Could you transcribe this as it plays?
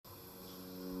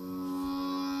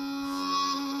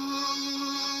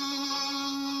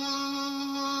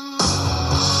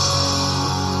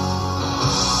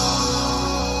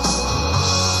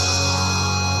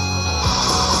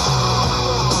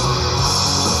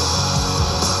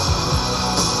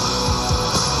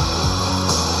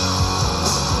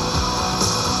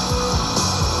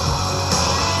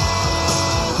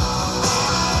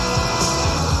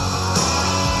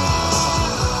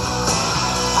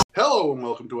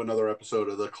welcome to another episode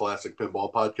of the Classic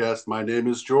Pinball Podcast. My name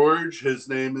is George. His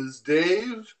name is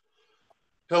Dave.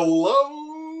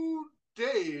 Hello,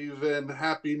 Dave, and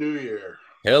Happy New Year.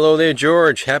 Hello there,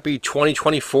 George. Happy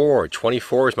 2024.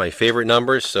 24 is my favorite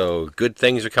number, so good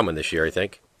things are coming this year, I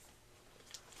think.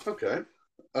 Okay.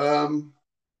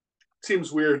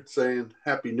 Seems weird saying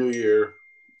Happy New Year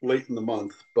late in the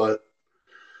month, but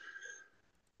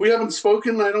we haven't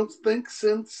spoken, I don't think,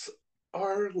 since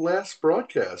our last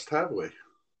broadcast, have we?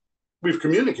 We've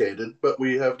communicated, but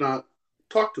we have not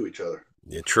talked to each other.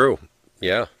 Yeah, true.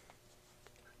 Yeah.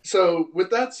 So,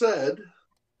 with that said,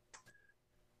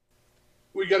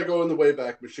 we got to go in the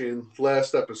Wayback Machine.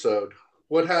 Last episode,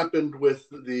 what happened with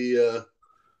the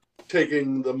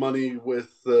taking the money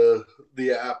with the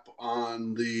app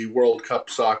on the World Cup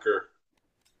soccer?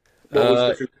 What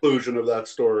was the conclusion of that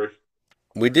story?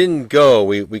 We didn't go.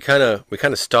 We kind of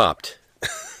stopped.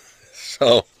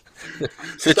 So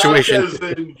situation. Stopped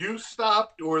as in you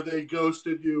stopped, or they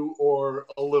ghosted you, or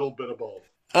a little bit of both.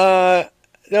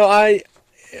 No, a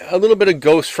little bit of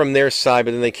ghost from their side,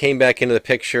 but then they came back into the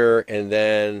picture, and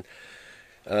then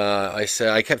I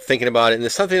kept thinking about it, and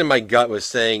there's something in my gut was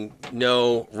saying,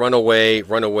 no, run away.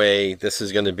 This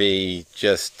is going to be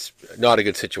just not a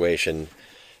good situation.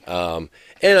 And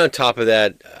on top of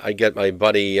that, I get my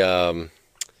buddy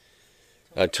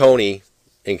Tony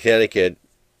in Connecticut.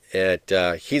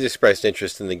 He's expressed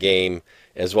interest in the game,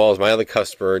 as well as my other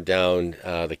customer down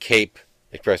the Cape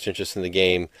expressed interest in the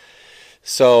game.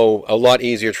 So a lot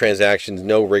easier transactions,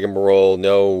 no rigmarole,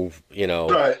 no,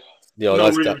 Right. No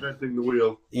reinventing the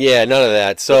wheel. Yeah, none of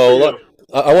that. So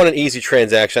I want an easy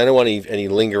transaction. I don't want any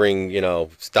lingering,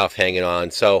 stuff hanging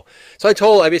on. So I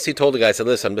basically told the guy, I said,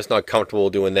 listen, I'm just not comfortable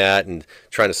doing that and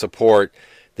trying to support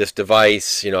this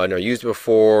device. I never used it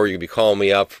before. You could be calling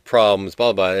me up for problems,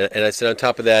 blah, blah, blah. And I said, on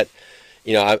top of that,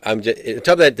 on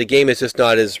top of that, the game is just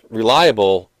not as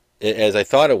reliable as I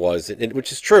thought it was,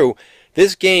 which is true.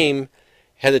 This game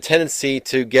has a tendency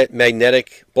to get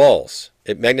magnetic balls.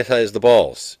 It magnetizes the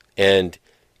balls. And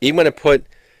even when I put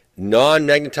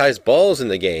non-magnetized balls in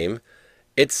the game,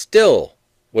 it still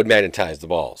would magnetize the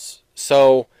balls.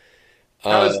 So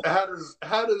how does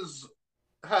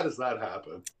that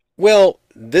happen? Well,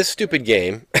 this stupid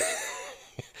game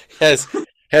has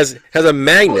a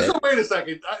magnet. So wait a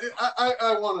second.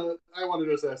 I want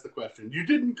to just ask the question. You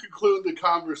didn't conclude the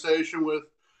conversation with,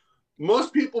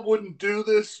 most people wouldn't do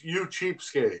this, you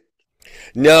cheapskate.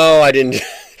 No, I didn't.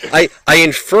 I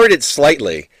inferred it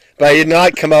slightly, but I did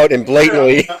not come out and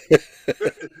blatantly.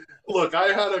 Look, I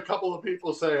had a couple of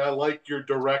people say I liked your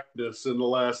directness in the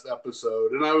last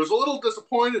episode, and I was a little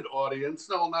disappointed, audience.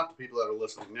 No, not the people that are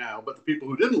listening now, but the people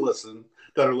who didn't listen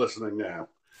that are listening now.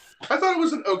 I thought it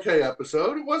was an okay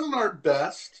episode. It wasn't our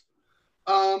best.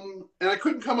 And I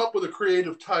couldn't come up with a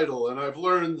creative title, and I've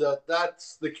learned that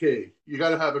that's the key. You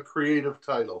got to have a creative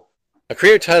title. A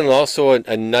creative title and also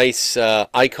a nice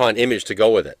icon image to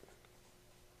go with it.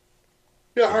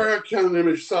 Yeah, our icon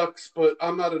image sucks, but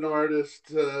I'm not an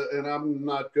artist, and I'm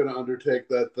not going to undertake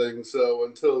that thing. So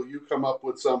until you come up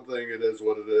with something, it is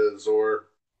what it is. Or,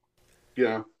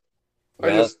 I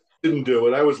just didn't do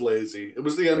it. I was lazy. It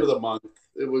was the end of the month.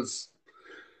 It was...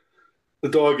 The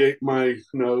dog ate my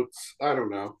notes. I don't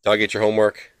know. Dog ate your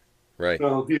homework? Right.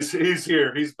 No, he's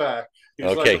here. He's back. He's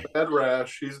okay. Like a bad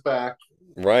rash. He's back.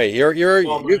 Right.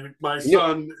 My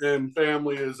son and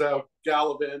family is out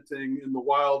gallivanting in the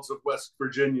wilds of West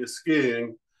Virginia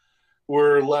skiing.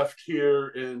 We're left here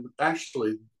in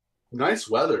actually nice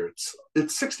weather.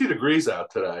 It's 60 degrees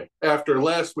out today. After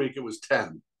last week, it was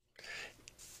 10.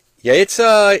 Yeah, it's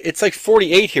like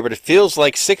 48 here, but it feels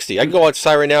like 60. I can go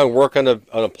outside right now and work on a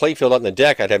playfield out on the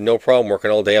deck. I'd have no problem working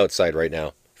all day outside right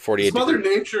now. 48. Is Mother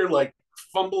Nature like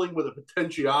fumbling with a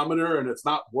potentiometer and it's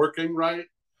not working right?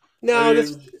 No,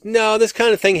 this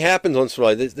kind of thing happens once in a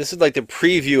while. This is like the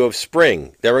preview of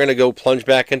spring. Then we're going to go plunge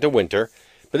back into winter.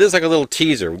 But this is like a little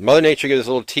teaser. Mother Nature gives us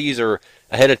a little teaser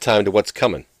ahead of time to what's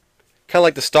coming. Kind of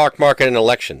like the stock market and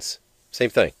elections. Same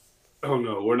thing. Oh,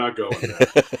 no, we're not going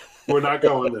there. We're not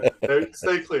going there.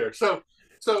 Stay clear. So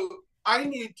I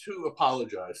need to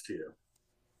apologize to you.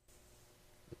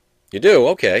 You do?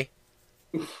 Okay.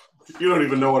 You don't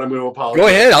even know what I'm going to apologize. Go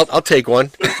ahead. I'll take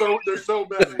one. There's so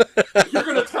many. You're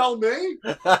going to tell me?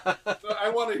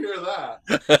 I want to hear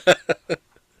that.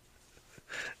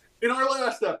 In our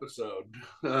last episode,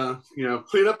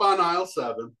 clean up on aisle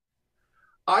 7,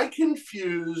 I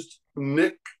confused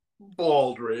Nick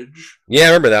Baldridge. Yeah, I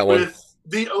remember that one. With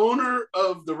the owner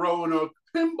of the Roanoke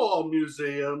Pinball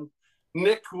Museum,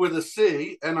 Nick with a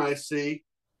C, N-I-C.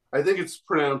 I think it's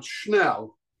pronounced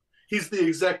Schnell. He's the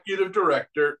executive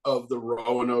director of the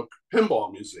Roanoke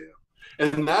Pinball Museum.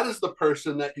 And that is the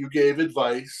person that you gave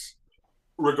advice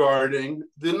regarding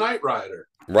the Knight Rider.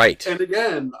 Right. And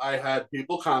again, I had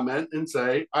people comment and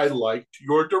say, I liked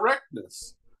your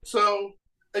directness. So,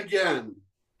 again,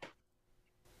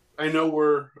 I know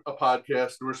we're a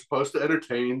podcast and we're supposed to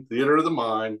entertain, theater of the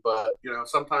mind, but,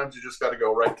 sometimes you just got to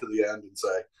go right to the end and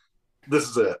say, this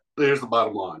is it. Here's the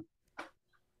bottom line.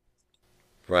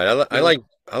 Right. I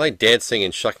like dancing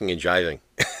and shucking and jiving.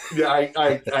 Yeah,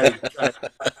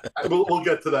 we'll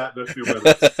get to that in a few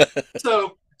minutes.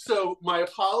 So my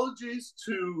apologies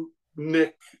to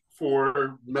Nick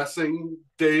for messing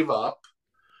Dave up,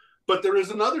 but there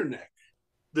is another Nick.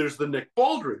 There's the Nick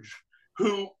Baldridge,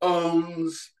 who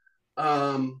owns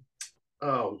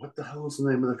what the hell is the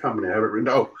name of the company? I haven't written.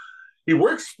 Oh,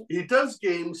 he does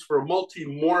games for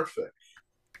Multimorphic.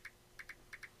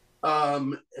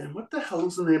 And what the hell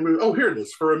is the name of it? Oh, here it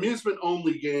is, for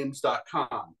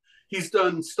amusementonlygames.com. He's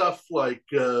done stuff like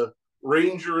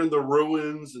Ranger in the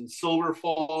Ruins and Silver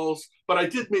Falls, but I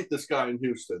did meet this guy in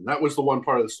Houston. That was the one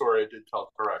part of the story I did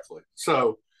tell correctly.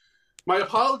 So my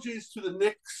apologies to the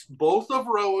Knicks, both of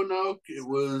Roanoke. It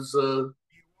was,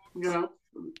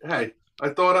 hey, I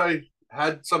thought I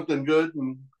had something good,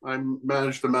 and I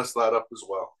managed to mess that up as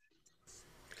well.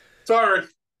 Sorry,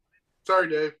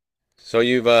 Dave. So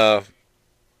you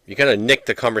kind of nicked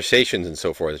the conversations and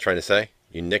so forth. Trying to say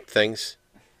you nicked things,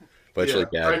 but it's really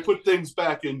bad. I put things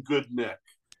back in good Nick.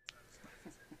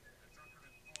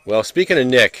 Well, speaking of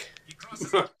Nick,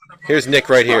 here's Nick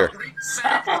right here.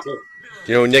 Do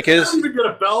you know who Nick is? I didn't even get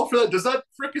a bell for that. Does that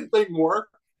freaking thing work?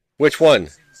 Which one?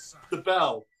 The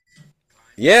bell.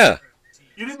 Yeah.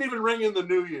 You didn't even ring in the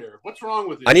new year. What's wrong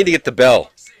with you? I need to get the bell.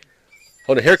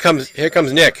 Hold on. Here comes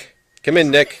Nick. Come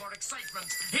in, Nick.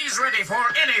 He's ready for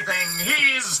anything.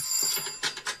 He's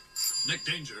Nick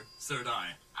Danger, Third Eye.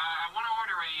 I want to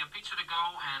order a pizza to go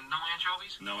and no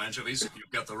anchovies. No anchovies?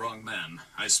 You've got the wrong man.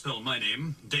 I spelled my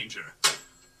name, Danger.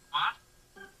 What?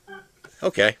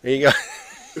 Okay, there you go.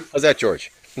 How's that,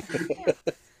 George?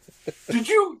 Did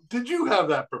you have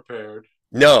that prepared?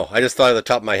 No, I just thought of the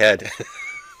top of my head.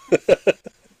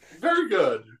 Very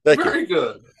good. Thank Very you.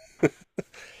 good.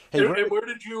 Hey, and where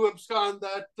did you abscond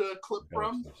that clip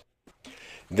from?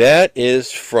 That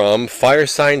is from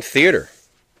Firesign Theater.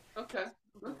 Okay.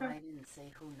 I didn't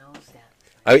say who knows that.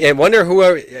 I wonder who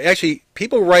actually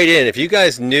people write in if you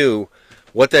guys knew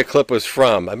what that clip was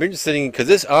from. I'm interested in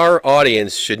because our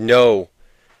audience should know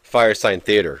Firesign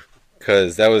Theater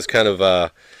because that was kind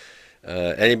of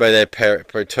anybody that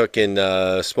partook in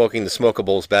smoking the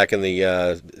smokables back in the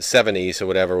 70s or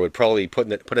whatever would probably put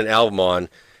an album on.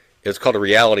 It was called a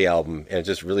reality album and it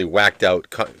just really whacked out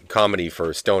comedy for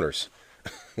stoners.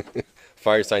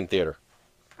 Firesign Theater.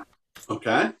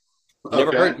 Okay.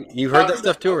 You've heard that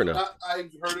stuff too, or no? I've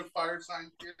heard of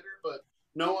Firesign Theater, but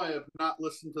no, I have not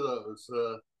listened to those.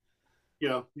 You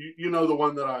know the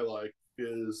one that I like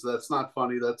is That's Not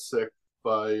Funny, That's Sick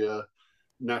by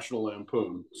National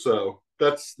Lampoon. So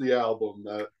that's the album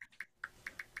that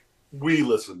we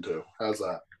listen to. How's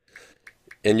that?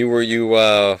 And were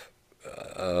you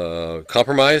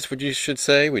compromised? Would you should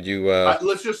say? Would you?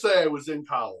 Let's just say I was in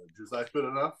college. Is that good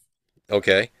enough?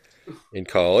 Okay, in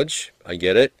college, I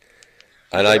get it,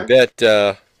 and Okay. I bet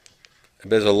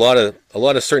there's a lot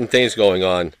of certain things going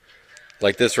on,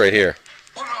 like this right here.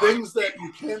 Things that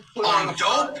you can't put on a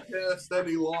podcast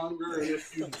any longer, and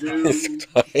if you do,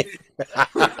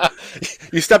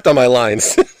 You stepped on my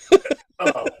lines.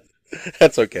 oh,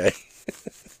 That's okay.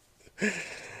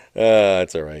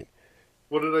 That's all right.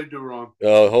 what did I do wrong?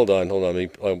 Oh, hold on.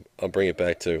 I'll bring it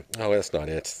back to. Oh, that's not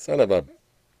it. Son of a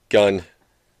gun.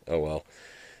 Oh well.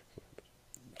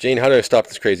 Jane, how do I stop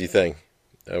this crazy thing?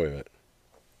 Oh, wait a minute.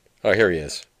 Oh, here he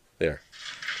is. There.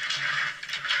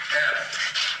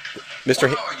 Mr.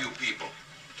 What are you people?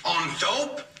 On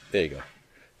dope? There you go.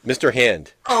 Mr.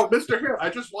 Hand. Oh, Mr. Here, I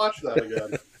just watched that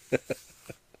again.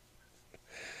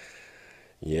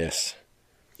 Yes.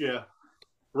 Yeah,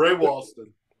 Ray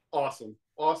Walston, awesome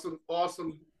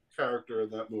character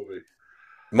in that movie.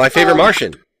 My favorite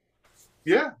Martian.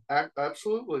 Yeah,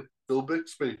 absolutely. Bill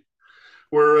Bixby.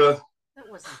 Where That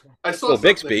wasn't that. I saw Bill something-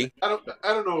 Bixby? I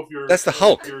don't know if you're. That's the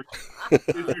Hulk. If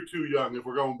you're too young, if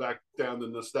we're going back down the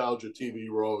nostalgia TV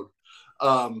road,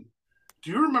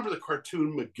 do you remember the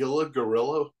cartoon Magilla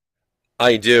Gorilla?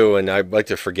 I do, and I'd like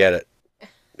to forget it.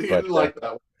 You But, didn't like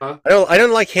that one, huh? I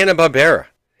don't like Hanna-Barbera.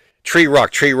 Tree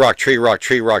rock in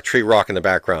the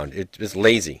background. It's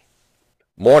lazy.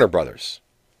 Warner Brothers.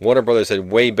 Warner Brothers had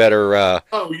way better.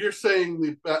 Oh, you're saying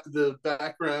the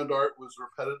background art was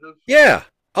repetitive? Yeah,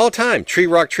 all the time. Tree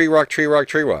rock.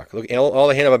 Look, all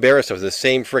the Hanna-Barbera stuff is the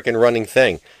same freaking running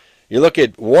thing. You look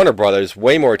at Warner Brothers,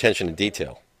 way more attention to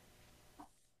detail.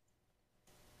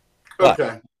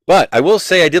 Okay. But I will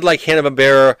say I did like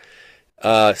Hanna-Barbera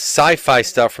sci-fi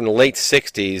stuff from the late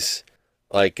 60s,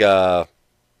 like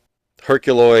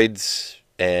Herculoids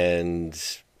and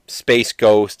Space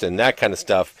Ghost and that kind of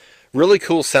stuff. Really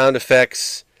cool sound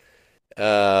effects.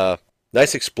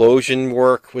 Nice explosion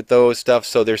work with those stuff.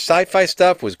 So their sci-fi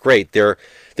stuff was great. Their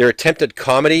attempt at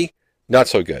comedy, not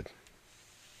so good.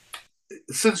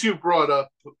 Since you brought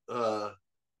up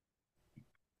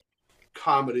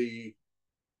comedy,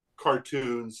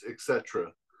 cartoons,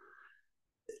 etc.,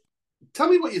 tell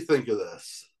me what you think of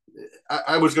this.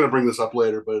 I was going to bring this up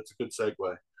later, but it's a good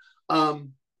segue.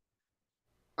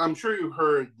 I'm sure you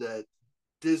heard that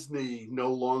Disney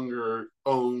no longer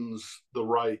owns the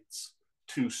rights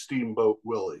to Steamboat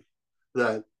Willie.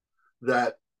 That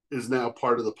is now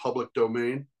part of the public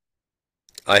domain.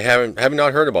 I have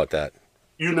not heard about that.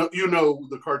 You know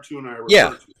the cartoon I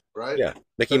refer to, right? Yeah,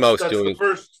 Mickey Mouse that's doing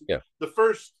the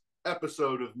first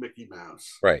episode of Mickey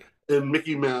Mouse, right? And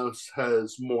Mickey Mouse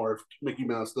has morphed. Mickey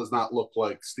Mouse does not look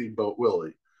like Steamboat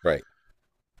Willie, right?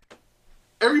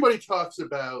 Everybody talks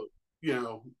about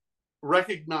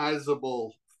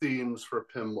recognizable themes for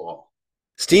pinball.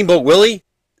 Steamboat Willie,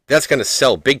 that's going to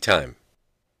sell big time.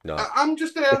 No, I'm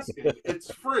just asking.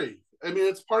 It's free. I mean,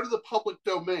 it's part of the public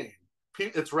domain.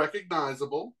 It's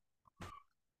recognizable.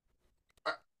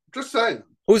 Just saying.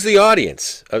 Who's the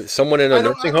audience? Someone in a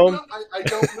nursing home? I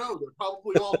don't know. They're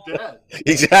probably all dead.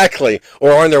 Exactly,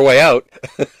 or on their way out.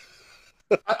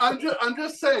 I'm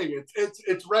just saying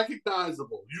it's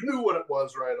recognizable. You knew what it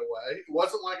was right away. It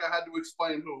wasn't like I had to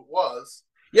explain who it was.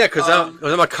 Yeah, because I'm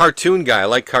a cartoon guy. I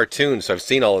like cartoons, so I've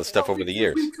seen all this stuff over the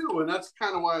years. Me too, and that's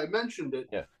kind of why I mentioned it.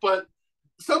 Yeah. But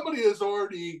somebody has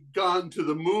already gone to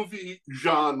the movie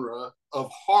genre of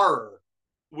horror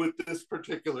with this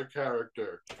particular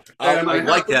character. And I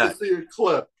like that. To see a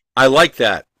clip. I like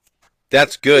that.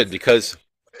 That's good because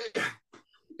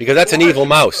that's an evil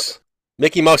mouse.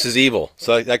 Mickey Mouse is evil,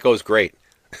 so that goes great.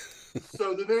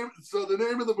 So the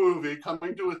name of the movie,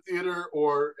 coming to a theater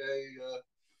or a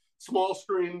small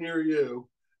screen near you,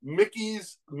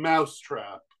 Mickey's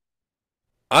Mousetrap.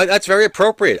 That's very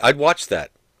appropriate. I'd watch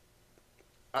that.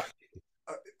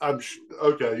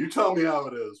 Okay. You tell me how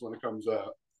it is when it comes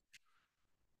out.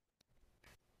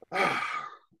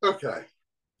 Okay.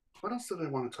 What else did I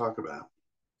want to talk about?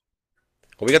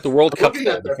 Well, we got the World Cup. Looking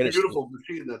at that beautiful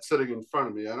machine that's sitting in front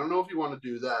of me. I don't know if you want to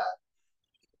do that.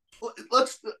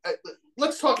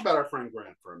 Let's talk about our friend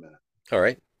Grant for a minute. All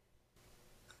right.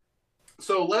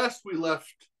 So last we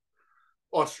left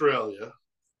Australia,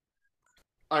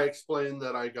 I explained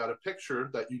that I got a picture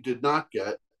that you did not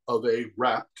get of a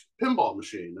wrapped pinball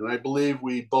machine. And I believe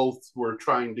we both were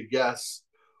trying to guess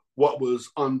what was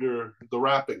under the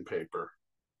wrapping paper.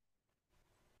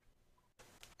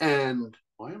 And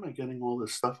why am I getting all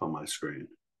this stuff on my screen?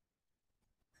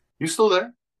 You still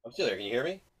there? I'm still there. Can you hear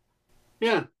me?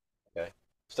 Yeah. Okay.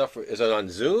 Stuff, is it on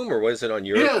Zoom or what is it on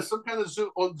your? Yeah, some kind of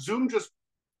Zoom. Well, Zoom just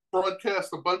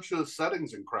broadcast a bunch of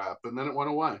settings and crap, and then it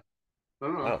went away. I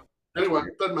don't know. Oh, anyway,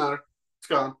 doesn't matter. It's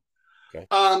gone. Okay.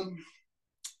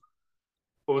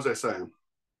 What was I saying?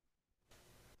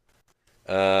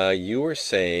 You were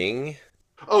saying.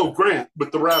 Oh, Grant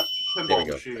with the wrapped pinball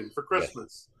machine for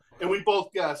Christmas. Yeah. And we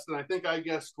both guessed, and I think I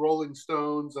guessed Rolling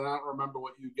Stones, and I don't remember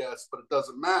what you guessed, but it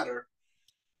doesn't matter.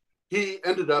 He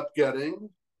ended up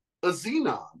getting a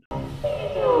Xenon.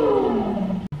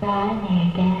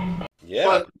 Yeah.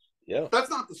 But yeah.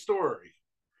 That's not the story.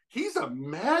 He's a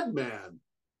madman.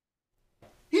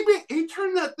 He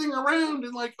turned that thing around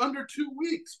in like under 2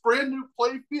 weeks. Brand new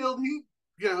playfield.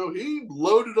 He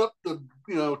loaded up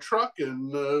the truck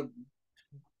and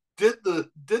did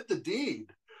the deed.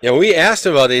 Yeah, we asked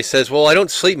him about it. He says, well, I don't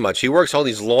sleep much. He works all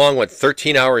these long,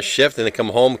 13-hour shifts, and then come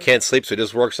home, can't sleep, so he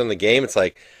just works on the game. It's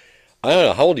like, I don't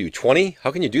know, how old are you, 20?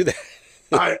 How can you do that?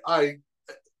 I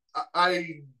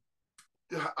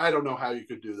don't know how you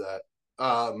could do that.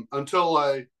 Until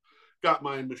I got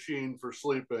my machine for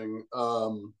sleeping,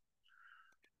 the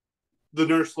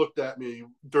nurse looked at me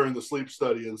during the sleep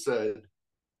study and said,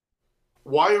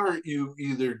 why aren't you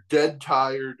either dead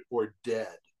tired or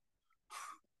dead?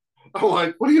 I'm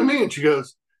like, what do you mean? She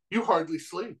goes, you hardly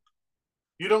sleep.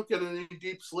 You don't get any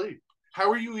deep sleep. How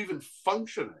are you even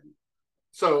functioning?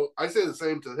 So I say the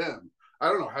same to him. I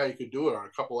don't know how you could do it on a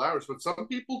couple hours, but some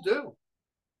people do.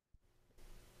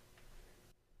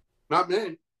 Not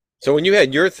me. So when you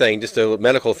had your thing, just a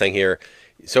medical thing here,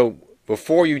 so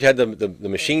before you had the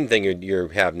machine thing you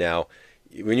have now,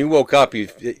 when you woke up, you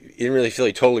didn't really feel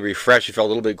like totally refreshed. You felt a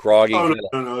little bit groggy. Oh,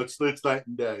 no. It's night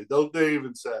and day. They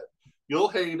even said, You'll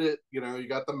hate it. You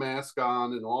got the mask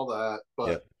on and all that, but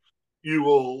Yep. you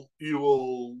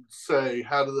will say,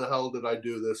 how the hell did I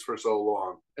do this for so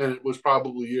long? And it was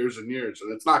probably years and years,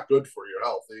 and it's not good for your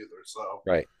health either. So,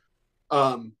 Right.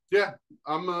 yeah,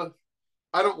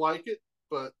 I don't like it,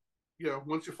 but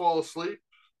once you fall asleep,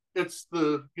 it's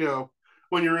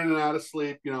when you're in and out of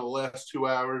sleep, the last 2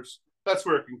 hours, that's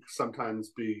where it can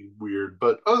sometimes be weird.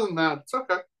 But other than that, it's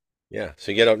okay. Yeah.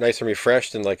 So you get out nice and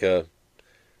refreshed and like a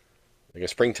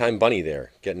springtime bunny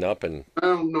there, getting up and. I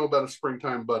don't know about a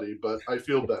springtime buddy, but I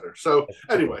feel better. So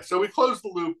anyway, we closed the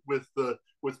loop with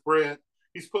Brant.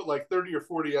 He's put like 30 or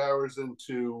 40 hours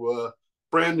into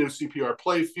brand new CPR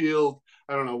playfield.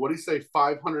 I don't know, what do you say,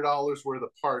 $500 worth of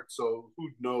parts, so who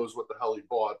knows what the hell he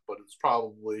bought, but it's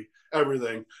probably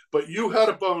everything. But you had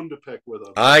a bone to pick with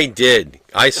him. I did.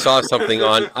 I saw something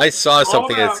on. I saw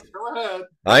something Go ahead.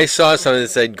 I saw something that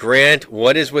said, Grant,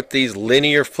 what is with these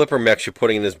linear flipper mechs you're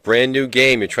putting in this brand new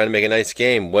game? You're trying to make a nice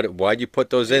game. Why'd you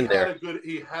put those in there?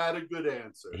 He had a good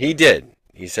answer. He did.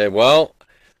 He said, well,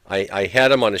 I had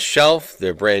them on a shelf.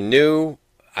 They're brand new.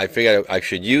 I figured I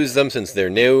should use them since they're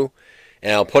new.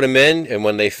 And I'll put them in, and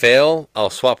when they fail, I'll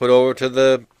swap it over to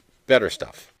the better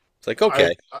stuff. It's like,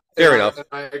 okay, fair enough.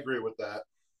 I agree with that.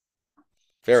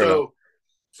 Fair enough.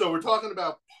 So we're talking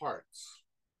about parts.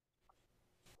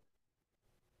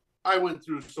 I went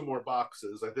through some more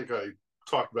boxes. I think I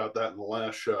talked about that in the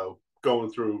last show, going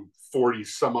through 40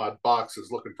 some odd boxes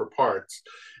looking for parts.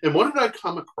 And what did I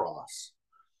come across?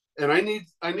 And I need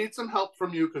some help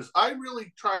from you, because I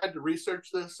really tried to research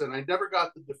this and I never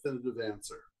got the definitive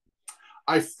answer.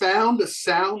 I found a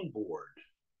soundboard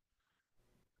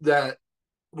that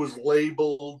was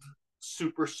labeled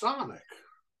supersonic.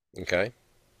 Okay.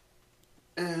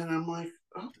 And I'm like,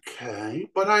 okay,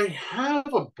 but I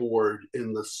have a board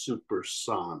in the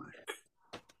supersonic,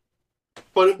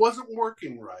 but it wasn't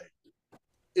working right.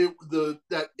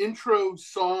 That intro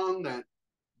song, that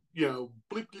bleep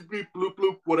bleep bleep bloop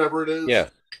bloop, whatever it is, Yeah,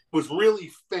 was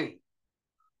really faint.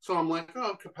 So I'm like,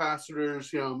 oh, capacitors,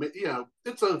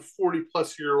 it's a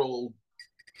 40-plus-year-old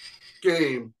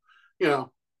game,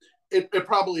 it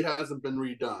probably hasn't been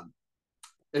redone.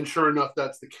 And sure enough,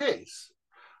 that's the case.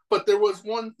 But there was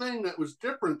one thing that was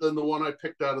different than the one I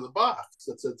picked out of the box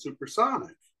that said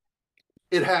supersonic.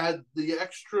 It had the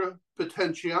extra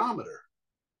potentiometer.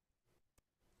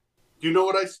 Do you know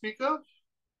what I speak of?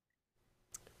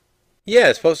 yeah.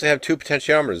 It's supposed to have two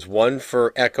potentiometers, one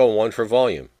for echo, one for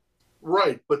volume.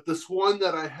 Right, but this one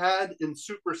that I had in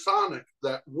supersonic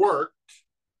that worked,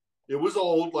 it was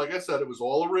old, like I said, it was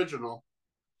all original.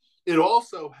 It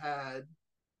also had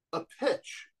a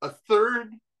pitch, a third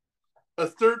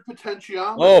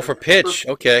potentiometer. Oh, for pitch.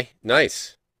 Okay,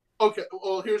 nice. Okay,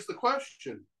 well, here's the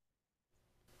question.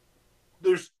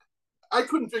 I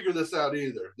couldn't figure this out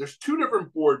either. There's two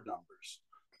different board numbers.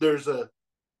 There's a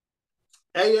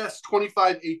AS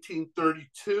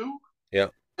 251832, Yeah,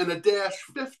 and a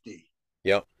 -50.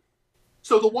 yep.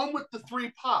 So the one with the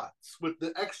 3 pots with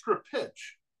the extra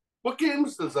pitch, what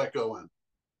games does that go in?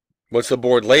 What's the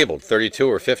board labeled? 32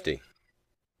 or 50?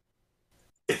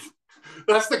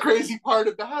 That's the crazy part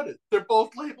about it. They're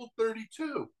both labeled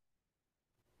 32.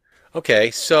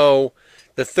 Okay, so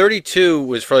the 32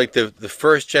 was for like the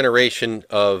first generation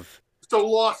of. So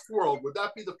Lost World, would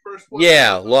that be the first one?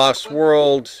 Yeah, Lost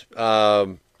World,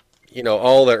 all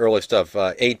the early stuff.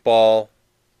 8-Ball.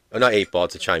 Oh, not 8-Ball,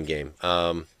 it's a chime game.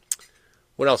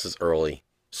 What else is early?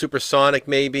 Supersonic,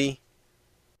 maybe?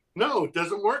 No, it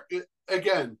doesn't work.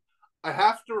 Again, I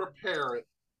have to repair it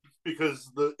because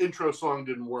the intro song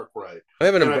didn't work right. I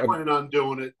plan on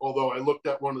doing it, although I looked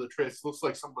at one of the traces. Looks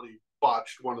like somebody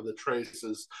botched one of the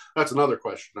traces. That's another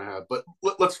question I have. But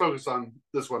let's focus on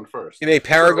this one first. Maybe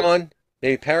Paragon?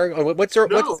 Maybe Paragon?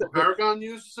 Paragon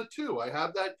uses it too. I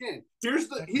have that game. Here's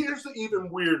the even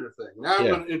weirder thing. Now I'm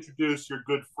going to introduce your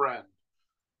good friend,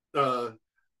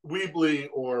 Weebly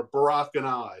or Barack and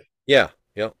I. Yeah,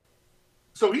 yep.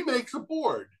 So he makes a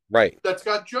board. Right. That's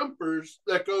got jumpers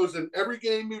that goes in every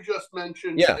game you just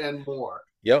mentioned and more.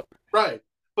 Yep. Right.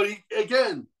 But he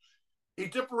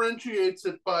differentiates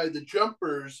it by the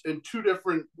jumpers in two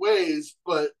different ways,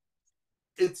 but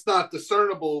it's not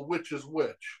discernible which is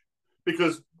which.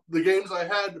 Because the games I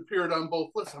had appeared on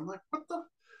both lists. I'm like, what the?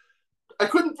 I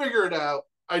couldn't figure it out.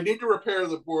 I need to repair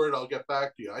the board. I'll get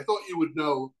back to you. I thought you would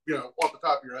know, off the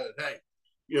top of your head, hey,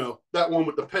 that one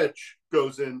with the pitch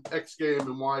goes in X game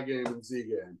and Y game and Z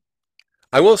game.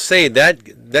 I will say that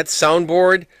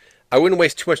soundboard, I wouldn't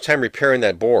waste too much time repairing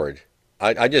that board.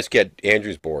 I just get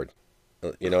Andrew's board.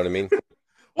 You know what I mean?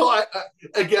 Well,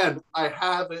 I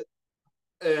have it,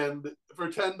 and for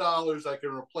 $10 I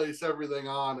can replace everything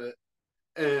on it,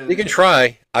 And You can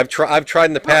try. I've tried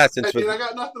in the past. I mean, I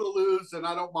got nothing to lose, and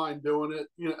I don't mind doing it.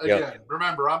 You know, again,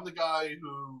 remember, I'm the guy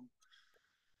who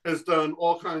has done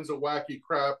all kinds of wacky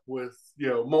crap with, you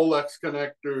know, Molex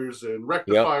connectors and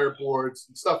rectifier boards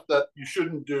and stuff that you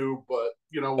shouldn't do. But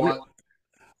you know what?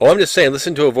 I'm just saying,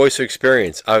 listen to a voice of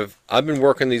experience. I've been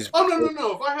working these. Oh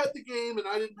no! If I had the game and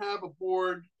I didn't have a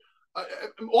board,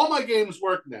 all my games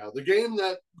work now. The game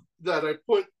that I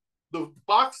put the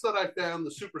box that I found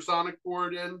the supersonic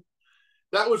board in,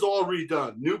 that was all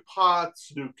redone. New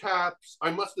pots, new caps.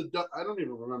 I must have done. I don't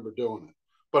even remember doing it,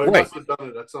 but I must have done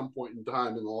it at some point in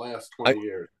time in the last 20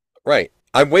 years. Right.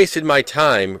 I've wasted my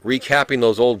time recapping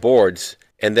those old boards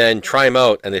and then try them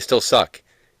out, and they still suck.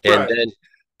 And then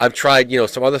I've tried, you know,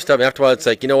 some other stuff. After a while, it's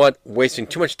like, you know what? Wasting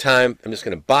too much time. I'm just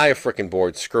going to buy a freaking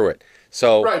board. Screw it.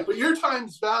 So but your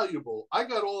time's valuable. I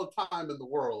got all the time in the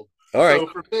world. All right. So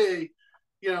for me,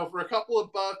 you know, for a couple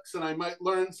of bucks, and I might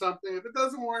learn something. If it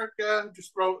doesn't work,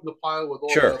 just throw it in the pile with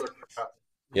all the other crap.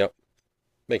 Yep.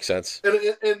 Makes sense.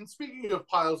 And speaking of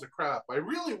piles of crap, I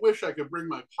really wish I could bring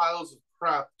my piles of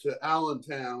crap to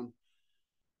Allentown,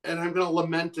 and I'm going to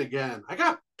lament again. I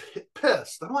got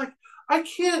pissed. I'm like, I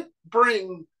can't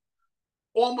bring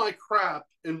all my crap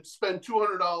and spend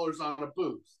 $200 on a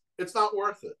booth. It's not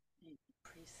worth it.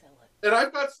 And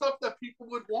I've got stuff that people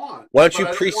would want. Why don't you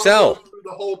pre-sell?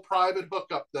 The whole private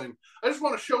hookup thing. I just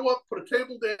want to show up, put a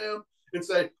table down, and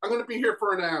say, I'm going to be here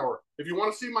for an hour. If you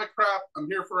want to see my crap, I'm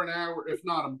here for an hour. If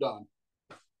not, I'm done.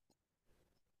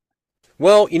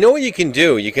 Well, you know what you can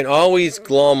do? You can always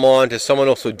glom on to someone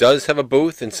else who does have a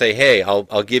booth and say, hey,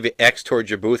 I'll give you X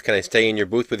towards your booth. Can I stay in your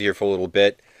booth with you for a little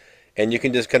bit? And you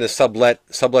can just kind of sublet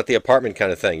the apartment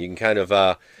kind of thing. You can kind of,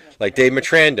 like Dave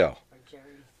Matrando.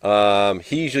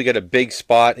 He usually got a big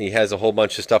spot, and he has a whole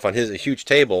bunch of stuff on a huge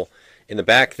table in the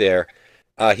back there.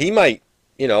 He might,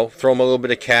 you know, throw him a little bit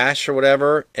of cash or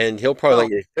whatever, and he'll probably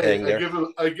let you hang there.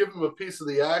 I give him a piece of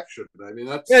the action. I mean,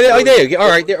 that's there you go. All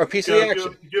right, a piece of the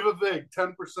action. Give a vig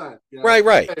 10%. You know?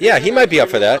 Right. Hey, he might be up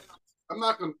for that. I'm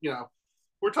not going to, you know,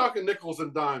 we're talking nickels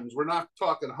and dimes. We're not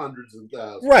talking hundreds and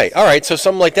thousands. Right. All right. So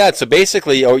something like that. So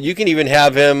basically, or you can even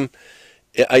have him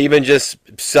even just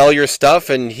sell your stuff,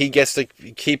 and he gets to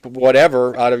keep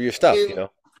whatever out of your stuff. You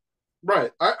know.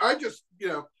 Right. I just, you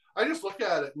know, I just look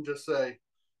at it and just say,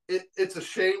 it's a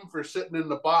shame for sitting in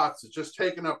the box. It's just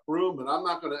taking up room, and I'm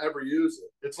not going to ever use it.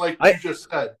 It's like you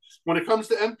just said. When it comes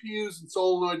to MPUs and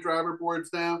solenoid driver boards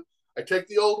now, I take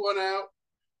the old one out,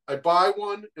 I buy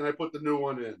one, and I put the new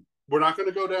one in. We're not going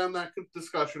to go down that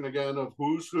discussion again of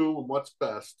who's who and what's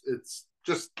best. It's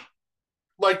just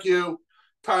like you.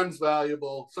 Time's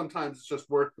valuable. Sometimes it's just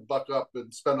worth the buck up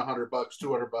and spend $100, $200,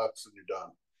 and you're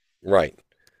done. Right.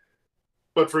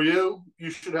 But for you, you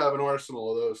should have an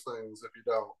arsenal of those things if you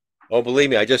don't. Oh, believe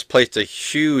me, I just placed a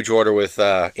huge order with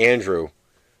Andrew,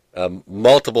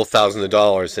 multiple thousands of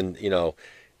dollars, and you know,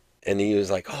 and he was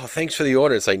like, "Oh, thanks for the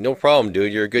order." It's like, no problem,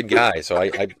 dude. You're a good guy. So I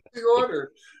the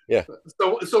order. Yeah.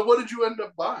 So what did you end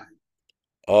up buying?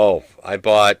 Oh, I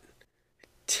bought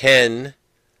 10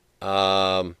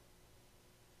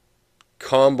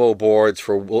 combo boards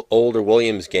for older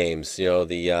Williams games. You know,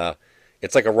 the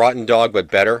it's like a Rotten Dog but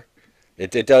better.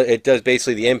 It does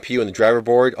basically the MPU and the driver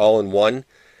board all in one.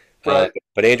 Right.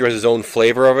 But Andrew has his own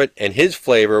flavor of it, and his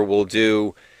flavor will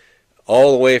do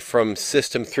all the way from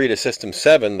System 3 to System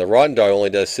 7. The Rotten Dog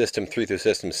only does System 3 through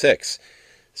System 6.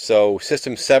 So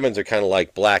System 7s are kind of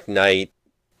like Black Knight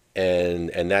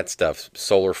and that stuff,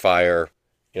 Solar Fire,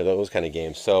 you know, those kind of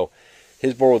games. So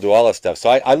his board will do all that stuff. So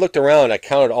I looked around, I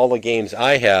counted all the games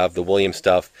I have, the Williams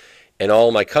stuff, and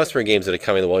all my customer games that are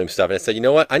coming, the Williams stuff, and I said, you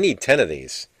know what, I need 10 of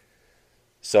these.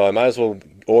 So I might as well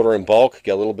order in bulk,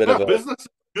 get a little bit of a business is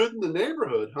good in the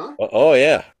neighborhood, huh? Oh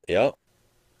yeah, yep.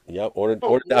 Ordered.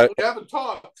 We haven't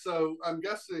talked, so I'm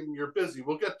guessing you're busy.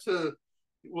 We'll get to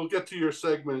your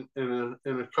segment in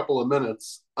a couple of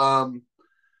minutes. I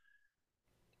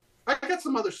got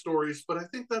some other stories, but I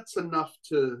think that's enough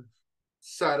to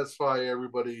satisfy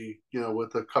everybody, you know,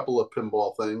 with a couple of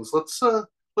pinball things. Let's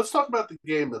talk about the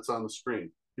game that's on the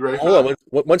screen. You ready? Hold on,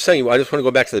 one second. I just want to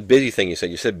go back to the busy thing you said.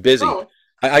 You said busy. Oh.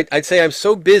 I'd say I'm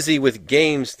so busy with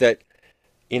games that,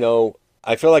 you know,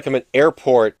 I feel like I'm at an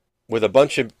airport with a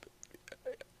bunch of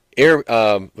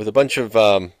airplanes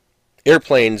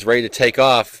ready to take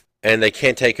off, and they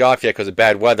can't take off yet because of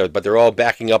bad weather, but they're all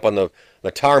backing up on the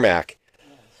tarmac.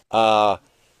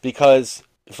 Because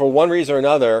for one reason or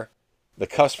another, the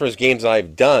customers' games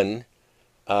I've done,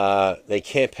 they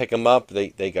can't pick them up.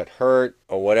 They got hurt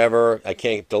or whatever. I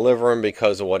can't deliver them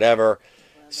because of whatever.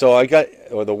 So I got,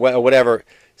 or whatever.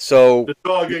 So the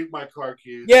dog ate my car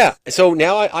keys. Yeah. So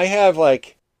now I have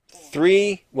like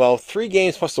three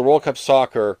games plus the World Cup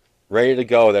Soccer ready to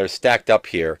go that are stacked up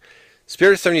here.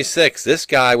 Spirit 76, this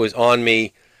guy was on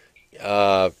me,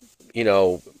 you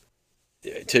know,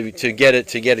 to get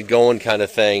it going kind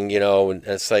of thing, you know, and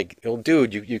it's like, well,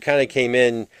 dude, you kind of came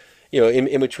in, you know,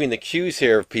 in between the queues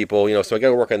here of people, you know, so I got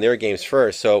to work on their games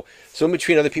first. So in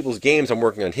between other people's games, I'm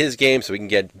working on his game so we can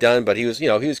get done. But he was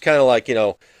kind of like, you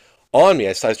know, on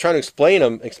me. So I was trying to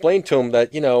explain to him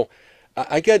that, you know,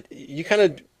 I get, you kind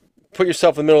of put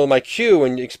yourself in the middle of my queue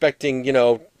and expecting, you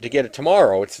know, to get it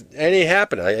tomorrow. It ain't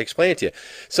happening. I explained it to you.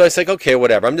 So it's like, okay,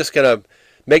 whatever. I'm just going to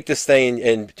make this thing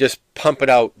and just pump it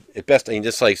out at best and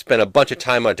just like spend a bunch of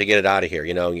time on it to get it out of here,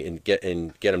 you know, and get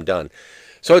them done.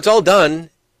 So it's all done.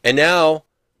 And now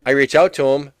I reach out to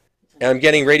him and I'm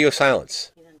getting radio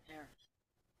silence. He's in Paris.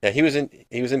 And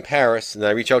he was in Paris, and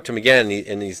I reach out to him again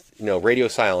and he's, you know, radio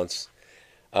silence.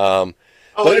 Oh,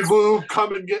 they will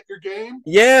come and get your game?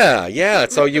 Yeah.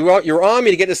 So you're on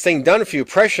me to get this thing done for you,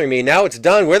 pressuring me. Now it's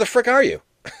done. Where the frick are you?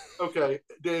 Okay,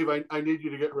 Dave, I need you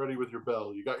to get ready with your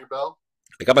bell. You got your bell?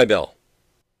 I got my bell.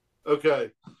 Okay.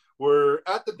 We're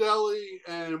at the deli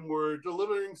and we're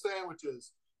delivering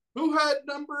sandwiches. Who had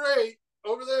number 8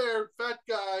 over there, fat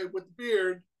guy with the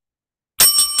beard?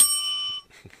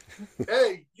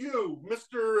 Hey, you,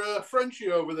 Mr.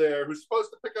 Frenchie over there, who's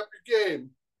supposed to pick up your game.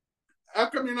 How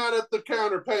come you're not at the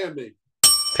counter paying me?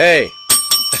 Pay.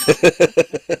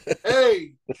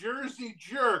 Hey, Jersey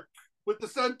jerk with the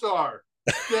centaur.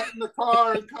 Get in the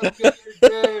car and come get your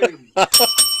game. Oh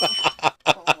my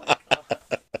God.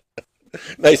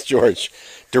 Nice, George.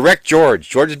 Direct George.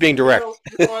 George is being direct.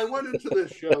 I went into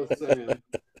this show saying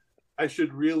I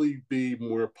should really be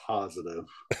more positive.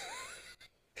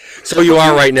 So you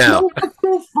are right now. It's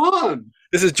so fun.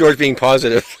 This is George being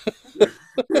positive.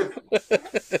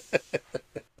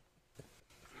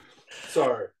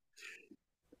 Sorry.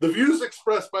 The views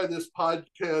expressed by this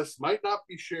podcast might not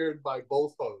be shared by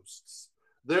both hosts.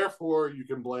 Therefore, you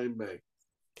can blame me.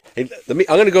 Hey, I'm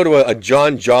going to go to a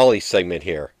John Jolly segment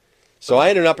here. So I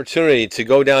had an opportunity to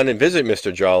go down and visit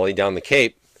Mr. Jolly down the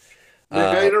Cape. May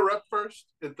I interrupt first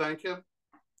and thank him?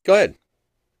 Go ahead.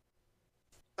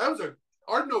 That was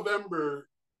our November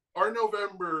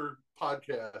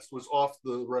podcast was off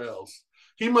the rails.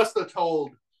 He must have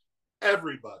told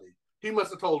everybody. He must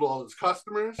have told all his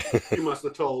customers. He must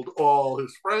have told all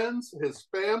his friends, his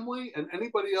family, and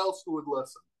anybody else who would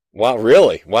listen. Wow,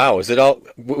 really? Wow, is it all?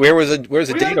 Where's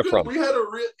the data from?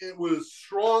 It was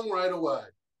strong right away.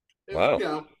 Wow. You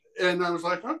know, and I was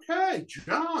like, okay,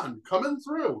 John, coming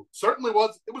through. Certainly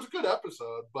was. It was a good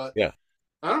episode, but yeah,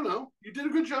 I don't know. You did a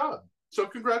good job. So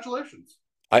congratulations.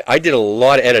 I did a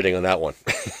lot of editing on that one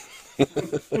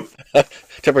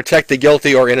to protect the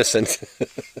guilty or innocent.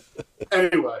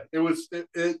 Anyway, it was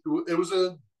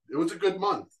a good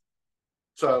month.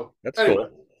 So that's anyway,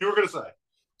 cool. You were going to say.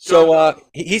 So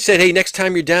he said, hey, next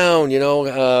time you're down, you know,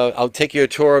 I'll take you a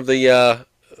tour of the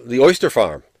oyster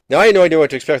farm. Now, I had no idea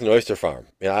what to expect in an oyster farm.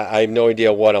 You know, I have no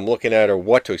idea what I'm looking at or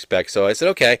what to expect. So I said,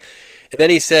 okay. And then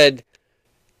he said,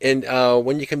 and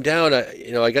when you come down,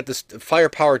 you know, I got this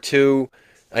firepower too.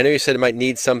 I know you said it might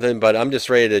need something, but I'm just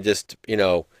ready to just, you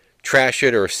know, trash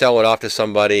it or sell it off to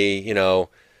somebody, you know,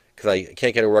 because I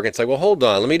can't get it working. It's like, well, hold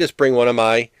on. Let me just bring one of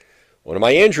my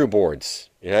Andrew boards.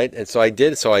 Right? And so I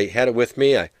did. So I had it with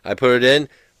me. I put it in.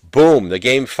 Boom. The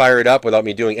game fired up without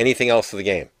me doing anything else to the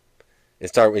game.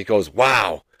 It goes,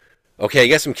 wow. Okay, I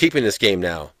guess I'm keeping this game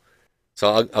now.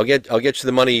 So I'll get you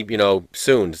the money, you know,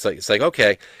 soon. It's like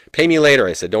okay, pay me later.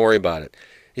 I said, don't worry about it.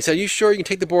 He said, you sure you can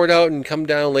take the board out and come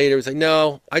down later? It's like,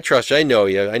 no, I trust you. I know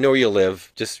you. I know where you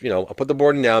live. Just, you know, I'll put the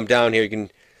board in now. I'm down here. You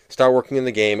can start working in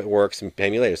the game. It works and pay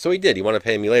me later. So he did. He wanted to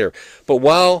pay me later. But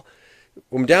while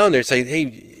I'm down there, it's like,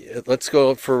 hey, let's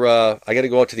go for, I got to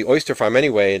go out to the oyster farm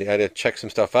anyway. And I got to check some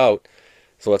stuff out.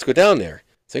 So let's go down there.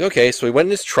 It's like, okay. So he went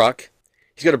in his truck.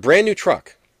 He's got a brand new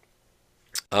truck.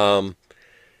 And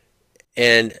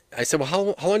I said,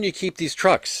 well, how long do you keep these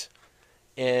trucks?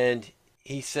 And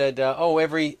he said, oh,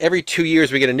 every 2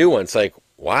 years we get a new one. It's like,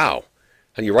 wow.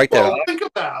 How do you write that up? Think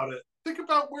about it. Think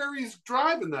about where he's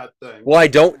driving that thing. Well, I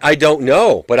don't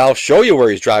know, but I'll show you where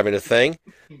he's driving the thing.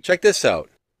 Check this out.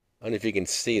 I don't know if you can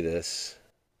see this.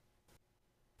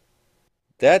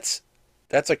 That's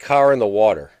a car in the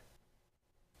water.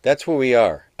 That's where we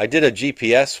are. I did a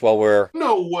GPS while we're...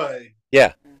 No way.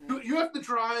 Yeah. You have to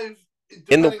drive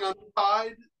depending on the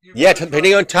tide? Yeah,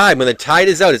 depending on tide. When the tide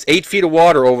is out, it's 8 feet of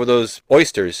water over those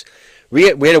oysters. We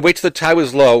had to wait till the tide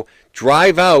was low,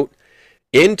 drive out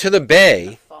into the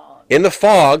bay, in the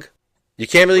fog. You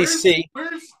can't really see.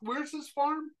 Where's his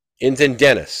farm? It's in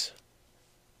Dennis.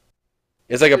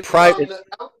 It's like a private...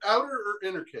 outer or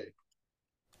inner Cape?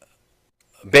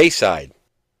 Bayside,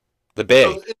 the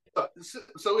bay.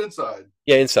 So inside.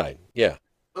 Yeah, inside. Yeah.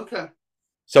 Okay.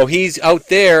 So he's out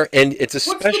there, and it's a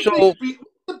special. What's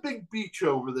the big beach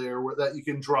over there that you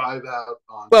can drive out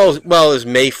on? Well, there's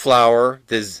Mayflower.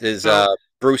 There's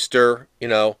Brewster. You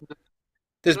know,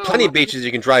 there's plenty of beaches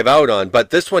you can drive out on, but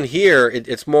this one here,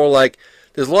 it's more like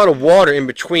there's a lot of water in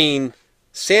between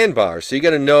sandbars, so you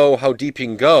got to know how deep you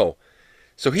can go.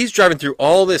 So he's driving through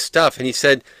all this stuff, and he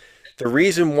said the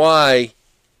reason why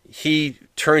he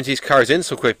turns these cars in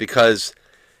so quick because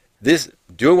this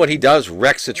doing what he does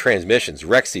wrecks the transmissions,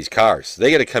 wrecks these cars.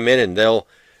 They got to come in and they'll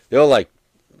like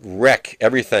wreck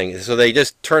everything. So they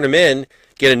just turn them in,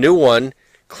 get a new one,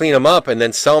 clean them up, and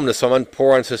then sell them to someone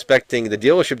poor, unsuspecting. The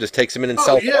dealership just takes them in and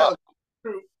sells them. Yeah,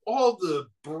 through all the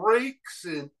brakes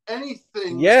and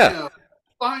anything. Yeah, you know,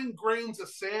 fine grains of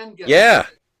sand. Get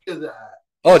to that.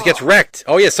 Oh, it gets wrecked.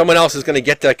 Oh, yeah, someone else is going to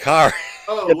get that car.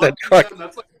 Oh, get that truck. Man,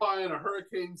 that's like buying a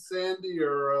Hurricane Sandy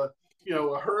or a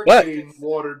hurricane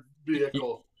watered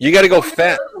vehicle. You got to go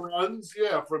fast. Runs,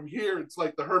 from here it's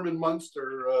like the Herman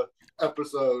Munster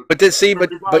episode. But he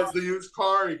buys the used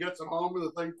car, he gets it home, and the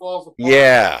thing falls apart.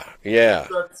 Yeah.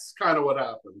 That's kind of what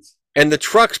happens. And the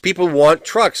trucks, people want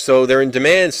trucks, so they're in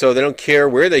demand, so they don't care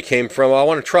where they came from. I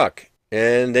want a truck,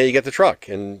 and then you get the truck,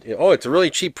 and it's a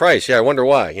really cheap price. Yeah, I wonder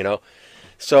why.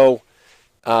 So,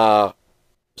 I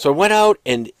went out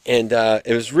and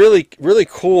it was really, really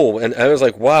cool. And I was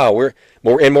like, wow,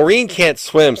 and Maureen can't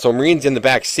swim. So Maureen's in the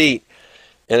back seat.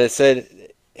 And I said,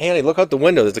 hey, honey, look out the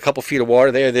window. There's a couple feet of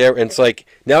water there. And it's like,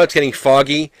 now it's getting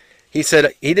foggy. He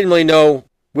said he didn't really know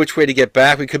which way to get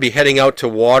back. We could be heading out to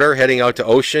water, heading out to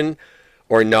ocean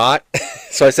or not.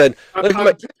 So I said, I'm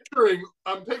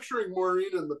picturing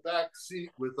Maureen in the back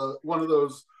seat with one of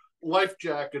those life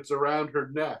jackets around her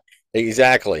neck.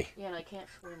 Exactly. Yeah, and I can't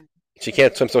swim. She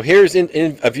can't swim. So here's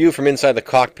in a view from inside the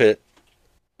cockpit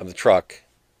of the truck.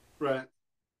 Right.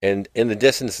 And in the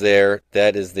distance there,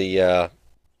 that is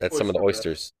that's some of the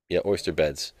oysters. Bed. Yeah, oyster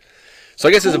beds. So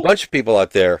I guess there's a bunch of people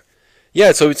out there.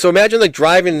 Yeah, so imagine like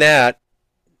driving that,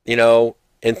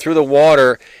 and through the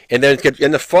water, and then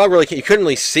the fog you couldn't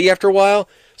really see after a while.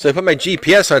 So I put my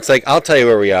GPS on. It's like, I'll tell you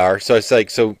where we are. So it's like,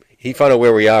 so he found out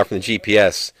where we are from the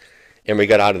GPS, and we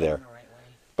got out of there.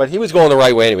 But he was going the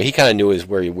right way anyway. He kind of knew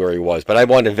where he was. But I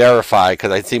wanted to verify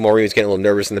because I see Maureen was getting a little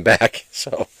nervous in the back.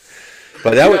 So,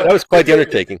 but that was quite the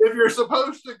undertaking. If you're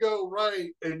supposed to go right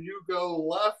and you go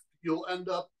left, you'll end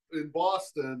up in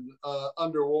Boston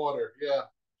underwater. Yeah.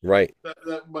 Right.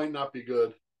 That might not be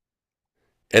good.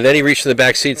 And then he reached in the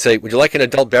back seat and said, "Would you like an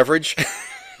adult beverage?"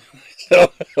 So,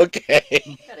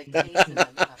 okay.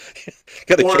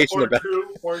 Got a case in the back.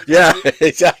 Yeah,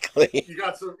 exactly. You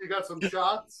got some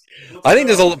shots. I think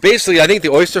I think the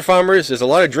oyster farmers. There's a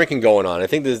lot of drinking going on. I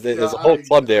think there's a whole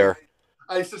club there.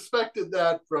 I suspected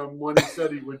that from when he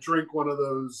said he would drink one of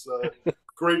those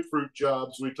grapefruit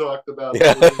jobs we talked about.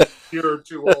 Yeah. A year or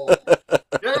two old.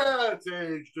 Yeah, it's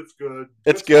aged. It's good.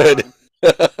 It's good.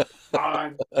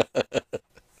 Fine.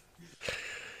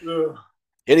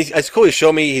 And it's cool. He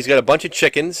showed me he's got a bunch of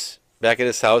chickens back at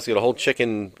his house. He's got a whole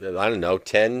chicken, I don't know,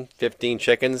 10, 15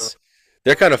 chickens.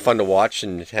 They're kind of fun to watch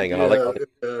and hang out. I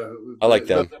like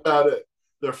them. That's about it.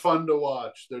 They're fun to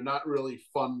watch. They're not really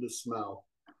fun to smell.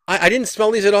 I didn't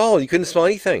smell these at all. You couldn't smell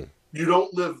anything. You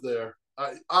don't live there.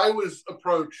 I was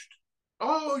approached.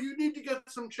 Oh, you need to get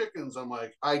some chickens. I'm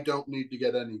like, I don't need to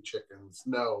get any chickens.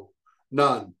 No,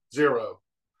 none, zero.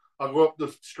 I'll go up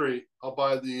the street. I'll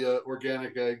buy the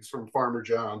organic eggs from Farmer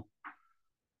John.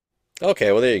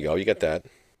 Okay, well, there you go. You got that.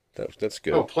 That's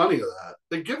good. Oh, plenty of that.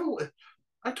 They give away.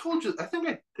 I told you. I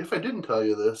think if I didn't tell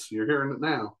you this, you're hearing it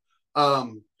now.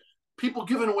 People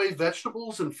giving away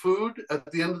vegetables and food at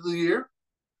the end of the year.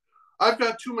 I've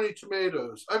got too many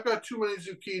tomatoes. I've got too many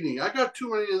zucchini. I got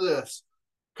too many of this.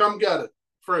 Come get it.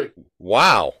 Free.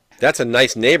 Wow. That's a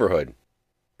nice neighborhood.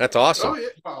 That's awesome. Oh, yeah.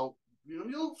 Well,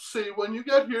 you'll see when you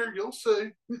get here. You'll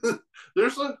see.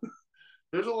 There's a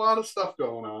lot of stuff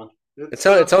going on. It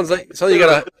sounds like you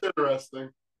got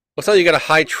interesting. Well, so you got a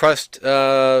high trust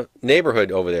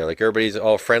neighborhood over there. Like everybody's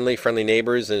all friendly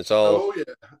neighbors, and it's all.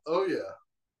 Oh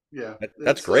yeah.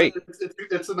 That's great.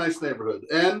 It's a nice neighborhood,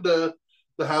 and the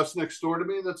house next door to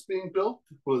me that's being built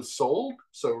was sold,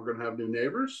 so we're gonna have new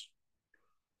neighbors.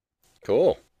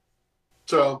 Cool.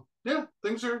 So yeah,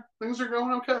 things are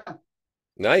going okay.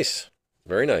 Nice.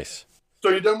 Very nice. So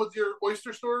you done with your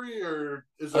oyster story, or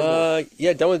is there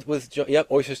yeah, done with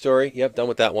oyster story. Yep, done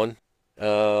with that one.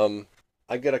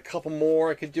 I've got a couple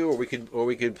more I could do, or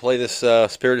we could play this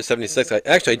Spirit of '76.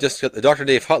 I just got the Dr.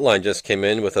 Dave hotline just came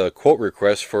in with a quote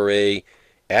request for a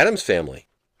Addams Family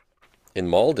in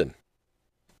Malden.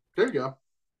 There you go.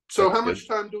 So That's how good. much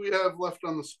time do we have left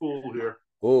on the spool here?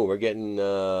 Oh, we're getting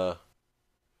we're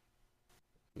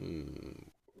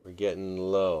getting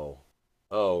low.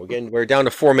 Oh, we're down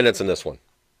to 4 minutes in this one.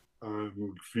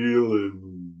 I'm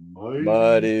feeling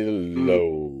Mighty good.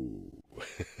 low.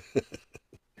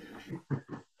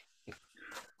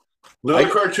 No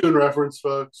cartoon reference,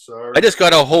 folks. Sorry. I just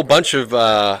got a whole bunch of.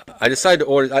 I decided to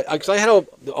order because I had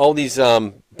all these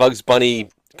Bugs Bunny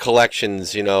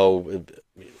collections,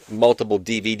 multiple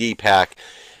DVD pack,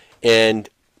 and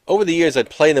over the years I'd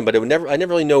play them, but I never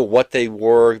really know what they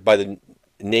were by the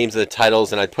names of the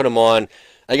titles, and I'd put them on.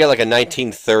 I got like a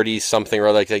 1930s something or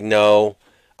other. Like no,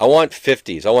 I want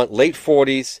 50s. I want late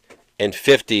 40s and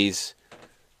 50s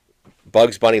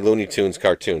Bugs Bunny Looney Tunes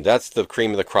cartoons. That's the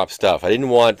cream of the crop stuff. I didn't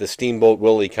want the Steamboat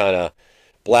Willie kind of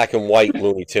black and white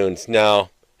Looney Tunes. No,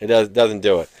 it doesn't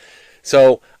do it.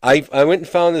 So I went and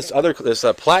found this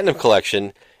platinum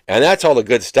collection, and that's all the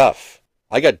good stuff.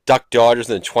 I got Duck Dodgers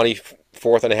in the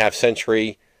 24th and a half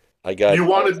century. I got. You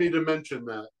wanted me to mention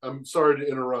that. I'm sorry to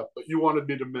interrupt, but you wanted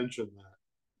me to mention that.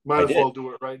 Might as well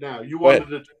do it right now. You wanted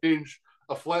to change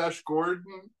a Flash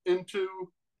Gordon into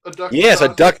a Duck. Yes, a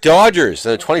Duck Dodgers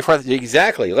in the 24th.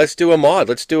 Exactly. Let's do a mod.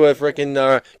 Let's do a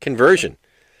freaking conversion.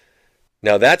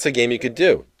 Now that's a game you could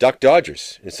do. Duck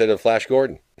Dodgers instead of Flash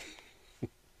Gordon.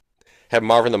 Have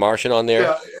Marvin the Martian on there.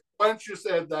 Yeah, why don't you just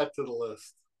add that to the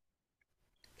list?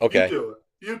 Okay. You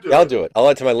do it. I'll do it. I'll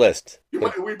add to my list.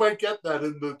 We might get that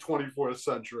in the 24th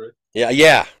century.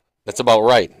 Yeah. That's about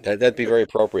right. That'd be very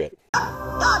appropriate.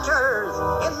 Dodgers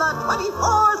in the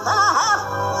 24th and a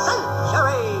half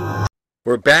century.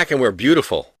 We're back and we're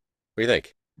beautiful. What do you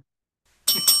think?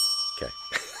 Okay.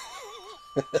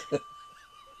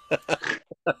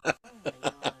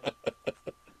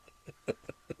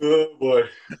 Oh boy.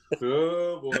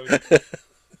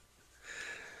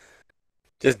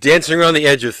 Just dancing around the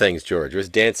edge of things, George.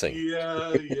 Just dancing.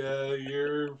 Yeah,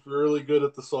 you're really good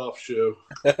at the soft shoe.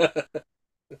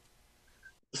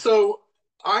 So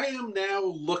I am now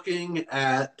looking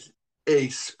at a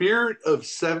Spirit of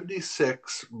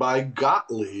 76 by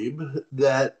Gottlieb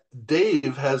that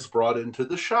Dave has brought into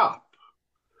the shop.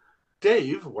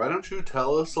 Dave, why don't you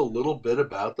tell us a little bit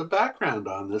about the background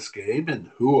on this game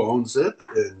and who owns it?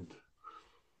 And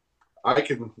I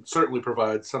can certainly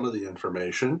provide some of the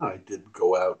information. I did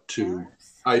go out to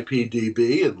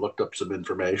IPDB and looked up some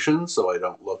information so I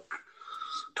don't look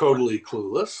totally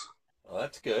clueless. Well,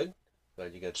 that's good.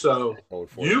 Glad you got so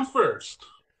you first.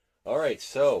 All right,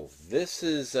 so this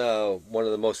is one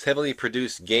of the most heavily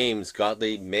produced games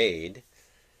Gottlieb made.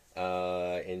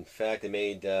 In fact, they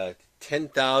made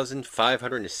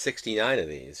 10,569 of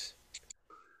these.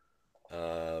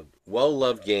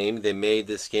 Well-loved game. They made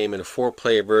this game in a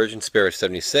 4-player version, Spirit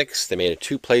 76. They made a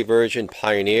 2-play version,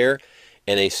 Pioneer,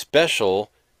 and a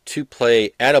special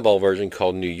 2-play Adaball version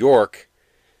called New York.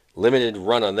 Limited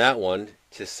run on that one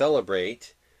to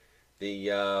celebrate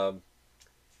the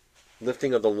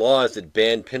lifting of the laws that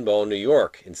banned pinball in New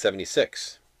York in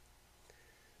 76.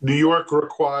 New York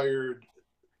required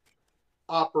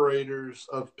operators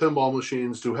of pinball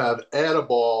machines to have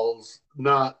Adaballs,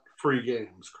 not free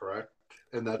games, correct?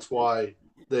 And that's why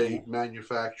they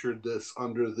manufactured this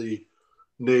under the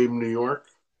name New York?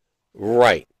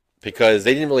 Right, because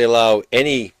they didn't really allow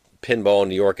any pinball in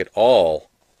New York at all,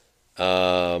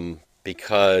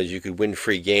 because you could win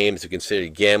free games. It was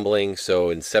considered gambling. So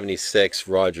in 76,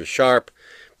 Roger Sharp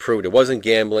proved it wasn't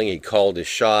gambling. He called his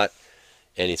shot,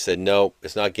 and he said, no,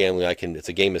 it's not gambling. It's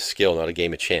a game of skill, not a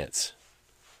game of chance.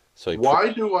 So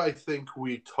why do I think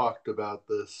we talked about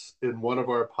this in one of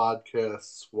our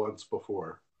podcasts once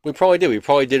before? We probably did. We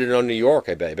probably did it on New York,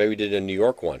 I bet. I bet we did a New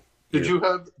York one. Did you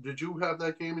have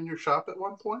that game in your shop at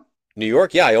one point? New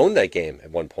York? Yeah, I owned that game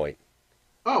at one point.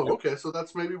 Oh, okay. So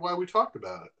that's maybe why we talked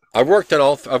about it. I've worked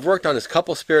on this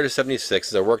couple Spirit of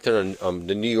 76s. I worked on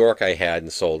the New York I had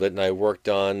and sold it, and I worked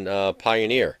on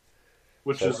Pioneer.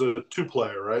 Which is a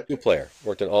 2-player, right? 2-player.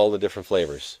 Worked on all the different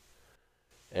flavors.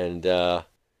 And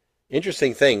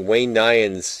interesting thing, Wayne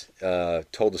Nyens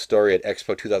told the story at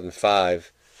Expo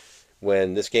 2005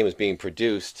 when this game was being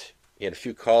produced. He had a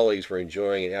few colleagues were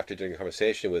enjoying it after doing a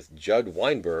conversation with Judd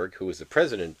Weinberg, who was the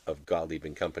president of Gottlieb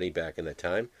and Company back in that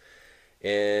time.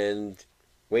 And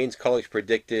Wayne's colleagues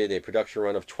predicted a production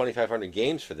run of 2,500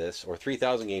 games for this, or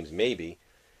 3,000 games maybe,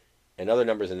 and other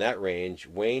numbers in that range.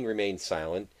 Wayne remained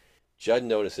silent. Judd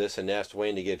noticed this and asked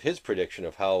Wayne to give his prediction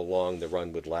of how long the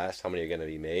run would last, how many are going to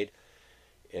be made,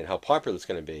 and how popular it's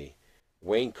going to be.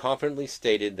 Wayne confidently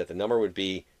stated that the number would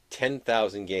be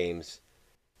 10,000 games,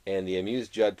 and the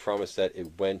amused Judd promised that if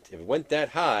it went that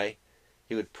high,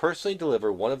 he would personally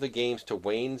deliver one of the games to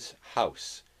Wayne's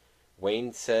house.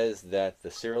 Wayne says that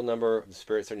the serial number of the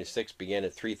Spirit 76 began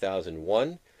at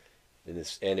 3001,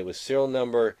 and it was serial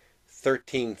number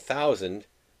 13,000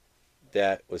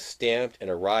 that was stamped and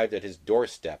arrived at his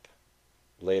doorstep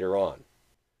later on.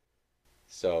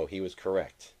 So he was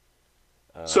correct.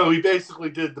 So he basically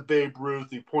did the Babe Ruth.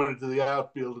 He pointed to the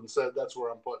outfield and said, "That's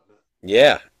where I'm putting it."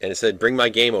 Yeah, and it said, "Bring my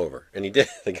game over," and he did.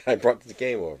 The guy brought the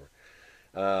game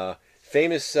over.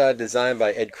 Famous design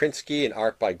by Ed Krinsky and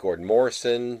art by Gordon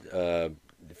Morrison.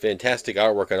 Fantastic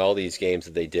artwork on all these games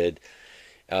that they did.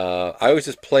 I was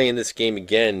just playing this game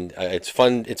again. It's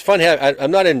fun. It's fun.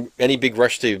 I'm not in any big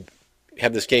rush to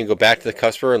have this game go back to the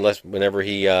customer unless whenever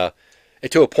he, to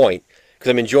a point, because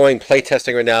I'm enjoying play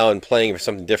testing right now and playing for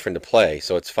something different to play,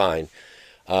 so it's fine.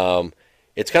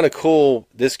 It's kind of cool.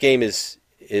 This game is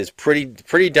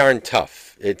pretty darn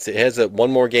tough. It has a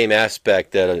one more game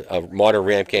aspect that a modern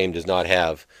ramp game does not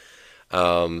have.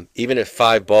 Even at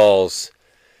 5 balls,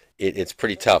 it's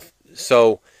pretty tough.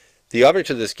 So the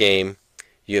object of this game,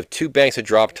 you have 2 banks of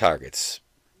drop targets.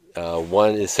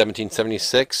 One is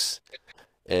 1776,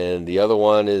 and the other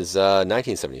one is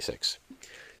 1976.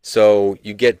 So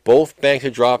you get both banks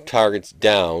of drop targets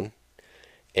down,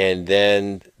 and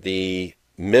then the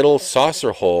middle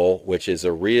saucer hole, which is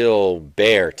a real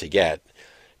bear to get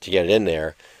it in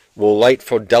there, will light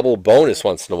for double bonus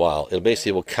once in a while. It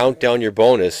basically will count down your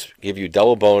bonus, give you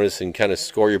double bonus, and kind of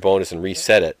score your bonus and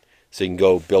reset it so you can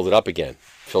go build it up again,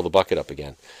 fill the bucket up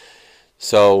again.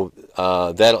 So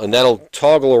that'll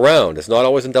toggle around. It's not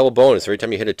always in double bonus. Every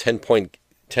time you hit a 10-point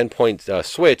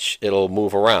switch, it'll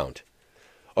move around.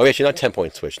 Oh, actually, not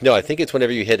 10-point switch. No, I think it's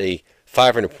whenever you hit a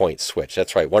 500-point switch.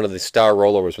 That's right. One of the star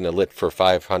rollovers when they're lit for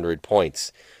 500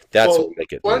 points. That's what will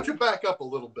make it. Why don't you back up a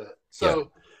little bit? So,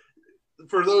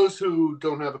 for those who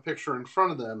don't have a picture in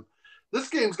front of them, this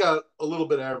game's got a little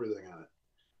bit of everything on it.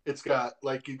 It's got,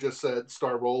 like you just said,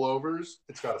 star rollovers.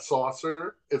 It's got a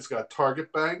saucer. It's got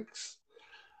target banks.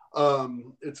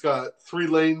 It's got 3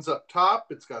 lanes up top.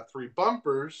 It's got 3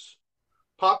 bumpers,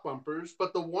 pop bumpers.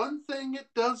 But the one thing it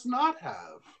does not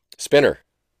have... Spinner.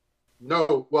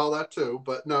 No, well, that too.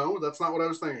 But no, that's not what I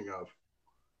was thinking of.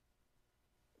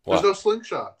 What? There's no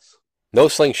slingshots. No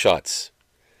slingshots.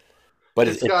 But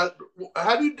it's got...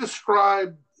 How do you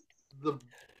describe the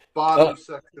bottom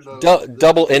section of...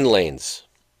 double in lanes.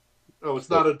 Oh, it's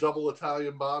not a double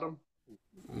Italian bottom?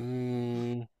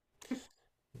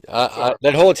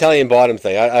 That whole Italian bottom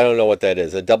thing, I don't know what that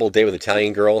is. A double date with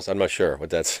Italian girls? I'm not sure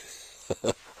what that's...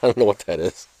 I don't know what that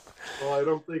is. Well, I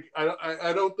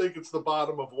don't think it's the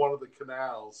bottom of one of the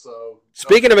canals. So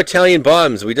speaking of Italian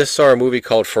bottoms, we just saw a movie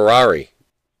called Ferrari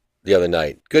the other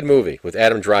night. Good movie with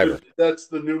Adam Driver. That's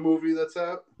the new movie that's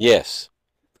out? Yes.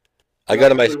 I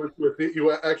got on my...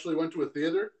 You actually went to a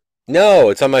theater? No,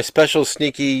 it's on my special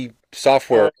sneaky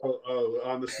software.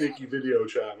 On the sneaky video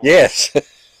channel. Yes.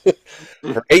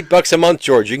 For $8 a month,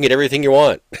 George, you can get everything you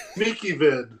want. Sneaky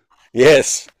vid.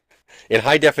 Yes. In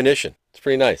high definition. It's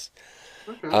pretty nice.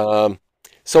 Okay.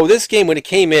 So this game, when it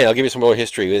came in, I'll give you some more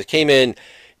history. When it came in,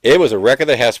 it was a wreck of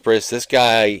the Hesperus. This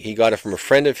guy, he got it from a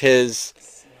friend of his.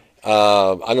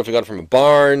 I don't know if he got it from a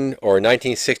barn or a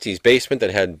 1960s basement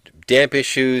that had damp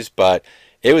issues, but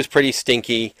it was pretty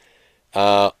stinky.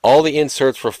 All the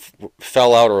inserts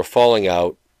fell out or were falling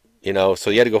out, so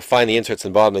you had to go find the inserts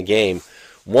in the bottom of the game.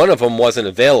 One of them wasn't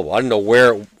available. I don't know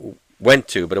where it went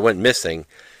to, but it went missing.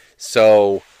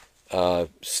 So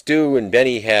Stu and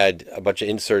Benny had a bunch of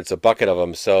inserts, a bucket of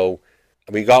them. So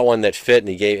we got one that fit,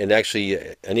 and actually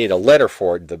I needed a letter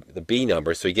for it, the B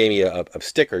number. So he gave me a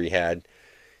sticker he had,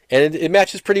 and it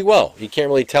matches pretty well. You can't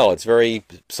really tell. It's very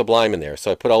sublime in there.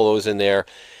 So I put all those in there.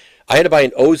 I had to buy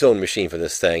an ozone machine for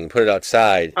this thing, put it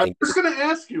outside. I was going to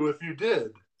ask you if you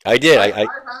did. I did. I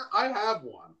have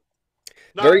one.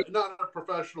 Not a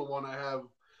professional one. I have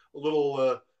a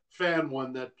little fan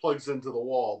one that plugs into the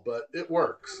wall, but it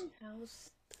works.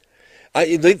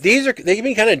 They can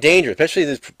be kind of dangerous,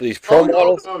 especially these pro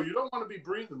models. No, you don't want to be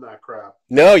breathing that crap.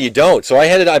 No, you don't. So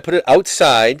I put it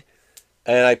outside,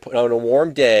 and I put on a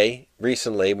warm day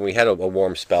recently when we had a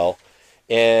warm spell,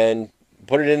 and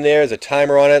put it in there. There's a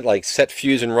timer on it, like set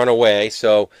fuse and run away.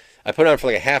 So I put it on for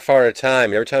like a half hour at a time.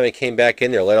 And every time I came back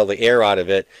in there, let all the air out of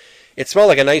it. It smelled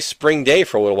like a nice spring day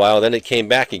for a little while. Then it came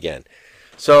back again.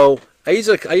 So I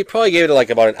probably gave it like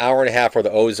about an hour and a half for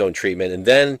the ozone treatment, and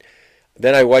then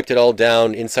I wiped it all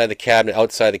down inside the cabinet,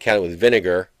 outside the cabinet with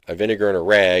vinegar and a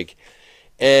rag.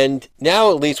 And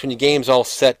now at least when your game's all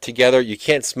set together, you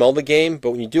can't smell the game.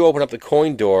 But when you do open up the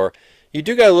coin door, you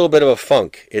do got a little bit of a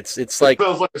funk. It smells like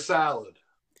a salad.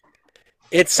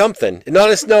 It's something. No,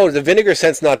 the vinegar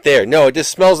scent's not there. No, it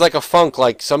just smells like a funk,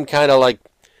 like some kind of like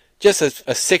just a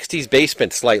 60s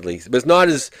basement slightly. But it's not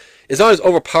as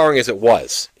overpowering as it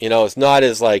was. You know, it's not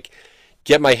as like,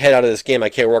 get my head out of this game. I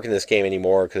can't work in this game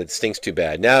anymore because it stinks too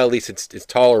bad. Now at least it's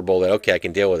tolerable that, okay, I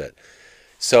can deal with it.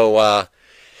 So had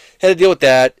to deal with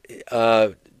that.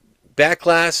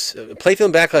 Backglass, playfield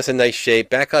and backglass in nice shape.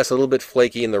 Backglass a little bit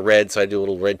flaky in the red, so I do a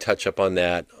little red touch up on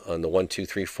that on the 1, 2,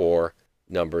 3, 4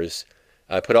 numbers.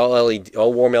 I put all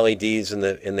warm LEDs in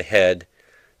the head,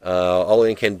 all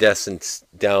incandescents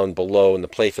down below in the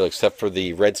playfield except for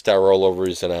the red star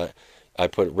rollovers, and I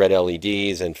put red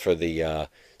LEDs. And for the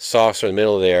saucer in the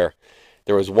middle there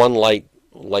was one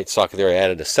light socket there. I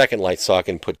added a second light socket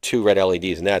and put 2 red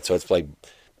LEDs in that, so it's like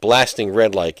blasting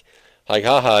red like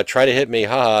haha, try to hit me,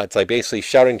 haha. It's like basically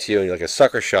shouting to you like a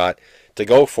sucker shot to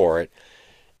go for it.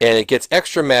 And it gets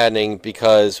extra maddening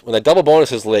because when the double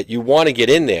bonus is lit, you want to get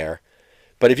in there.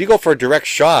 But if you go for a direct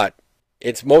shot,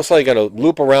 it's most likely going to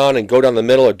loop around and go down the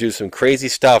middle or do some crazy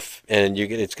stuff, and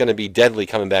it's going to be deadly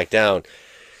coming back down.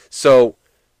 So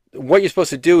what you're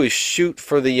supposed to do is shoot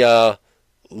for the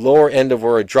lower end of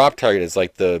where a drop target is,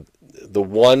 like the 1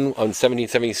 on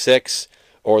 1776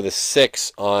 or the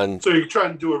 6 on... So you're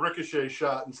trying to do a ricochet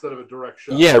shot instead of a direct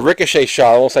shot. Yeah, ricochet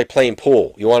shot, almost like playing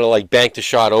pool. You want to like bank the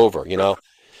shot over, you know?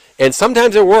 And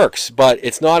sometimes it works, but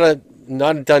it's not a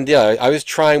done deal. I was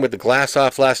trying with the glass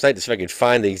off last night to see if I could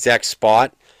find the exact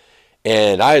spot,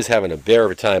 and I was having a bear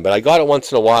of a time, but I got it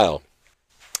once in a while.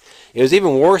 It was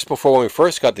even worse before when we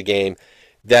first got the game,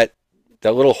 that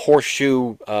little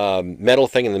horseshoe metal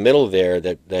thing in the middle there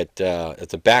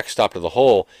it's a backstop to the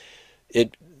hole.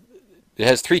 It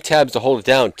has 3 tabs to hold it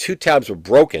down. 2 tabs were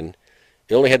broken.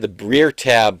 It only had the rear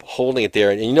tab holding it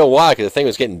there, and you know why? Because the thing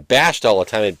was getting bashed all the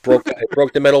time. It broke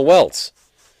the metal welts.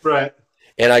 Right.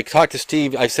 And I talked to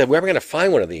Steve. I said, "Where am I going to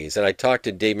find one of these?" And I talked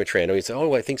to Dave Matrano. He said,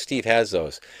 "Oh, I think Steve has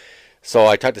those." So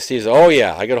I talked to Steve. He said, "Oh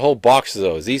yeah, I got a whole box of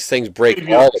those. These things break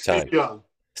all the time."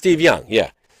 Steve Young,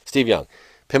 yeah, Steve Young,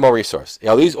 Pinball Resource.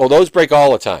 Yeah, those break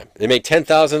all the time. They make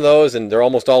 10,000 of those, and they're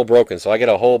almost all broken. So I get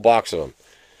a whole box of them.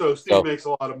 So Steve makes a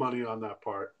lot of money on that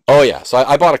part. Oh yeah, so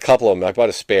I bought a couple of them. I bought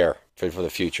a spare for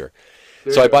the future.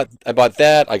 There So I bought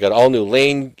that. I got all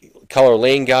new color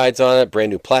lane guides on it,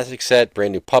 brand new plastic set,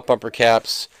 brand new pup bumper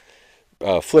caps,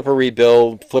 flipper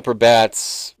rebuild, flipper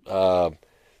bats,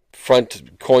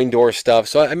 front coin door stuff.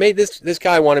 So I made this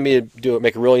guy wanted me to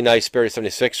make a really nice Spirit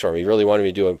 76 for him. He really wanted me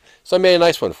to do it. So I made a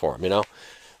nice one for him, you know.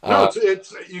 No,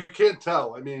 it's you can't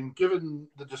tell. I mean, given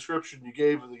the description you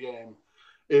gave of the game,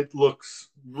 it looks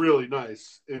really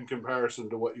nice in comparison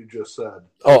to what you just said.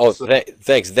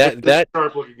 Thanks. That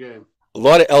sharp looking game. A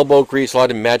lot of elbow grease, a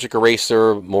lot of magic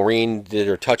eraser. Maureen did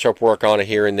her touch-up work on it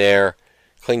here and there,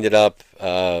 cleaned it up.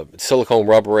 Silicone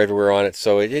rubber everywhere on it,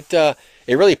 so it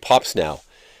really pops now.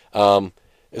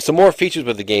 Some more features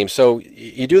with the game. So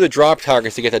you do the drop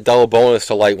targets to get that double bonus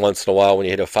to light once in a while when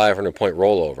you hit a 500-point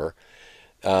rollover.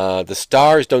 The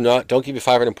stars don't give you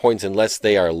 500 points unless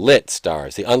they are lit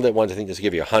stars. The unlit ones, I think, just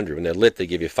give you 100. When they're lit, they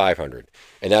give you 500,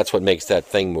 and that's what makes that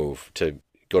thing move to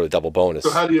go to double bonus.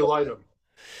 So how do you light them?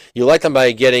 You light them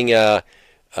by getting A,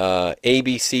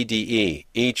 B, C, D, E.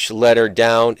 Each letter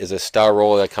down is a star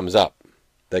roller that comes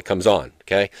on.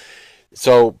 Okay,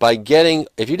 so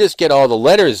if you just get all the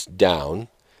letters down,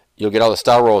 you'll get all the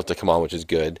star rollers to come on, which is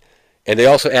good. And they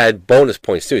also add bonus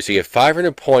points too. So you get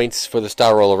 500 points for the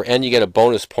star rollover, and you get a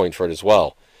bonus point for it as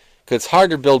well. Because it's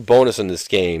hard to build bonus in this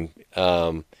game.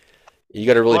 You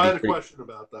got to really. I had a question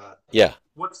about that. Yeah.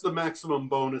 What's the maximum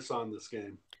bonus on this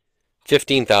game?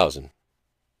 15,000.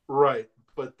 Right,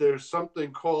 but there's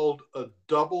something called a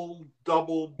double.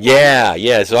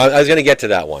 Yeah. So I was going to get to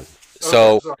that one.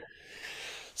 So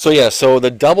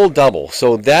the double.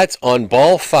 So that's on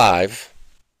ball 5.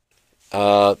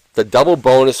 The double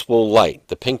bonus will light.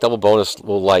 The pink double bonus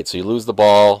will light. So you lose the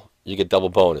ball, you get double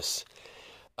bonus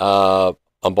on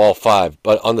ball 5.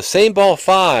 But on the same ball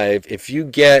 5, if you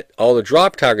get all the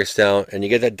drop targets down and you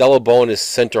get that double bonus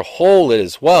center hole lit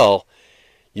as well,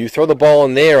 you throw the ball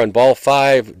in there on ball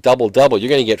 5, double, you're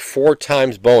going to get 4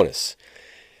 times bonus,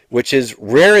 which is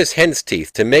rare as hen's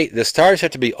teeth. To make the stars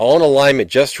have to be all in alignment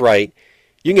just right.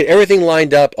 You can get everything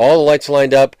lined up, all the lights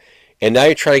lined up, and now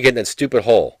you're trying to get in that stupid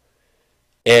hole.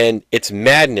 And it's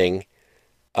maddening.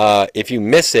 If you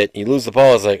miss it, you lose the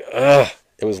ball. It's like, ugh,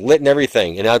 it was lit and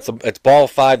everything. And now it's ball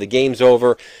 5, the game's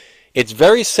over. It's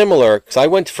very similar, because I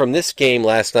went from this game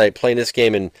last night, playing this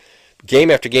game, and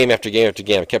game after game after game after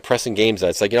game. I kept pressing games out.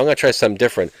 It's like, I'm going to try something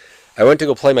different. I went to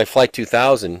go play my Flight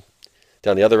 2000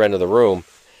 down the other end of the room,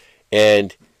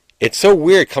 and it's so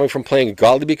weird coming from playing a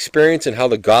Gottlieb experience and how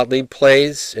the Gottlieb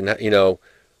plays, and on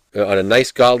a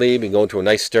nice Gottlieb and going to a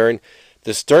nice Stern.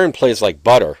 The Stern plays like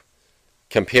butter,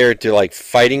 compared to like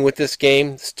fighting with this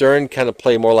game. Stern kind of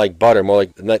play more like butter, more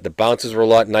like the bounces were a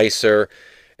lot nicer.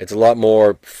 It's a lot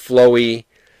more flowy,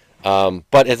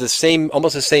 but has the same,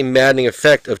 almost the same maddening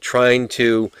effect of trying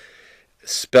to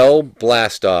spell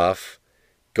blast off,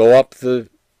 go up the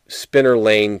spinner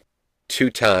lane 2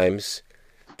 times,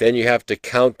 then you have to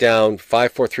count down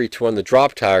 5, 4, 3, 2 on the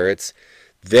drop targets,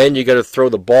 then you got to throw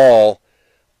the ball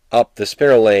up the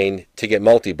spinner lane to get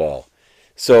multi-ball.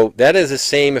 So that is the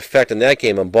same effect in that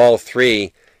game. On ball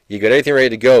 3, you got everything ready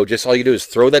to go. Just all you do is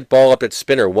throw that ball up that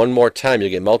spinner one more time. You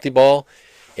get multi-ball.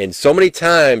 And so many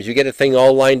times you get a thing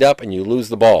all lined up and you lose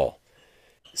the ball.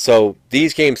 So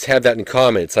these games have that in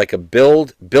common. It's like a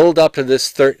build up to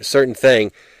this certain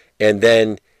thing and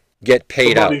then get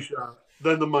paid out.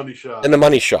 Then the money shot. Then the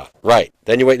money shot. Right.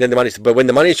 Then you wait, then the money. But when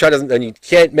the money shot doesn't, then you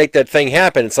can't make that thing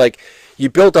happen. It's like you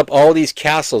built up all these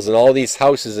castles and all these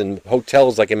houses and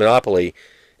hotels like in Monopoly,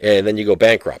 and then you go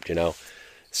bankrupt, you know?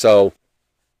 So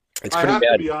it's pretty bad.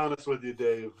 I have to be honest with you,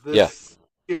 Dave. This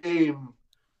game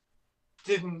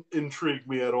didn't intrigue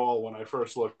me at all when I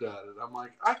first looked at it. I'm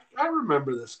like, I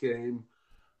remember this game,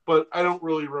 but I don't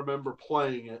really remember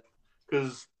playing it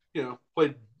because, you know,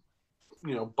 played,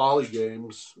 you know, Bally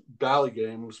games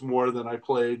more than I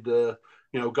played, you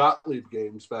know, Gottlieb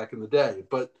games back in the day.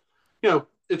 But, you know,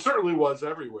 it certainly was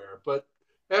everywhere. But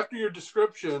after your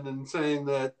description and saying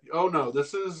that, oh, no,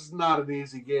 this is not an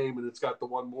easy game and it's got the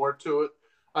one more to it,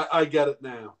 I get it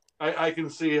now. I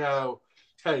can see how,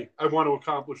 hey, I want to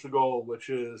accomplish the goal, which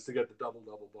is to get the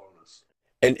double-double bonus.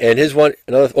 And his one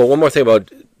more thing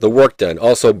about the work done.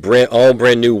 Also, all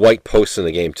brand new white posts in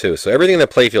the game, too. So everything in the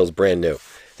playfield is brand new.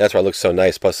 That's why it looks so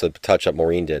nice, plus the touch-up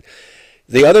Maureen did.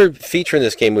 The other feature in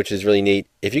this game, which is really neat,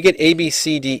 if you get A, B,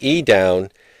 C, D, E down,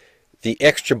 the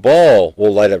extra ball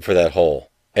will light up for that hole.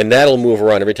 And that'll move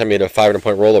around. Every time you hit a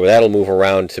 500-point rollover, that'll move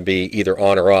around to be either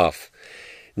on or off.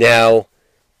 Now,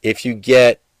 if you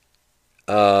get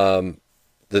the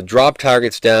drop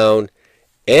targets down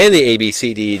and the A, B,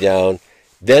 C, D, E down,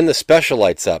 then the special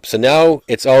lights up. So now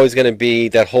it's always going to be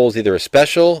that hole's either a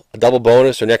special, a double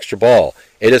bonus, or an extra ball.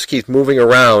 It just keeps moving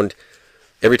around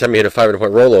every time you hit a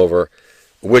 500-point rollover.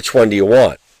 Which one do you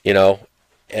want? You know,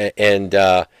 and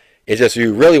it's just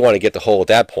you really want to get the hole at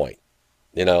that point.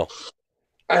 You know,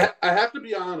 I have to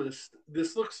be honest.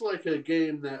 This looks like a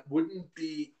game that wouldn't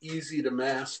be easy to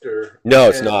master. No,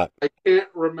 it's not. I can't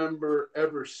remember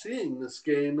ever seeing this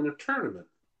game in a tournament.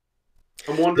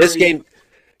 I'm wondering.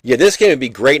 This game would be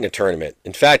great in a tournament.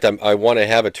 In fact, I want to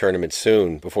have a tournament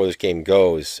soon before this game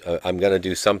goes. I'm going to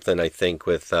do something, I think,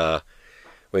 with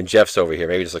when Jeff's over here.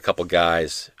 Maybe just a couple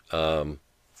guys. You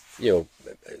know,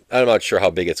 I'm not sure how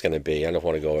big it's going to be. I don't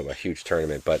want to go to a huge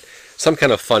tournament, but some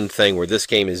kind of fun thing where this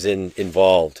game is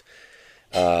involved.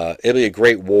 It'll be a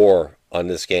great war on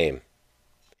this game,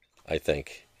 I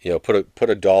think. You know, put a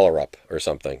 $1 up or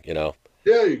something, you know.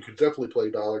 Yeah, you could definitely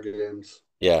play dollar games.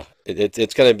 Yeah,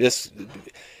 it's gonna this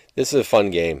is a fun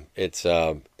game. It's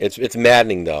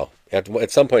maddening though.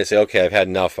 At some point, you say, okay, I've had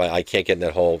enough. I can't get in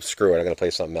that hole. Screw it. I'm gonna play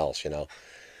something else. You know.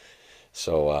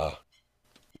 So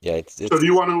yeah. So do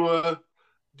you want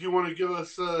to give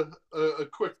us a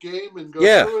quick game and go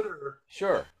through it? Or?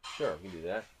 Sure, we can do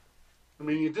that. I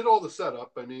mean, you did all the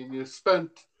setup. I mean, you spent,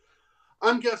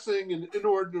 I'm guessing, an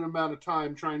inordinate amount of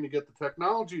time trying to get the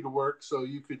technology to work so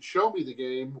you could show me the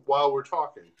game while we're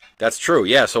talking. That's true,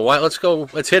 yeah. So let's go.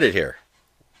 Let's hit it here.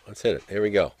 Let's hit it. Here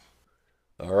we go.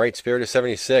 All right, Spirit of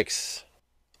 76.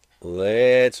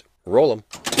 Let's roll them.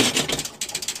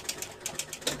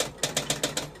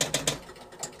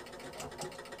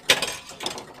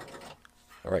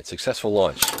 All right, successful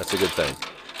launch. That's a good thing.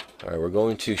 All right, we're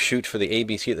going to shoot for the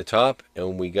ABC at the top,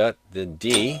 and we got the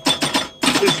D.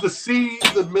 Is the C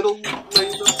the middle lane up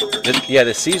there? Yeah,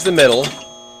 the C's the middle.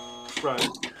 Right.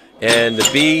 And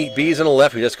the B's on the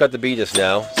left. We just got the B just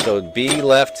now. So B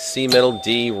left, C middle,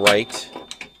 D right.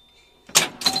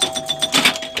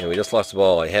 And we just lost the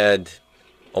ball. I had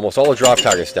almost all the drop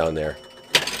targets down there.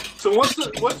 So what's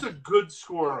a good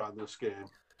score on this game?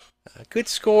 A good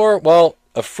score? Well,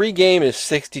 a free game is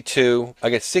 62. I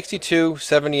get 62,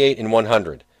 78, and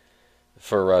 100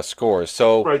 for scores.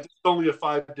 So right, it's only a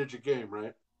 5-digit game,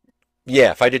 right?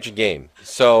 Yeah, 5-digit game.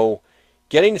 So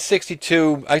getting to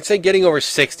 62, I'd say getting over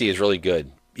 60 is really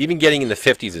good. Even getting in the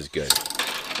 50s is good.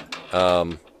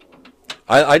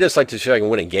 I just like to see if I can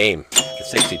win a game at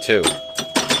 62.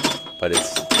 But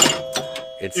it's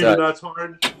even that's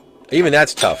hard. Even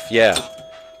that's tough. Yeah.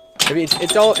 I mean,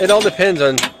 it all depends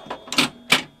on,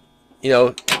 you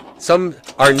know,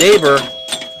 our neighbor,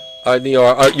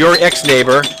 your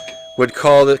ex-neighbor would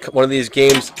call one of these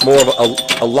games more of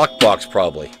a luck box,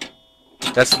 probably.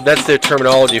 That's their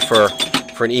terminology for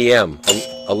for an EM,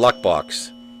 a luck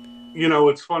box. You know,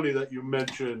 it's funny that you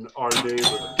mentioned our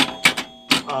neighbor.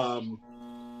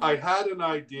 I had an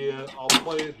idea. I'll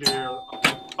play it here.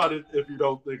 I'll cut it if you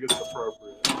don't think it's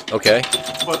appropriate. Okay.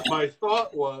 But my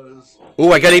thought was...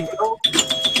 Ooh, I got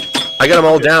them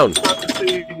all down.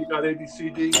 You got A, B, C,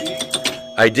 D, E.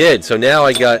 I did. So now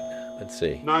I got, let's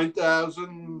see.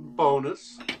 9,000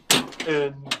 bonus.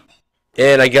 And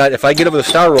I got, if I get over the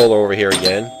star roller over here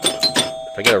again,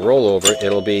 if I get a rollover,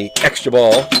 it'll be extra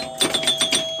ball.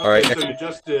 All right. So you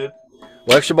just did.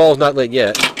 Well, extra ball is not lit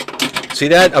yet. See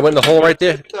that? I went in the hole right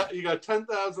there. You got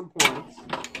 10,000 points.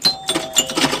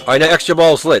 All right, now extra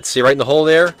ball is lit. See right in the hole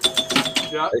there?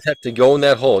 Yeah. I just have to go in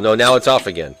that hole. No, now it's off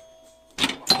again.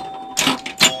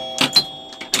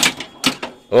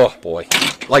 Oh, boy.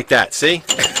 Like that, see?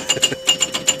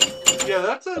 Yeah,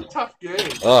 that's a tough game.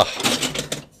 Oh,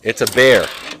 it's a bear.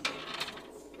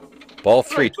 Ball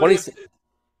 3. Right, 20.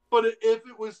 But if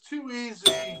it was too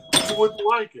easy, you wouldn't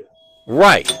like it.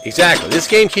 Right, exactly. This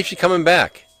game keeps you coming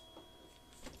back.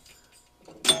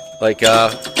 Like,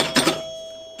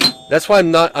 that's why I'm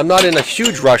not in a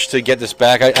huge rush to get this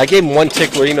back. I gave him one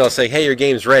tickler email say, hey, your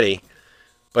game's ready.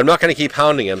 But I'm not going to keep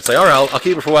hounding him. Say, all right, I'll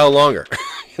keep it for a while longer.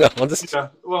 You know, I'll just... Yeah.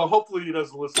 Well, hopefully he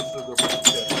doesn't listen to the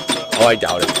podcast. Oh, I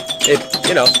doubt it.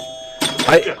 You know,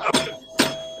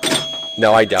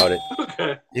 No, I doubt it.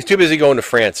 Okay. He's too busy going to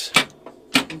France.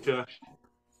 Okay.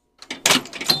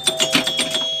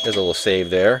 There's a little save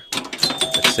there.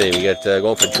 Let's see. We got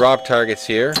going for drop targets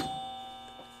here.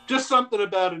 Just something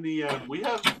about an EM. We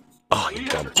haven't done a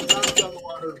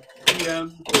lot of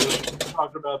EM to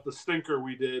talk about the stinker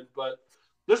we did, but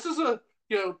this is a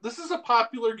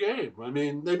popular game. I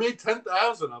mean, they made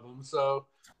 10,000 of them, so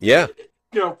yeah,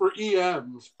 for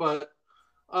EMs. But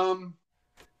I'm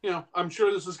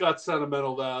sure this has got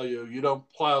sentimental value. You don't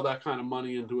plow that kind of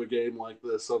money into a game like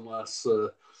this unless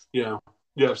you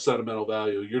have sentimental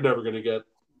value. You're never gonna get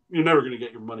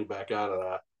your money back out of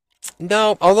that.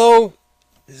 No, although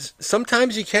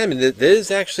sometimes you can. I mean,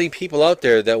 there's actually people out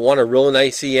there that want a real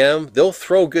nice EM. They'll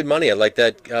throw good money at, like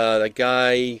that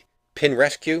guy Pin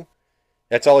Rescue.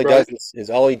 That's all he does.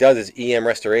 All he does is EM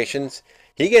restorations.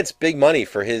 He gets big money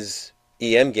for his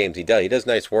EM games. He does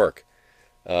nice work.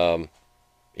 So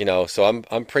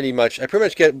I'm pretty much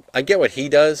get what he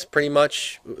does pretty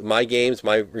much. My games,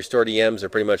 my restored EMs are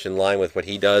pretty much in line with what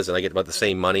he does, and I get about the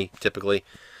same money typically,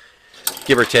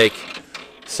 give or take.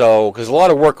 So, because a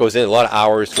lot of work goes in, a lot of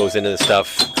hours goes into this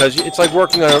stuff, because it's like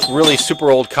working on a really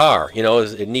super old car.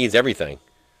 It needs everything.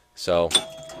 So,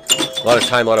 a lot of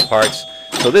time, a lot of parts.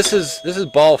 So this is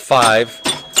ball 5,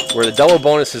 where the double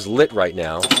bonus is lit right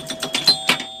now.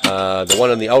 The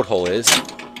one on the out hole is.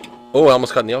 Oh, I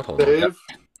almost got in the out hole. Dave?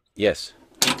 Yes.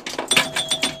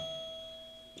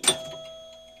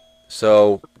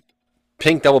 So,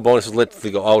 pink double bonus is lit to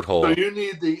the out hole. So you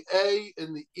need the A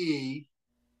and the E.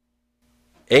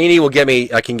 A and E will get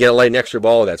me, I can get a light an extra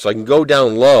ball with that. So I can go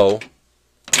down low.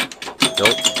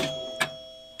 Nope.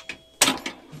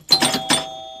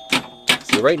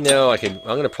 So right now I'm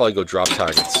going to probably go drop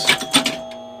targets.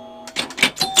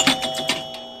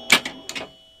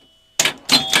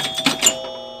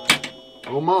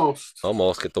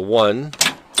 Almost get the 1.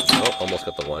 Oh, almost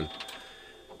got the 1.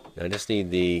 I just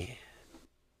need the...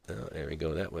 Oh, there we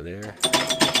go, that one there.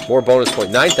 More bonus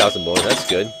point, 9,000 bonus, that's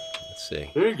good. Let's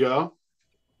see. There you go.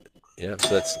 Yeah,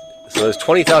 so there's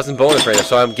 20,000 bonus right now.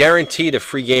 So I'm guaranteed a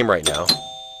free game right now.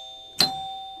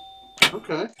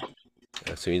 Okay.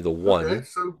 So we need the 1. Okay,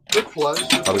 so good play.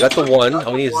 We got the 1. So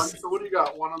what do you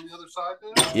got? 1 on the other side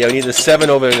now? Yeah, we need the 7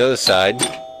 over on the other side.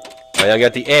 All right, I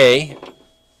got the A.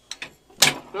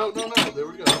 No. There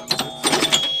we go.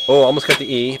 Oh, almost got the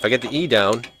E. If I get the E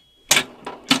down.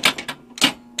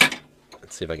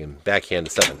 Let's see if I can backhand the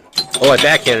 7. Oh, I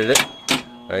backhanded it.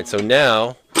 All right, so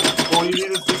now... All you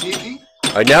need is the E?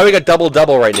 All right, now we got double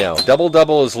right now.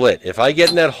 Double is lit. If I get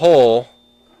in that hole,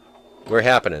 we're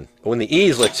happening. When the E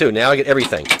is lit too, now I get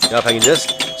everything. Now if I can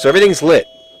so everything's lit.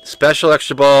 Special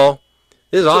extra ball.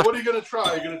 This is awesome. What are you going to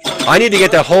try? I need to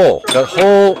get that hole. That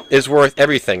hole is worth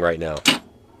everything right now.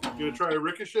 You're going to try a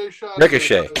ricochet shot?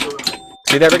 Ricochet.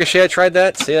 See that ricochet? I tried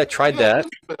that. See, I tried that.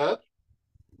 Bad.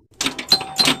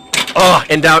 Oh,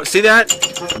 and down. See that?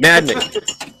 Maddening.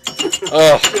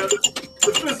 Oh. Yeah,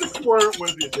 the physics weren't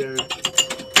with you, dude.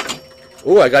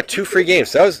 Ooh, I got 2 free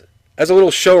games. That's a little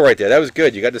show right there. That was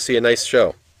good. You got to see a nice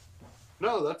show.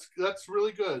 No, that's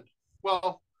really good.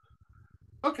 Well,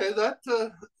 okay,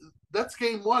 that's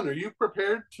game 1. Are you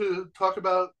prepared to talk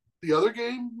about the other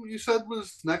game you said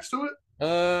was next to it?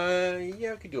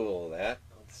 Yeah, I could do all of that.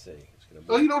 Let's see.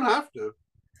 Well, you don't have to.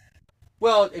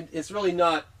 Well, it's really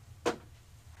not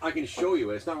I can show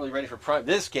you it. It's not really ready for prime.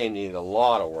 This game needed a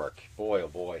lot of work. Boy, oh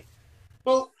boy.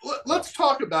 Well, let's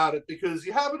talk about it because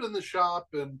you have it in the shop,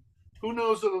 and who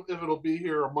knows if it'll be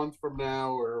here a month from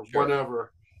now or Sure.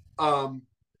 whenever.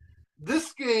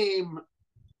 This game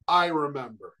I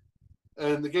remember,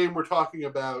 and the game we're talking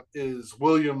about is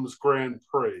Williams Grand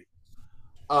Prix.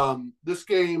 This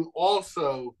game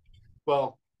also,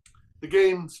 well, the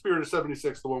game Spirit of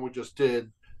 76, the one we just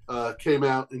did, came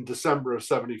out in December of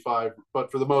 75,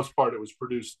 but for the most part, it was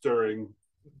produced during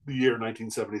the year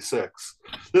 1976.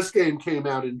 This game came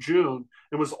out in June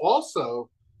and was also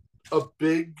a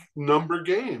big number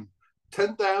game,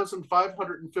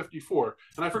 10,554.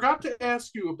 And I forgot to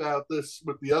ask you about this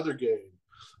with the other game.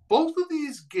 Both of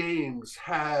these games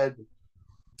had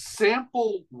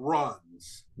sample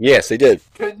runs. Yes, they did.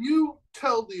 Can you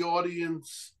tell the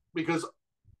audience, because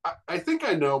I think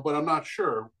I know, but I'm not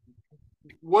sure,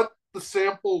 what the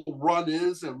sample run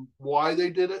is and why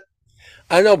they did it?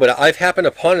 I know, but I've happened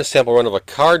upon a sample run of a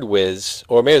Card Whiz,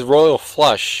 or maybe it's Royal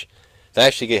Flush. I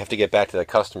actually have to get back to the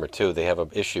customer too. They have an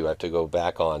issue I have to go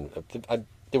back on. I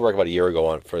did work about a year ago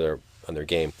on their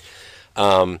game.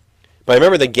 But I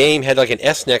remember the game had like an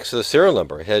S next to the serial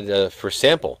number. It had for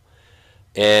sample,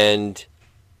 and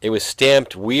it was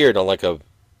stamped weird on like a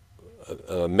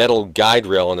metal guide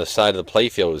rail on the side of the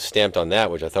playfield. It was stamped on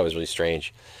that, which I thought was really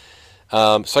strange.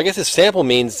 So I guess the sample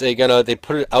means they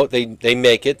put it out. They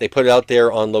make it. They put it out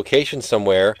there on location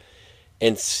somewhere,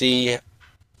 and see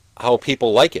how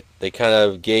people like it. They kind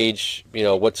of gauge,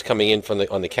 what's coming in from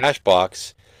on the cash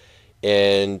box,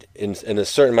 and in a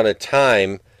certain amount of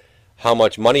time, how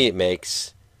much money it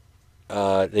makes.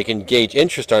 They can gauge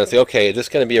interest on it. Say, okay, is this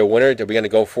going to be a winner? Are we going to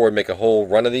go forward and make a whole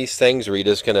run of these things, or are you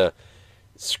just going to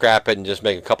scrap it and just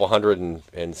make a couple hundred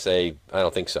and say, I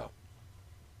don't think so?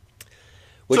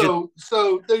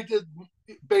 So they did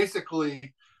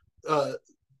basically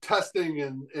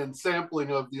testing and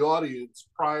sampling of the audience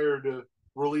prior to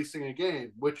releasing a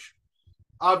game, which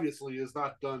obviously is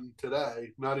not done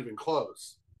today, not even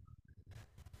close.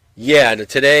 Yeah,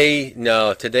 today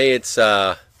it's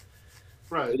right.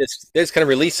 It's kind of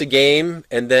release a game,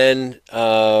 and then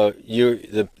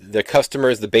the customer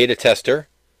is the beta tester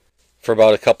for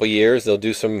about a couple years. They'll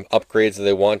do some upgrades that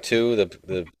they want to.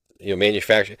 The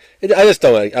manufacturer. I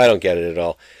don't get it at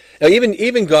all. Now, even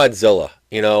Godzilla,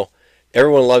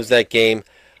 everyone loves that game.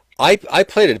 I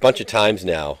played it a bunch of times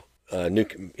now.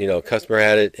 Customer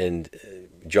had it, and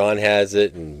John has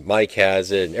it, and Mike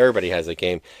has it, and everybody has that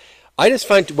game. I just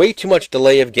find way too much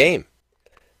delay of game.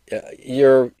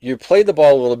 You play the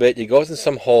ball a little bit, it goes in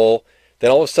some hole,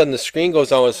 then all of a sudden the screen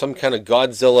goes on with some kind of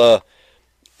Godzilla,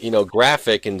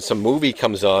 graphic, and some movie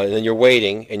comes on, and then you're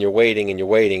waiting, and you're waiting, and you're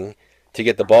waiting to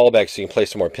get the ball back so you can play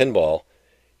some more pinball.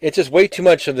 It's just way too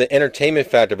much of the entertainment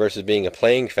factor versus being a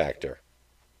playing factor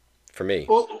for me.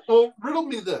 Well, riddle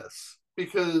me this,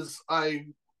 because I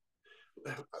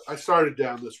started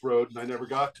down this road and I never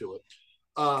got to it.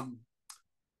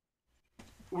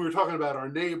 We were talking about our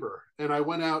neighbor, and I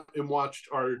went out and watched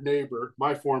our neighbor,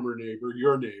 my former neighbor,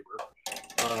 your neighbor,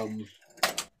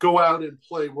 go out and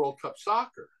play World Cup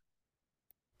soccer.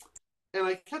 And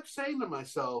I kept saying to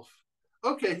myself,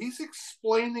 okay, he's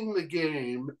explaining the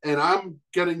game and I'm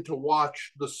getting to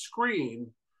watch the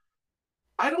screen.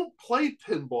 I don't play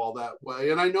pinball that way.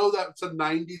 And I know that's a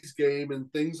 90s game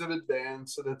and things have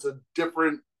advanced and it's a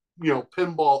different,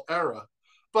 pinball era.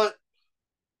 But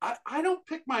I don't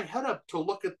pick my head up to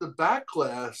look at the back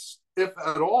glass, if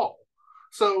at all.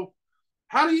 So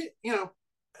how do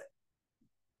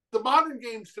the modern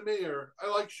games to me I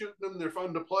like shooting them. They're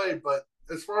fun to play, but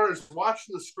as far as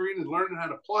watching the screen and learning how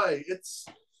to play, it's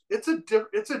a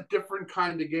different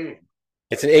kind of game.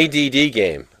 It's an ADD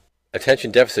game, attention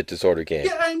deficit disorder game.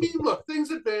 Yeah, I mean, look, things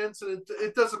advance, and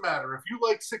it doesn't matter if you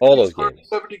like 60 cars, games.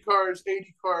 70 cars,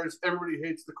 80 cars. Everybody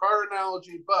hates the car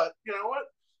analogy, but you know what?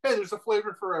 Hey, there's a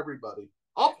flavor for everybody.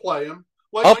 I'll play them.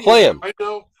 I'll play them. I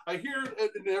know. I hear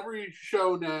it in every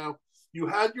show now. You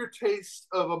had your taste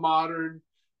of a modern,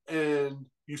 and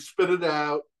you spit it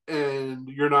out, and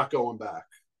you're not going back.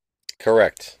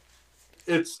 Correct.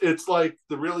 It's like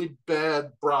the really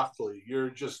bad broccoli. You're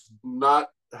just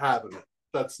not having it.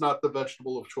 That's not the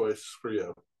vegetable of choice for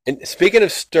you. And speaking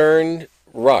of Stern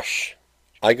Rush,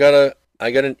 I got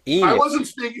an email. I wasn't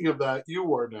speaking of that. You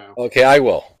were now. Okay, I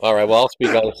will. All right. Well, I'll speak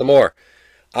on it some more.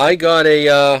 I got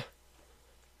an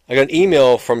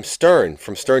email from Stern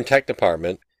Tech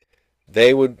Department.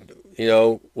 They would,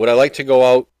 would I like to go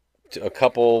out to a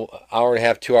couple hour and a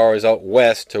half, 2 hours out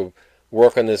west to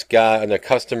work on this guy, on the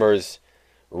customer's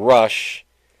Rush,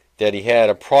 that he had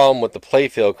a problem with the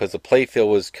playfield because the playfield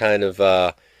was kind of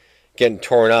getting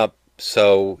torn up.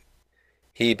 So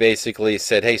he basically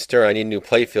said, "Hey, Stern, I need a new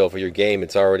playfield for your game.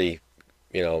 It's already,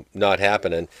 not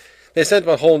happening." They sent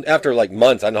him a whole after like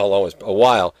months. I don't know how long it was, a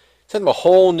while. Sent him a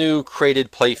whole new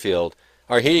crated playfield.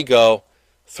 All right, here you go.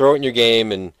 Throw it in your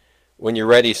game, and when you're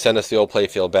ready, send us the old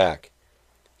playfield back.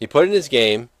 He put it in his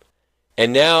game,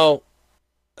 and now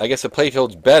I guess the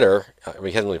playfield's better. I mean,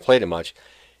 he hasn't really played it much.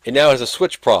 It now has a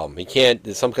switch problem. He can't.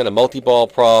 There's some kind of multi-ball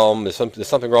problem. There's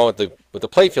something wrong with the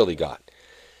playfield he got.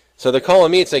 So they're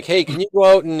calling me. It's like, hey, can you go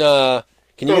out and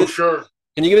Sure.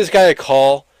 can you give this guy a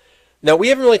call? Now we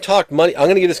haven't really talked money. I'm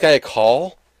going to give this guy a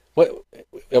call. What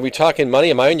are we talking money?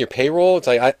 Am I on your payroll? It's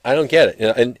like I don't get it.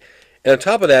 And on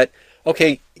top of that,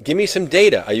 okay, give me some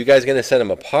data. Are you guys going to send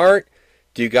him a part?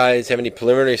 Do you guys have any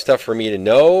preliminary stuff for me to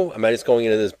know? Am I just going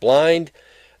into this blind?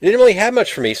 They didn't really have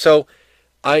much for me. So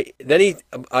I let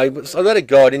it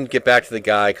go. I didn't get back to the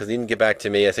guy because he didn't get back to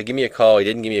me. I said, give me a call. He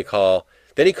didn't give me a call.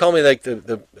 Then he called me like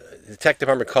the tech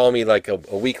department called me like a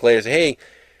week later. Said, hey,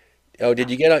 did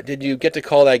you get to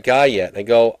call that guy yet?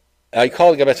 And I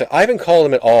called the guy. But I said, I haven't called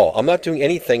him at all. I'm not doing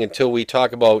anything until we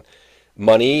talk about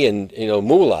money and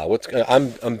moolah.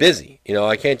 I'm busy.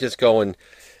 I can't just go and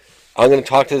I'm going to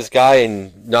talk to this guy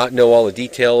and not know all the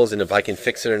details and if I can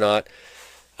fix it or not.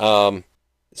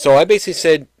 So I basically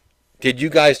said, did you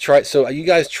guys try? So you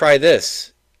guys try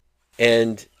this,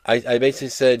 and I basically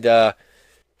said,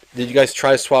 did you guys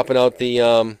try swapping out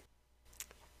the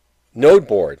node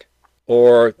board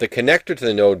or the connector to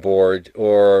the node board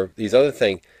or these other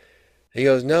things? He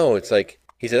goes, no. It's like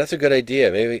he said, that's a good idea.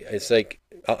 Maybe it's like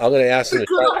I'm going to ask him.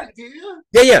 It's a good idea.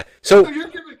 Yeah. So you're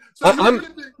giving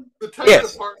the tech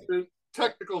department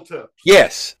technical tips.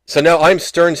 Yes. So now I'm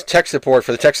Stern's tech support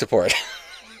for the tech support.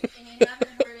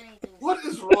 What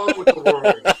is wrong with the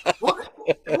world?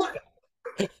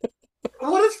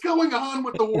 What is going on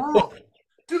with the world?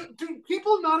 Do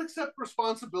people not accept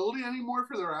responsibility anymore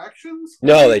for their actions?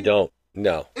 No, they don't.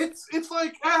 No. It's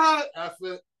like, F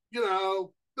it.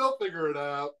 They'll figure it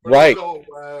out. Or Right. They'll go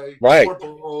away. Right. Or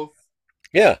both.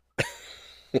 Yeah.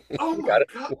 Oh my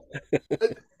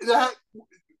God.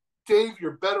 Dave,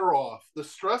 you're better off. The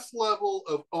stress level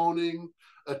of owning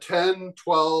a $10,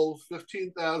 $12,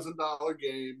 $15,000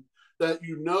 game that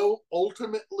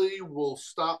ultimately will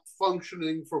stop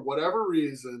functioning for whatever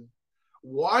reason.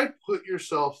 Why put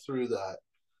yourself through that?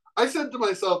 I said to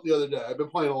myself the other day, I've been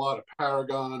playing a lot of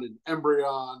Paragon and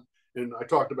Embryon, and I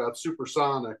talked about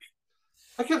Supersonic.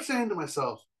 I kept saying to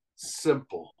myself,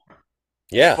 simple.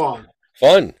 Yeah.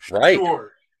 Fun. Right.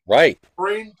 Short. Right.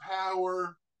 Brain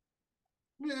power.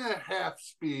 Half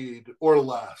speed or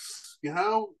less.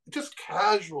 Just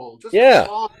casual. Just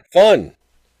fun.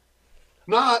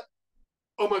 Not,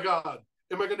 oh my God,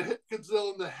 am I going to hit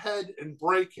Godzilla in the head and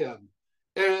break him?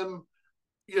 And,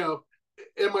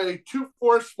 am I too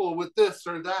forceful with this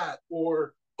or that?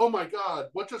 Or, oh my God,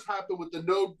 what just happened with the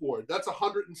node board? That's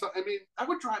 100 and something. I mean, that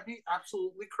would drive me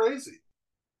absolutely crazy.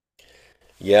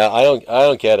 Yeah, I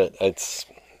don't get it.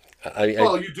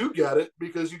 Well, you do get it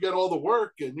because you get all the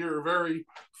work and you're a very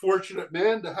fortunate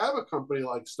man to have a company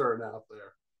like Stern out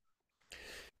there.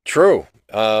 True.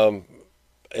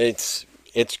 It's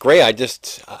great. I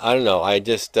don't know. I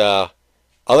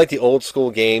like the old school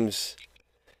games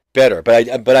better, but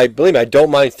I believe me, I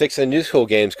don't mind fixing the new school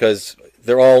games because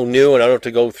they're all new and I don't have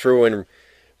to go through and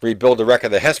rebuild the wreck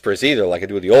of the Hespers either like I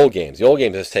do with the old games. The old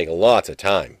games just take lots of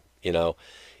time,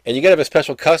 And you got to have a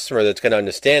special customer that's going to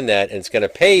understand that and it's going to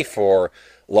pay for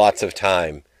lots of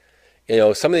time.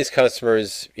 Some of these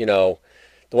customers, the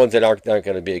ones that aren't going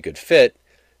to be a good fit,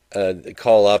 they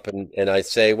call up and I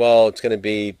say, well, it's going to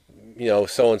be,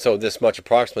 so and so this much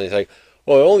approximately. It's like,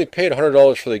 well, I only paid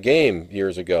 $100 for the game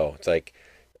years ago. It's like,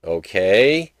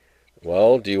 okay,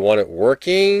 well, do you want it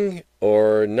working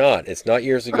or not? It's not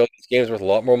years ago. This game's worth a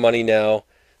lot more money now.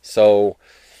 So,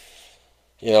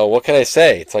 what can I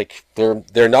say? It's like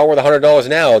they're not worth $100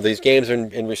 now. These games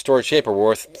in restored shape are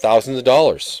worth thousands of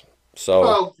dollars. So,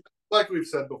 well, like we've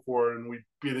said before, and we're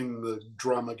beating the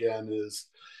drum again,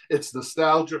 it's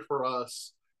nostalgia for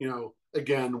us.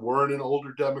 Again, we're in an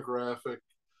older demographic.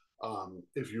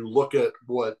 If you look at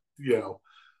what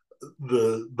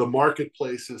the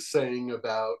marketplace is saying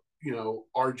about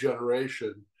our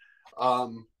generation,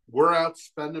 we're out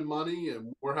spending money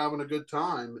and we're having a good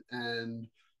time, and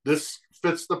this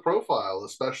fits the profile,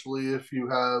 especially if you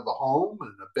have a home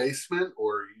and a basement,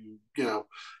 or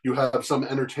you have some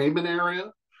entertainment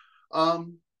area.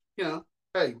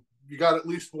 Hey, you got at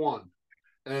least one.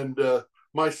 And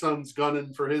my son's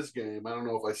gunning for his game. I don't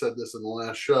know if I said this in the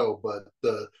last show, but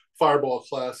the Fireball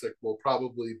Classic will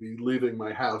probably be leaving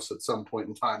my house at some point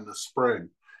in time this spring.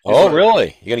 Oh,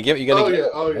 really? You gonna Oh give yeah,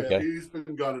 it? oh yeah. Okay. He's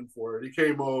been gunning for it. He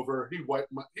came over. He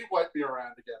wiped me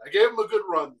around again. I gave him a good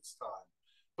run this time,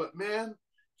 but man,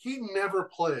 he never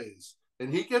plays,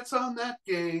 and he gets on that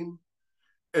game.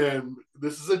 And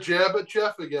this is a jab at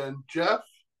Jeff again. Jeff,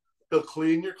 he'll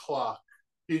clean your clock.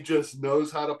 He just knows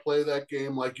how to play that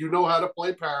game like you know how to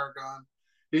play Paragon.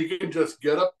 He can just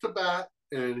get up to bat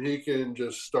and he can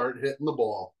just start hitting the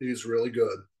ball. He's really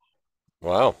good.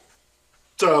 Wow.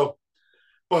 So,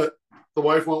 but the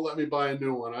wife won't let me buy a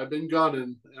new one. I've been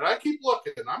gunning, and I keep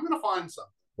looking. I'm going to find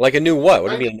something. Like a new what?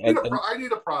 What do you mean? I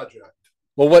need a project.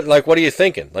 Well, what are you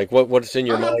thinking? Like what's in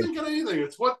your I'm not mind? thinking anything.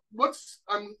 It's what's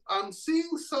I'm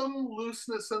seeing some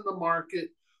looseness in the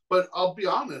market, but I'll be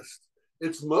honest,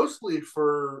 it's mostly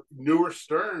for newer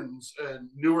Sterns and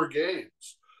newer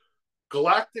games.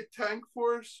 Galactic Tank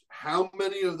Force, how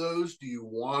many of those do you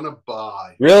want to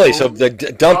buy? Really? So they're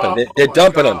dumping. They're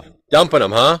dumping them. Dumping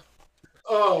them, huh?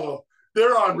 Oh,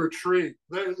 they're on retreat.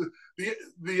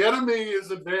 The enemy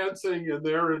is advancing and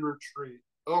they're in retreat.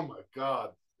 Oh my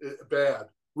God. Bad.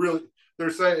 Really. They're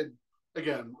saying,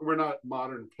 again, we're not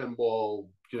modern pinball,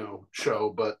 show,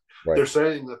 but they're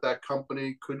saying that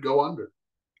company could go under.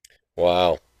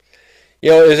 Wow.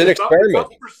 It's an experiment.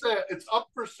 It's up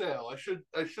for sale. I should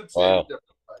say Wow. it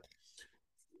differently.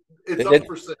 It's up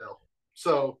for sale.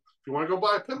 So if you want to go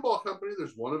buy a pinball company,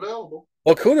 there's one available.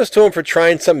 Well, kudos to them for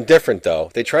trying something different,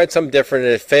 though. They tried something different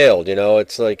and it failed.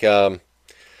 It's like I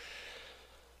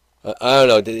don't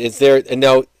know. Is there and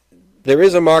now there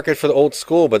is a market for the old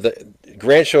school, but the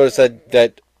Grant showed us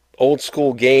that old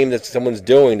school game that someone's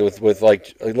doing with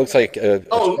like it looks like a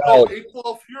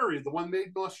 8-Ball Fury, the one made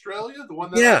in Australia, the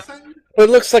one that I sang? But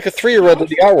it looks like a 3-year-old did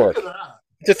the artwork.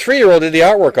 It's a 3-year-old did the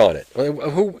artwork on it.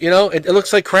 Who it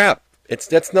looks like crap.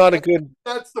 That's not a good.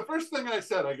 That's the first thing I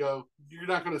said. I go, you're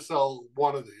not going to sell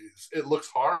one of these. It looks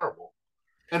horrible,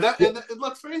 and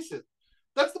let's face it,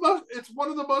 it's one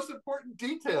of the most important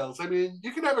details. I mean,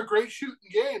 you can have a great shooting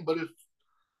game, but if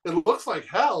it looks like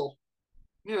hell,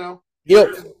 you're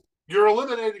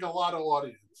eliminating a lot of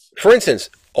audience. For instance,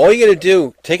 all you got to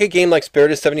do, take a game like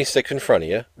Spirit of 76 in front of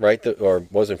you, right, or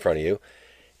was in front of you,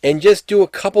 and just do a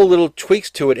couple little tweaks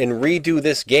to it and redo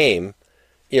this game.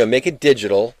 Make it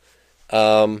digital.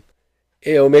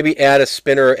 Maybe add a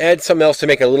spinner, add something else to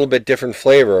make it a little bit different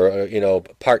flavor.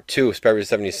 Part 2, Spirit of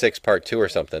 76, Part 2 or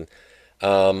something.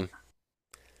 And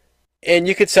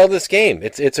you could sell this game.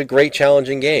 It's a great,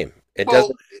 challenging game.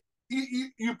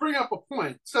 You bring up a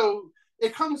point. So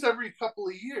it comes every couple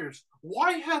of years.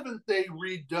 Why haven't they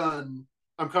redone?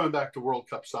 I'm coming back to World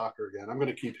Cup soccer again. I'm going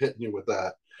to keep hitting you with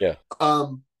that. Yeah.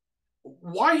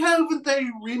 Why haven't they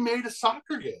remade a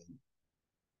soccer game?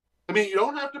 I mean, you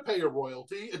don't have to pay a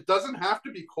royalty. It doesn't have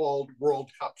to be called World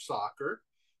Cup Soccer.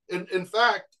 In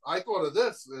fact, I thought of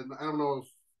this, and I don't know if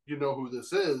you know who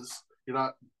this is. You're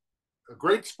not a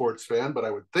great sports fan, but I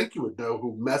would think you would know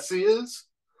who Messi is.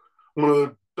 One of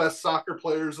the best soccer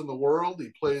players in the world. He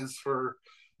plays for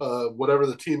whatever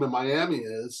the team in Miami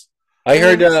is. I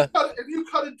heard. If you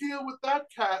cut a deal with that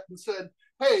cat and said,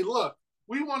 hey, look,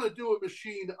 we want to do a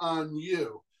machine on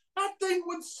you, that thing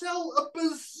would sell a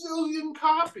bazillion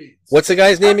copies. What's the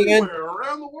guy's name again?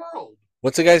 Around the world.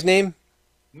 What's the guy's name?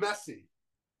 Messi.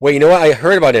 Wait, you know what? I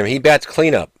heard about him. He bats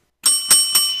cleanup.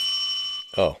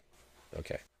 Oh,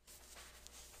 okay.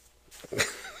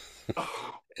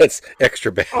 That's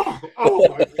extra bad. Oh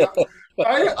my God.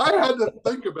 I had to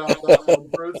think about that one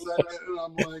for a second, and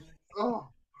I'm like,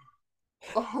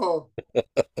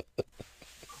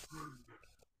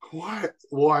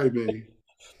 why me?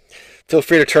 Feel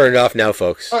free to turn it off now,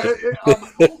 folks. I'm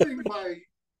holding my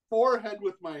forehead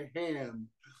with my hand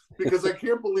because I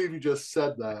can't believe you just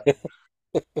said that.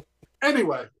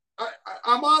 Anyway,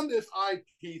 I'm on this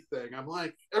IP thing. I'm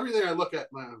like, everything I look at,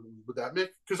 would that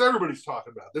make? Because everybody's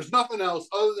talking about it. There's nothing else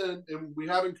other than, and we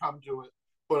haven't come to it,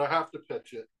 but I have to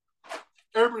pitch it.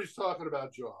 Everybody's talking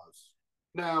about Jaws.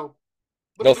 Now,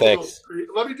 no thanks.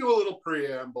 Let me do a little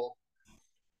preamble.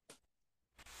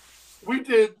 We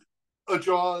did a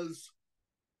Jaws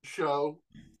show.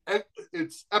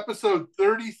 It's episode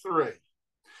 33.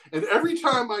 And every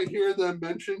time I hear them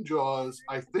mention Jaws,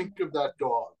 I think of that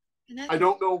dog. I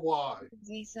don't know why.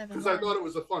 Because I thought it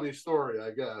was a funny story,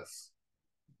 I guess.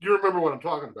 You remember what I'm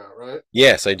talking about, right?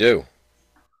 Yes, I do.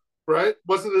 Right?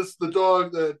 Wasn't this the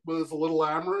dog that was a little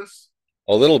amorous?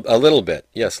 A little bit.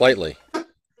 Yeah, slightly.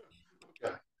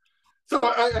 Okay. So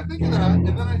I think of that, and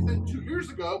then I think 2 years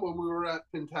ago when we were at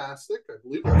Fantastic, I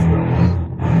believe that's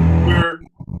where it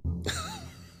was,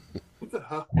 what the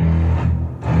hell?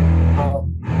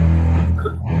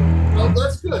 Well,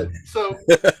 that's good. So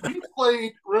we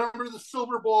played, remember the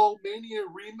Silver Ball Mania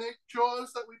remake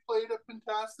Jaws that we played at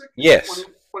Fantastic? Yes.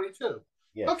 2022.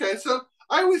 Yeah. Okay, so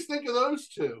I always think of those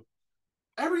two.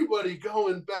 Everybody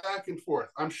going back and forth.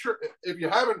 I'm sure if you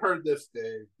haven't heard this,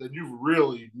 Dave, then you've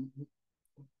really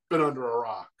been under a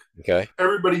rock. Okay.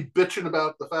 Everybody bitching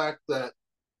about the fact that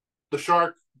the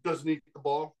shark doesn't eat the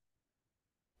ball.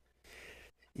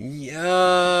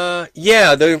 Yeah.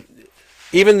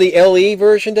 Even the LE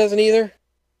version doesn't either?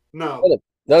 No.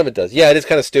 None of it does. Yeah, it is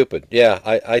kind of stupid. Yeah,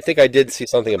 I think I did see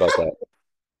something about that.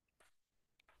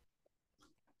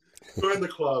 Join the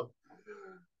club.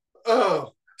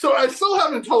 Oh, so I still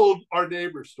haven't told our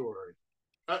neighbor story.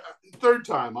 Third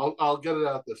time. I'll get it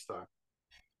out this time.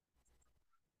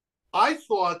 I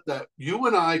thought that you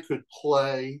and I could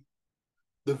play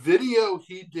the video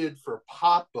he did for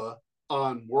Papa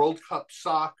on World Cup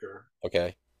Soccer.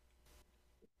 Okay.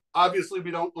 Obviously,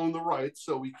 we don't own the rights,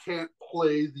 so we can't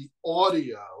play the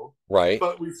audio. Right.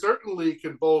 But we certainly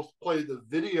can both play the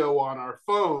video on our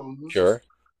phones. Sure.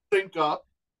 Sync up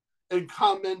and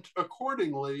comment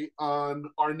accordingly on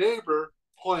our neighbor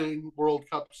playing World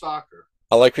Cup Soccer.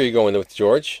 I like where you're going with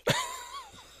George.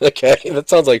 Okay, that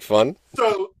sounds like fun.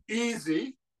 So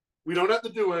easy. We don't have to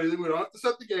do anything. We don't have to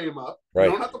set the game up. Right.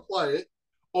 We don't have to play it.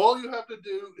 All you have to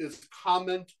do is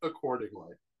comment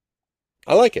accordingly.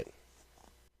 I like it.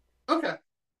 Okay.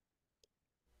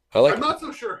 I'm not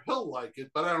so sure he'll like it,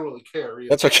 but I don't really care either.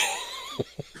 That's okay.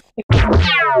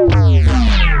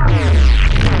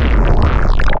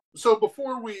 So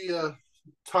before we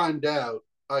timed out,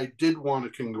 I did want to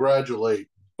congratulate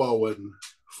Bowen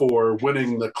for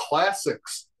winning the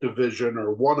Classics division,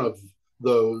 or one of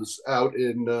those, out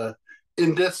in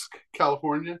Indisk,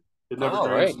 California. It never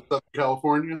drives in Southern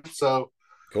California. So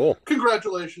cool.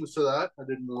 Congratulations to that. I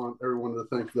didn't want everyone to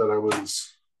think that I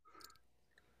was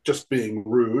just being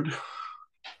rude.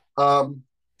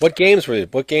 What games were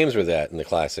that in the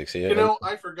Classics? You know,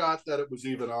 I forgot that it was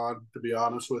even on, to be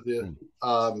honest with you.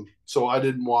 So I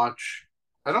didn't watch.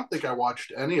 I don't think I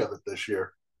watched any of it this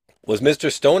year. Was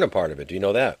Mr. Stone a part of it? Do you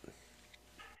know that?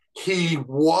 He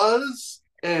was,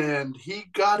 and he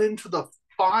got into the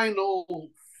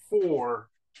final four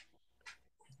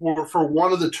for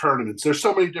one of the tournaments. There's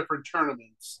so many different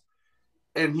tournaments.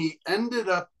 And he ended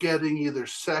up getting either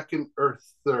second or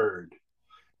third.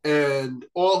 And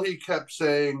all he kept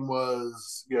saying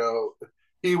was, you know,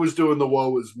 he was doing the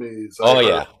woe is me's.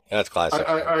 Yeah, that's classic.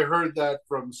 I heard that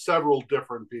from several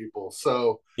different people.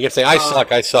 So you kept saying,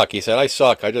 I suck. He said, I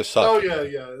suck. I just suck. Oh, yeah.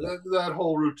 That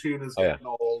whole routine is getting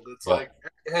old. It's like,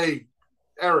 hey,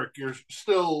 Eric, you're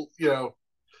still, you know,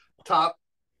 top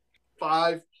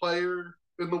 5 player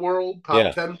in the world,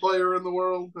 top 10 player in the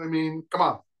world. I mean, come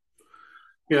on.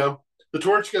 You know, the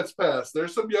torch gets passed.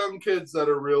 There's some young kids that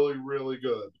are really, really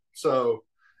good. So,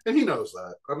 and he knows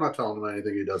that. I'm not telling him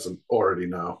anything he doesn't already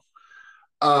know.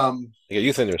 You got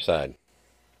youth on their side.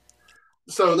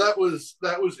 So that was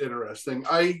interesting.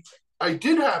 I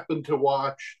did happen to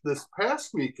watch this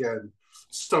past weekend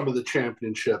some of the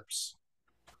championships.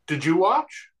 Did you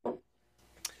watch?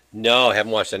 No, I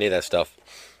haven't watched any of that stuff.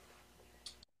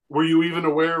 Were you even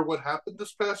aware of what happened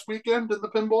this past weekend in the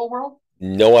pinball world?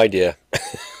 No idea.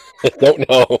 Don't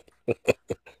know.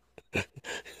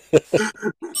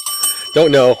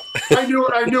 Don't know. I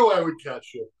knew I would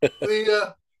catch you. Believe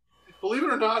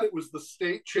it or not, it was the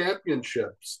state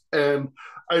championships, and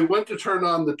I went to turn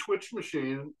on the Twitch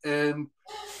machine, and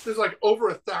there's like over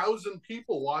 1,000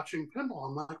 people watching pinball.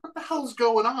 I'm like, what the hell's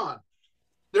going on?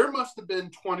 There must have been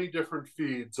 20 different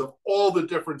feeds of all the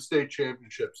different state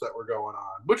championships that were going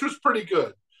on, which was pretty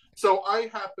good. So I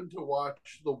happened to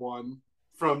watch the one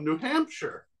from New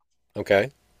Hampshire.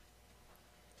 Okay.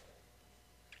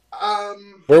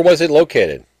 Where was it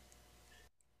located?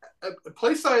 A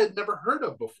place I had never heard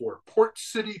of before, Port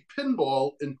City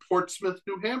Pinball in Portsmouth,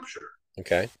 New Hampshire.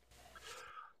 Okay.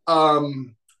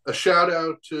 A shout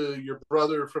out to your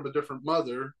brother from a different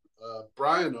mother,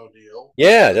 Brian O'Neill.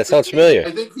 Yeah, that sounds familiar.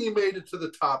 I think he made it to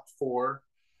the top 4.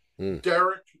 Mm.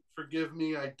 Derek, forgive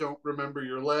me, I don't remember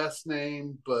your last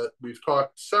name, but we've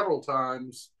talked several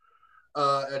times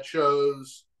at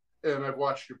shows, and I've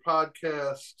watched your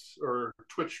podcasts or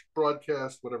Twitch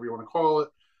broadcast, whatever you want to call it.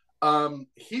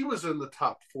 He was in the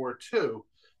top 4 too,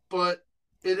 but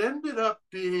it ended up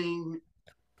being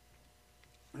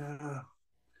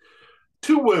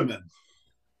 2 women.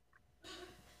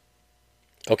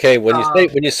 Okay, when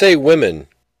you say women,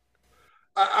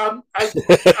 I can.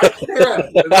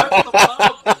 And that's the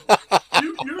problem.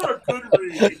 You're a good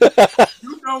read.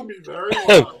 You know me very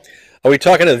well. Are we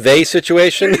talking a they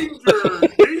situation?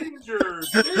 Danger.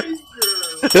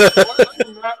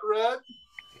 Watching that red.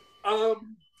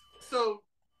 So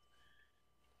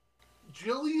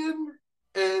Jillian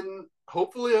and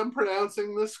hopefully I'm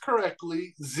pronouncing this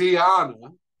correctly,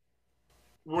 Ziana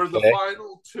were the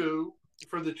final two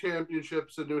for the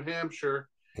championships in New Hampshire,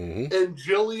 and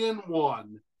Jillian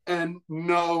won. And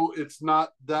no, it's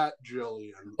not that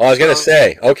Jillian. Oh, I was gonna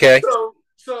say, okay. So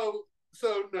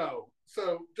no.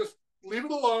 So just leave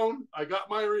it alone. I got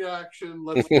my reaction.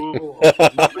 Let's move along.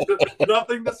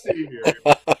 Nothing to see here.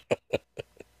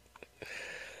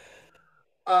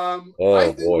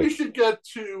 I think we should get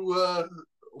to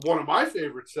one of my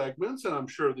favorite segments, and I'm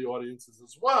sure the audience's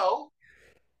as well.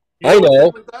 I know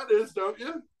what that is, don't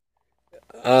you?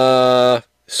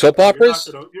 Soap operas?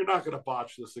 You're not gonna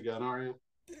botch this again, are you?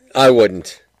 I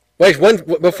wouldn't. Wait,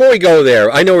 before we go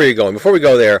there, I know where you're going. Before we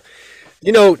go there,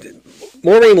 you know,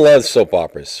 Maureen loves soap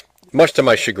operas, much to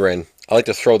my chagrin. I like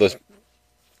to throw this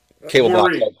cable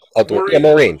box out the window. Yeah,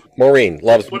 Maureen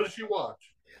loves. What does she watch?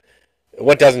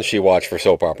 What doesn't she watch for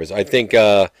soap operas? I think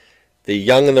The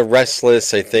Young and the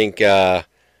Restless. I think The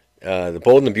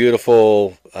Bold and the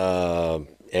Beautiful,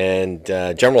 and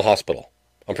General Hospital.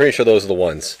 I'm pretty sure those are the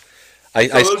ones.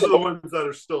 Those are the ones that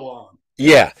are still on.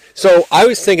 Yeah. So I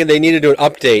was thinking they need to do an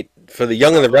update for The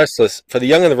Young and the Restless. For The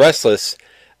Young and the Restless,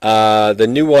 the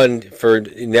new one for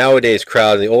nowadays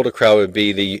crowd, the older crowd would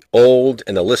be The Old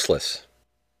and the Listless.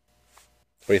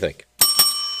 What do you think?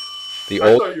 I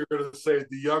thought you were going to say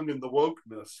The Young and the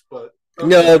Wokeness, but okay.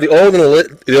 No, the old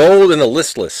and the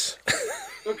listless.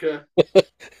 Okay.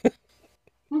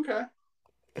 Okay.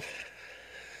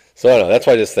 So I don't know. That's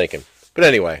what I was just thinking. But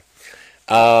anyway,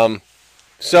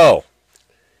 so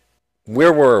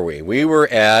where were we? We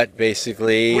were at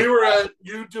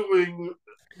you doing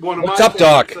one of What's my up,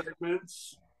 Doc?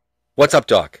 segments. What's up,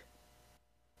 Doc?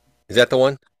 Is that the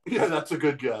one? Yeah, that's a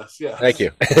good guess. Yeah. Thank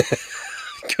you.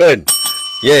 Good.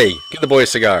 Yay. Give the boy a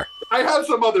cigar. I have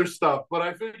some other stuff, but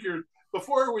I figured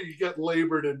before we get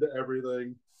labored into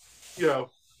everything,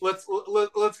 let's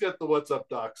get the What's Up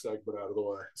Doc segment out of the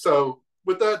way. So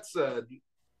with that said,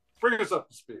 bring us up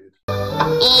to speed.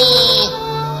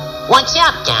 What's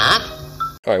up, Doc?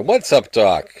 All right, what's up,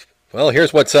 Doc? Well,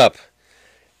 here's what's up.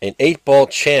 An 8-ball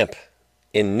champ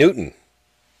in Newton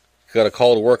got a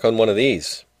call to work on one of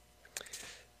these.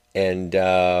 And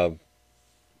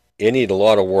it needed a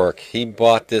lot of work. He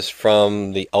bought this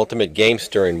from the Ultimate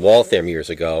Gamester in Waltham years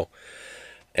ago.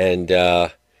 And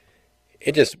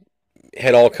it just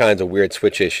had all kinds of weird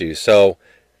switch issues. So,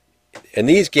 and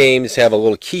these games have a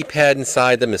little keypad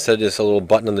inside them instead of just a little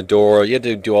button on the door. You have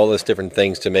to do all these different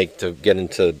things to get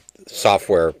into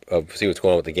software of see what's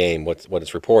going on with the game, what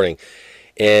it's reporting.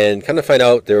 And come to find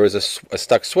out, there was a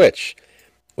stuck switch,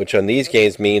 which on these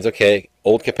games means, okay,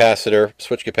 old capacitor,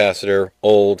 switch capacitor,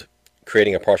 old,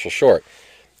 creating a partial short.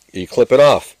 You clip it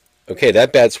off. Okay,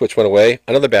 that bad switch went away.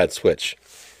 Another bad switch.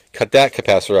 Cut that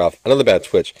capacitor off. Another bad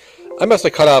switch. I must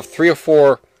have cut off 3 or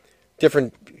 4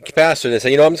 different capacitors and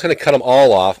say, I'm just going to cut them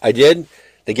all off. I did.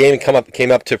 The game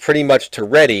came up to pretty much to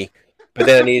ready, but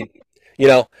then I need,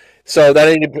 so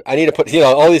then I need to put,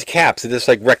 all these caps that just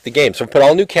like wreck the game. So I put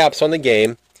all new caps on the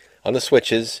game, on the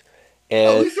switches,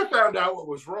 and at least you found out what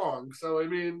was wrong. So I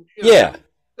mean, yeah,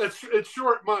 it's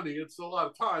short money. It's a lot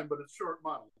of time, but it's short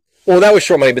money. Well, that was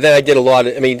short money, but then I did a lot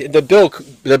of. I mean, the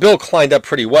bill climbed up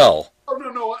pretty well. Oh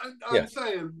no! I'm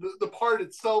saying the part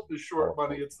itself is short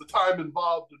money. It's the time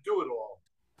involved to do it all.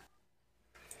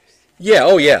 Yeah.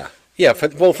 Oh yeah. Yeah. For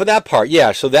that part,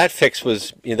 yeah. So that fix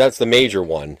was that's the major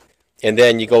one, and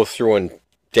then you go through and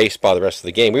day spa the rest of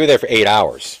the game. We were there for 8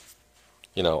 hours,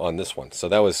 on this one. So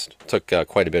that took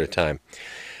quite a bit of time.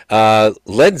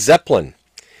 Led Zeppelin.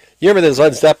 You remember this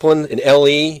Led Zeppelin in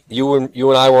LE? You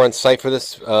and I were on site for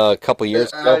this a couple of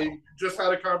years ago. I just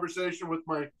had a conversation with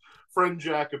my friend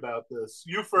Jack about this.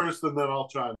 You first, and then I'll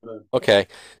chime in. Okay.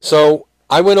 So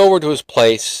I went over to his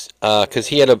place because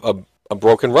he had a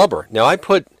broken rubber. Now I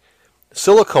put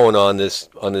silicone on this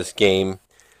game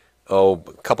a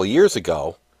couple of years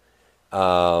ago.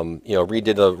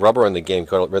 Redid the rubber on the game,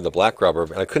 got rid of the black rubber,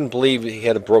 and I couldn't believe he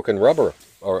had a broken rubber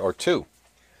or two.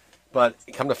 But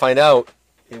come to find out,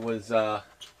 it was not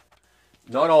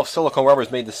all silicone rubber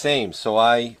is made the same. So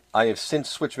I have since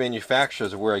switched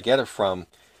manufacturers of where I get it from.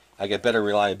 I get better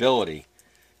reliability.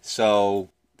 So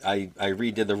I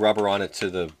redid the rubber on it to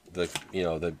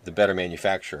the better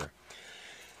manufacturer.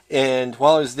 And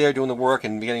while I was there doing the work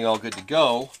and getting all good to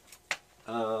go,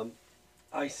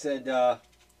 I said,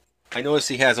 I noticed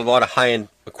he has a lot of high-end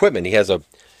equipment. He has a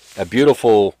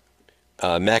beautiful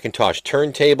Macintosh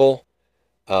turntable.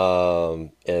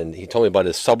 And he told me about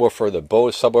his subwoofer, the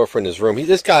Bose subwoofer in his room.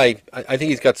 This guy, I think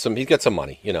he's got some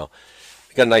money, He got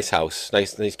a nice house,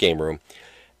 nice game room.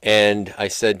 And I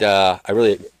said, I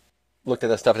looked at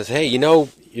that stuff and said, "Hey, you know,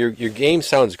 your game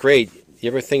sounds great. You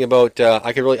ever think about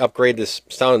I could really upgrade this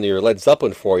sound in your Led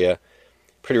Zeppelin for you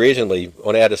pretty reasonably.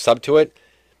 Want to add a sub to it?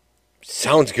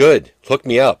 Sounds good. Hook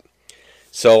me up."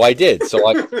 So I did.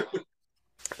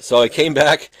 So I came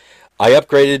back. I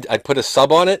upgraded. I put a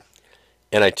sub on it,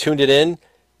 and I tuned it in.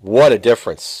 What a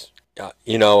difference!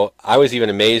 You know, I was even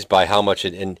amazed by how much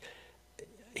it. And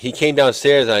he came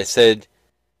downstairs, and I said,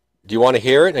 "Do you want to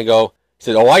hear it?" And I go, he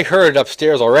said, "Oh, I heard it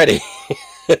upstairs already."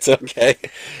 It's okay.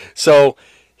 So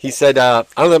he said, I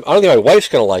don't think my wife's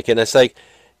going to like it. And it's like,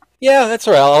 yeah, that's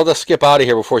all right. I'll just skip out of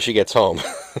here before she gets home.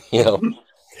 You know.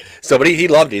 So, but he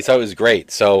loved it. He thought it was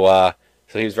great. So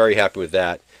he was very happy with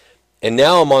that. And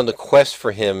now I'm on the quest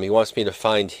for him. He wants me to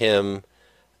find him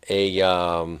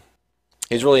a.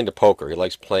 He's really into poker. He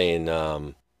likes playing.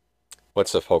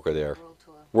 What's the poker there?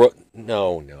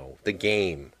 No, the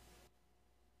game.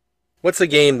 What's the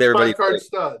game that everybody plays?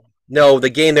 Stud. No, the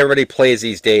game that everybody plays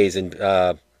these days, and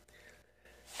the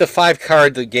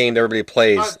 5-card the game that everybody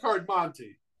plays. 5-card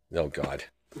Monty. Oh God,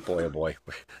 boy, oh boy.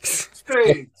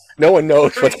 Spades. No one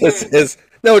knows what this is.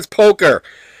 No, it's poker.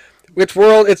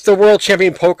 It's the world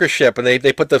champion poker ship, and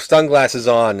they put the sunglasses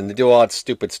on and they do all that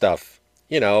stupid stuff.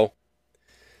 You know.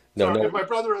 No. If my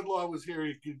brother-in-law was here,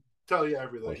 he could tell you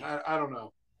everything. I don't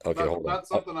know. Okay, hold on. That's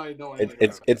something I know.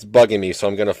 It's bugging me, so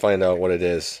I'm gonna find out what it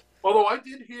is. Although I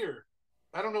did hear,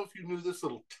 I don't know if you knew this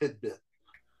little tidbit.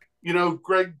 You know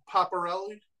Greg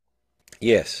Paparelli?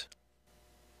 Yes.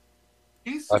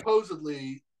 He's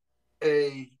supposedly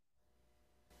a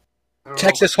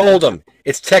Texas Hold'em.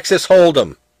 It's Texas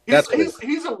Hold'em.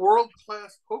 He's a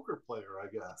world-class poker player, I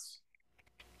guess.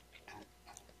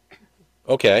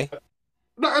 Okay.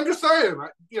 No, I'm just saying.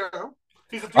 You know,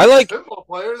 he's a pinball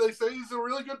player. They say he's a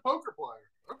really good poker player.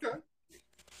 Okay.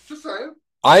 Just saying.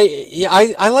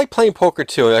 I like playing poker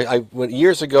too. I went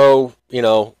years ago, you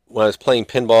know, when I was playing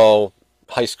pinball,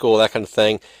 high school, that kind of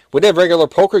thing. We'd have regular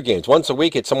poker games once a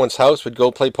week at someone's house. We'd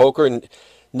go play poker and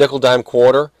nickel, dime,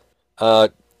 quarter,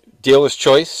 dealer's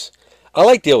choice. I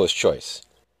like dealer's choice,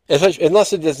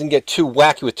 unless it doesn't get too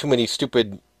wacky with too many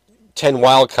stupid 10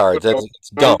 wild cards. It's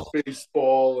dumb.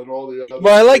 Baseball and all the other.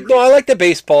 Well, I like the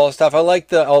baseball stuff. I like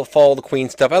the I'll follow the queen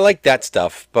stuff. I like that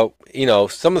stuff. But you know,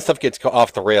 some of the stuff gets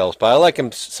off the rails. But I like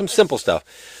some simple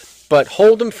stuff. But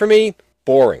Hold'em for me,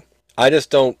 boring. I just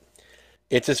don't.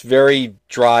 It's just very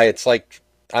dry. It's like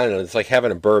I don't know. It's like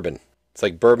having a bourbon. It's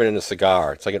like bourbon in a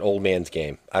cigar. It's like an old man's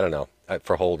game. I don't know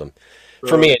for Hold'em.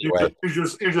 For me, anyway. You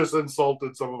just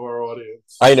insulted some of our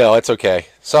audience. I know, it's okay.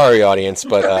 Sorry, audience,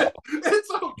 but... It's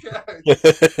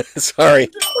okay. Sorry.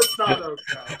 No, it's not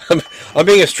okay. I'm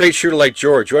being a straight shooter like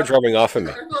George. You're rubbing off of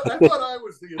me. I thought I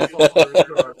was the insulter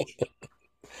in charge.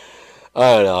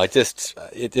 I don't know.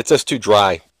 It's just too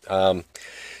dry.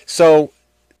 So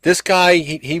this guy,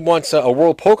 he wants a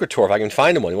world poker tour. If I can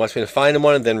find him one. He wants me to find him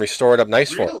one and then restore it up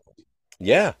nice for him.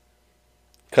 Yeah.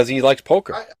 Because he likes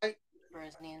poker.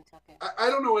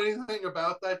 I don't know anything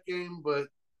about that game, but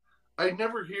I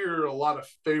never hear a lot of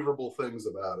favorable things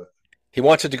about it. He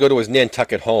wants it to go to his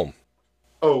Nantucket home.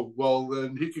 Oh, well,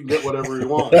 then he can get whatever he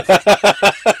wants.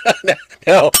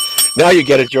 Now you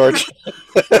get it, George.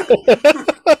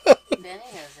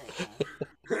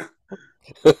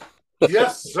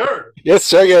 Yes, sir. Yes,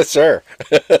 sir. Yes, sir.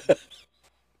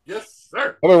 Yes,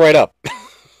 sir. Coming right up.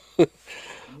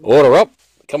 Order up.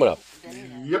 Coming up.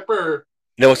 Yipper.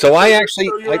 No, so I actually...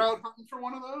 So you're out hunting for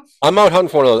one of those? I'm out hunting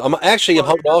for one of those. I'm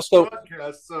hunting also...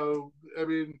 Podcast, so, I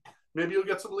mean, maybe you'll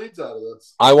get some leads out of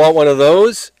this. I want one of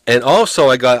those. And also,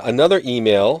 I got another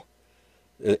email,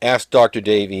 Ask Dr.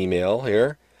 Dave email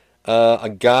here. A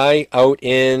guy out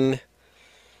in,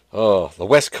 the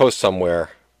West Coast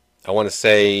somewhere. I want to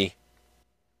say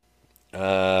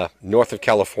north of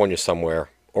California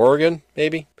somewhere. Oregon,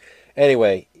 maybe?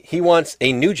 Anyway, he wants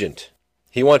a Nugent.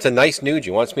 He wants a nice Nugent.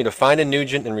 He wants me to find a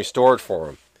Nugent and restore it for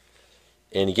him.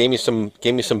 And he gave me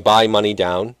some buy money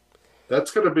down.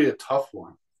 That's going to be a tough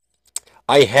one.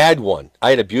 I had one. I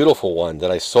had a beautiful one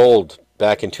that I sold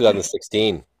back in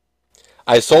 2016.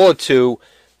 I sold it to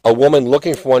a woman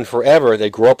looking for one forever. They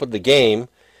grew up with the game,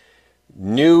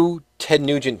 knew Ted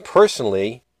Nugent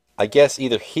personally. I guess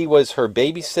either he was her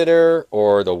babysitter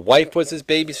or the wife was his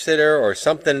babysitter or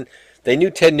something. They knew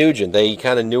Ted Nugent. They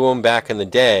kind of knew him back in the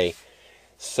day.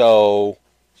 So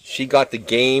she got the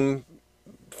game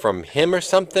from him or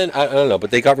something. I don't know, but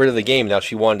they got rid of the game. Now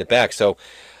she wanted it back. So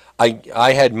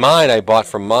I had mine. I bought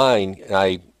from mine. And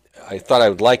I thought I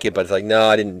would like it, but it's like, no,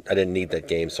 I didn't need that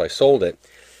game. So I sold it.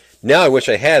 Now I wish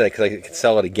I had it because I could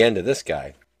sell it again to this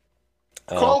guy.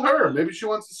 Call her. Maybe she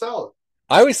wants to sell it.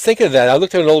 I was thinking of that. I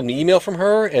looked at an old email from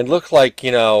her and it looked like,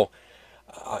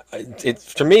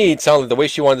 to me, it sounded the way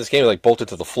she wanted this game was like bolted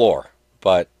to the floor.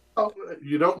 But Oh,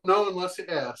 you don't know unless you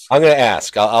ask. I'm going to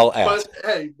ask. I'll ask. But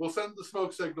hey, we'll send the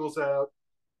smoke signals out.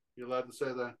 You're allowed to say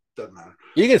that? Doesn't matter.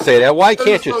 You can say that. Why Send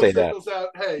can't the you smoke say that? signals out.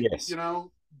 Hey, Yes. you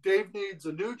know, Dave needs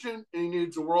a Nugent and he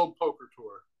needs a World Poker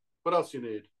Tour. What else you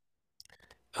need?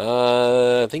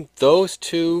 I think those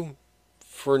two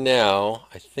for now.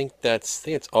 I think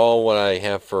it's all what I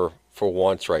have for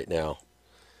wants right now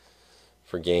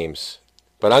for games.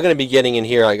 But I'm going to be getting in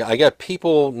here. I got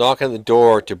people knocking on the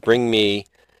door to bring me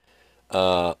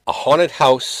a haunted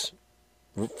house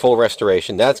full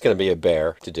restoration. That's going to be a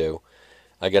bear to do.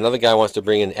 I got another guy who wants to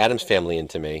bring an Addams Family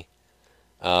into me.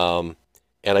 And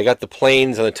I got the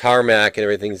planes on the tarmac and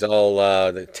everything's all,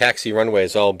 the taxi runway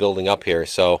is all building up here.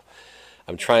 So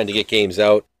I'm trying to get games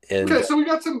out. And Okay, so we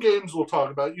got some games we'll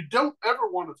talk about. You don't ever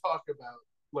want to talk about,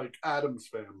 like, Addams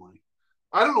Family.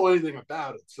 I don't know anything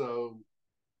about it, so,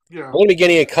 you know. I'm going to be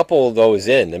getting a couple of those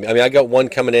in. I mean, I got one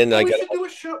coming in. We should do a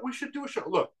show. We should do a show.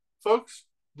 Look, folks,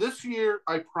 this year,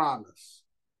 I promise.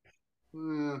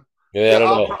 Yeah, I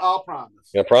don't know. I'll promise.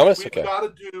 You promise? We've Okay. got to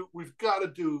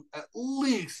do at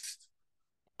least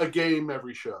a game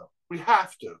every show. We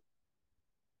have to.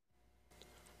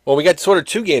 Well, we got sort of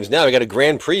two games now. We got a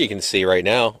Grand Prix you can see right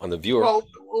now on the viewer. Well,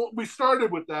 we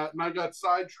started with that, and I got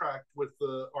sidetracked with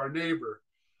our neighbor.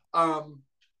 I'll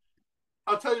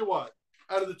tell you what.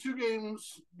 Out of the two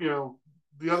games, you know,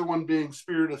 the other one being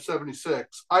Spirit of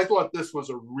 76, I thought this was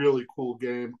a really cool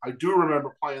game. I do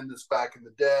remember playing this back in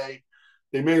the day.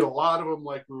 They made a lot of them,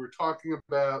 like we were talking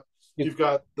about. You've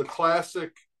got the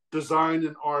classic design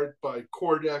and art by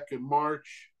Kordek and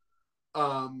March.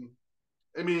 I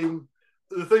mean,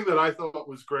 the thing that I thought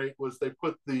was great was they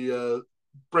put the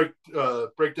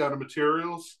breakdown of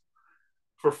materials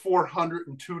for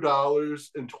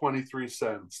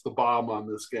 $402.23, the bomb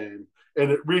on this game, and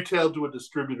it retailed to a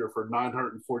distributor for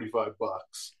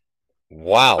 $945.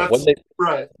 Wow,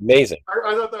 right? Amazing.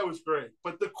 I thought that was great.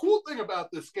 But the cool thing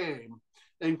about this game,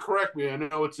 and correct me, I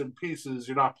know it's in pieces,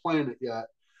 you're not playing it yet,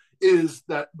 is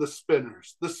that the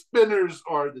spinners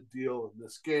are the deal in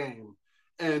this game.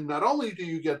 And not only do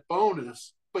you get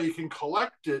bonus, but you can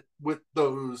collect it with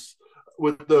those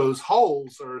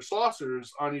holes or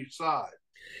saucers on each side.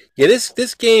 Yeah,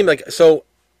 this game, like, so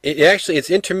it's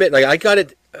intermittent. Like, I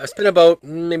spent about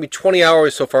maybe 20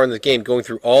 hours so far in the game going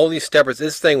through all these steppers.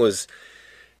 This thing was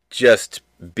just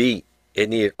beat. It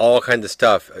needed all kinds of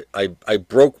stuff. I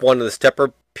broke one of the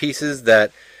stepper pieces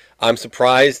that I'm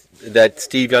surprised that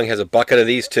Steve Young has a bucket of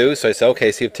these too. So I said,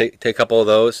 okay, see if take a couple of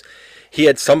those. He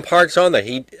had some parts on that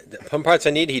some parts I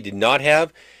needed he did not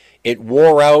have. It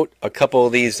wore out a couple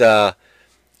of these slugs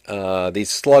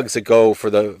that go for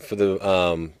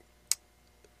the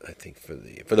I think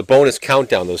for the bonus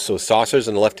countdown, those saucers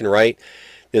on the left and right.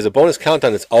 There's a bonus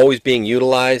countdown that's always being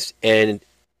utilized, and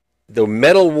the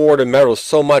metal wore to metal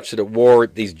so much that it wore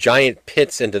these giant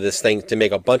pits into this thing to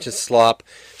make a bunch of slop.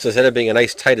 So instead of being a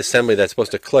nice tight assembly that's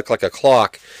supposed to click like a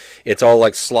clock, it's all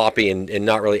like sloppy and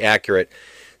not really accurate.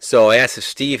 So I asked if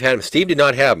Steve had them. Steve did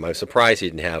not have them. I was surprised he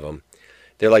didn't have them.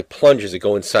 They're like plungers that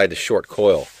go inside the short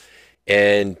coil.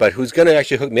 But who's going to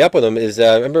actually hook me up with them is,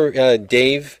 remember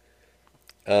Dave?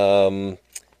 The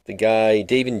guy,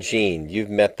 Dave and Gene. You've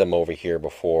met them over here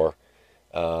before.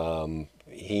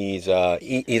 He's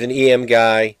an EM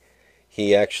guy.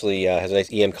 He actually has a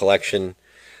nice EM collection.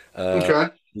 Okay.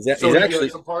 He's So actually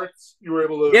some parts you were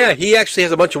able to. Yeah, he actually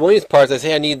has a bunch of Williams parts. I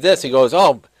say I need this. He goes,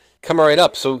 oh, come right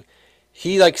up. So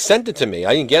he like sent it to me.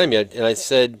 I didn't get him yet, and I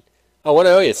said, oh, what do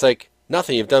I owe you? It's like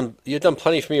nothing. You've done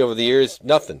plenty for me over the years.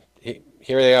 Nothing.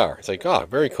 Here they are. It's like, oh,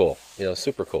 very cool. You know,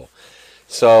 super cool.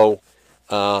 So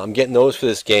I'm getting those for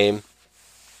this game.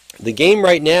 The game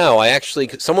right now,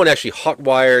 someone actually hot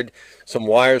wired some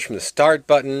wires from the start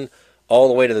button all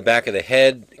the way to the back of the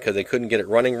head because they couldn't get it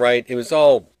running right. It was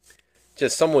all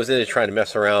just someone was in there trying to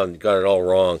mess around and got it all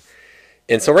wrong.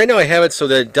 And so right now I have it so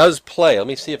that it does play. Let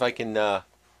me see if I can hit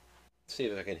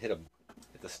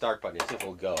the start button and see if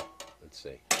it'll go. Let's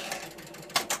see.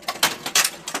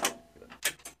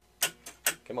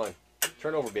 Come on,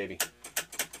 turn over, baby.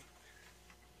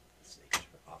 Let's see,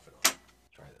 off and on.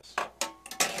 Try this.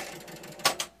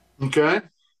 Okay.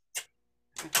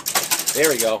 There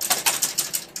we go.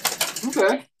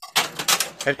 Okay.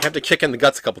 I have to kick in the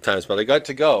guts a couple times, but I got it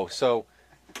to go. So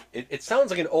it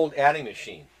sounds like an old adding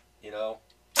machine, you know.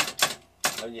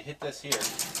 When you hit this here, it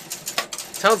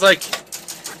sounds like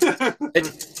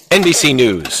NBC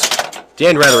News.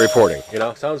 Dan Rather reporting. You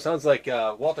know, sounds like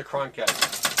Walter Cronkite.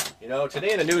 You know,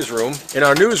 today in the newsroom. In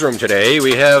our newsroom today,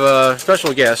 we have a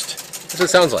special guest. That's what it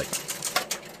sounds like.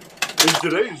 In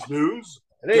today's news,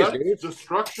 It is, death, dude.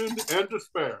 destruction, and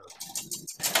despair.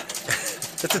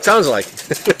 That's what it sounds like.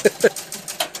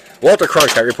 Walter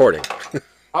Cronkite reporting.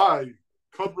 Hi,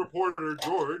 Cub reporter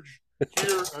George,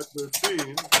 here at the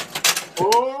scene.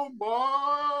 Oh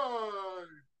my!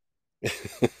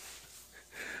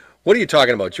 What are you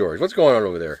talking about, George? What's going on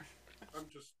over there? I'm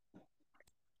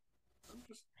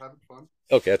just having fun.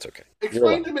 Okay, that's okay.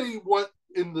 Explain to me what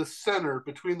in the center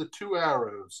between the two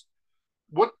arrows.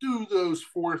 What do those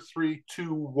 4, 3,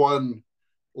 2, 1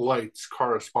 lights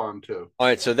correspond to? All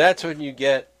right, so that's when you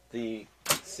get the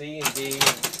C and D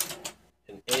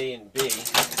and A and B.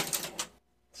 Let's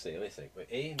see, let me think. Wait,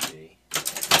 A and B.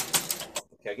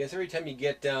 Okay, I guess every time you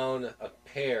get down a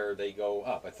pair, they go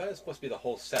up. I thought it was supposed to be the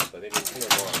whole set, but maybe I'm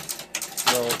wrong.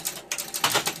 No.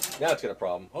 Now it's got a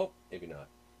problem. Oh, maybe not.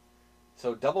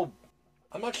 So double.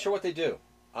 I'm not sure what they do.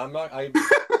 I'm not. I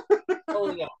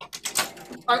don't know.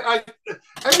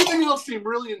 Everything else seemed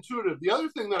really intuitive. The other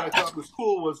thing that I thought was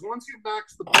cool was once you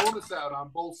max the bonus out on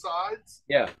both sides,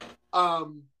 Yeah.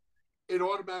 It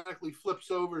automatically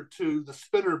flips over to the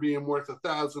spinner being worth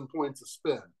 1,000 points a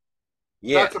spin.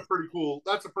 Yeah. That's a pretty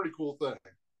cool thing.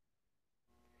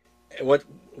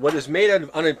 What is made out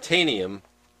of unobtainium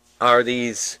are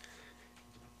these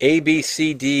A, B,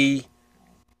 C, D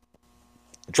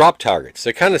drop targets.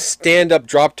 They're kind of stand-up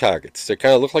drop targets. They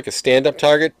kind of look like a stand-up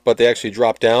target, but they actually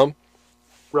drop down.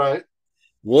 Right.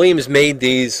 Williams made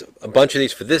a bunch of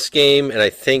these for this game, and I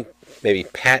think maybe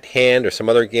Pat Hand or some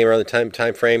other game around the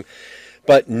time frame.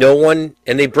 But no one,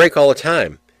 and they break all the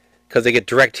time because they get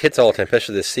direct hits all the time,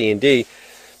 especially the C and D.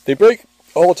 They break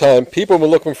all the time. People have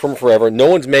been looking for them forever. No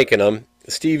one's making them.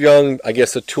 Steve Young, I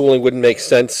guess the tooling wouldn't make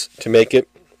sense to make it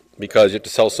because you have to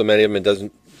sell so many of them. It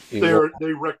doesn't. They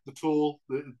wrecked the tool.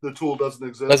 The tool doesn't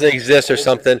exist. Doesn't exist or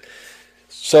something.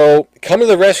 So come to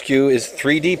the rescue is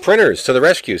 3D printers to the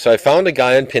rescue. So I found a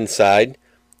guy on Pinside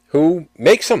who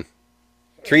makes them.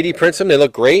 3D prints them. They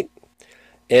look great.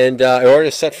 And I ordered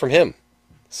a set from him.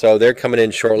 So they're coming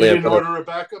in shortly. You didn't order a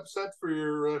backup set for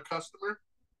your customer?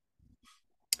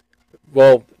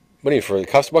 Well, what do you mean for the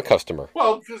customer? What customer?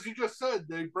 Well, because you just said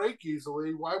they break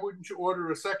easily. Why wouldn't you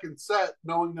order a second set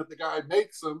knowing that the guy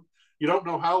makes them? You don't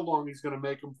know how long he's going to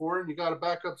make them for, and you got a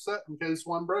backup set in case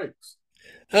one breaks.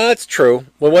 That's true.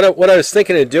 Well, what I was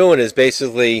thinking of doing is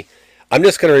basically, I'm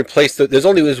just going to replace there's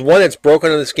one that's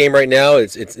broken on this game right now.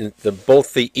 It's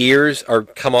both the ears are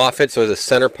come off it, so the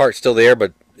center part still there,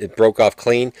 but it broke off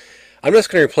clean. I'm just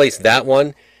going to replace that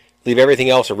one, leave everything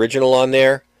else original on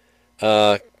there,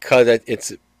 because I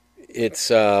think it's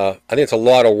a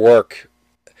lot of work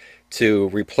to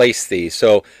replace these.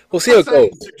 So we'll see how it goes.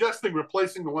 Suggesting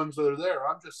replacing the ones that are there.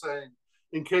 I'm just saying,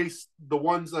 in case the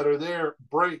ones that are there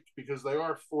break because they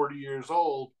are 40 years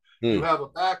old, you have a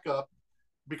backup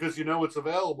because you know it's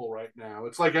available right now.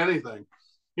 It's like anything.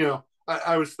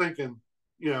 I was thinking,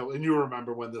 and you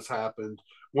remember when this happened,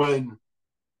 when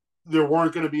there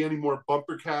weren't going to be any more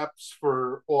bumper caps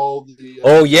for all the.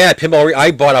 Oh yeah, pinball!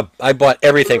 I bought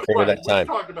everything from that time.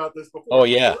 We talked about this before. Oh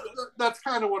yeah, that's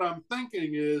kind of what I'm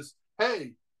thinking. Is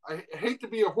hey, I hate to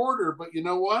be a hoarder, but you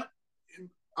know what?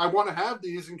 I want to have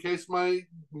these in case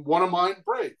one of mine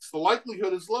breaks. The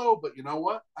likelihood is low, but you know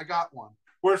what? I got one.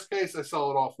 Worst case, I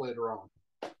sell it off later on.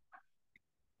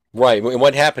 Right. And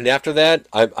what happened after that?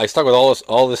 I stuck with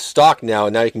all this stock now,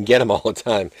 and now you can get them all the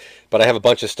time. But I have a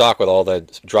bunch of stock with all the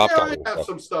drop. Yeah, I have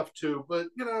some stuff too, but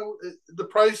the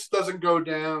price doesn't go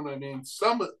down. I mean,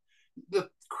 the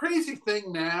crazy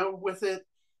thing now with it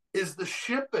is the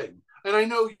shipping. And I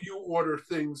know you order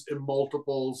things in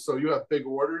multiples, so you have big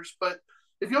orders. But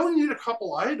if you only need a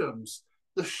couple items,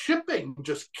 the shipping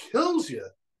just kills you.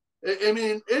 I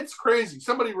mean, it's crazy.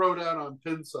 Somebody wrote out on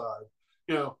Pinside.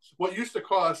 What used to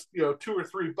cost, $2 or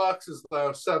 $3 is now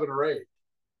 $7 or $8.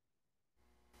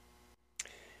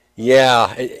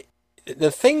 Yeah.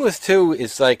 The thing with too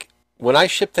is like when I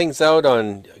ship things out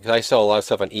because I sell a lot of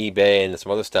stuff on eBay and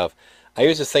some other stuff, I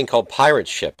use this thing called Pirate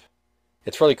Ship.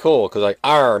 It's really cool because like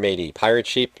matey, Pirate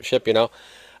Ship,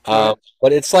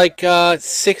 but it's like 60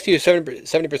 or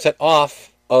 70%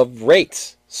 off of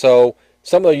rates. So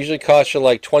some of them usually cost you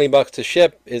like $20 to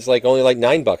ship is like only like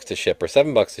 $9 to ship or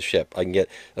 $7 to ship. I can get.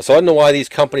 So I don't know why these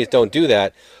companies don't do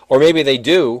that, or maybe they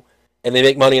do and they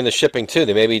make money in the shipping too.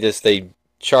 They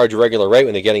charge a regular rate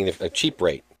when they're getting a cheap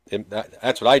rate.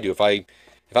 That's what I do if I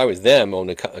was them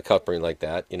owning a company like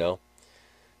that. Maybe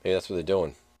that's what they're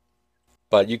doing.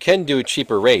 But you can do a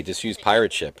cheaper rate. Just use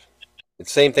Pirate Ship. It's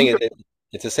the same thing.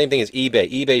 It's the same thing as eBay.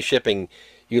 eBay shipping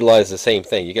utilizes the same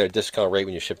thing. You get a discount rate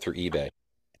when you ship through eBay.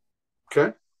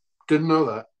 Okay. Didn't know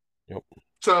that. Yep.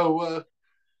 So,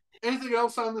 anything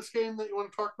else on this game that you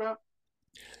want to talk about?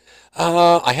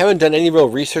 I haven't done any real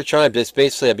research on it, but it's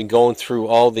basically I've been going through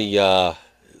all the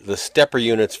stepper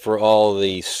units for all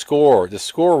the score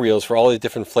reels for all the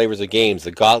different flavors of games.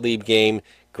 The Gottlieb game,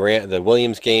 the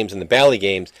Williams games, and the Bally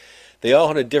games. They all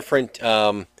had a different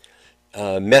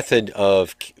method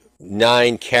of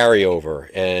 9 carryover,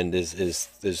 and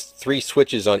there's 3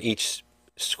 switches on each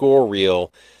score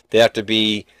reel. They have to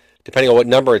be, depending on what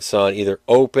number it's on, either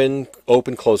open,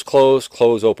 open, close, close,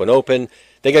 close, open, open.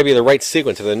 They got to be the right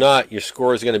sequence. If they're not, your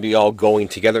scores are going to be all going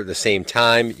together at the same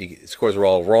time. Scores are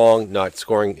all wrong, not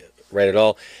scoring right at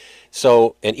all.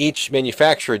 So, and each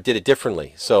manufacturer did it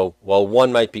differently. So, while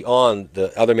one might be on,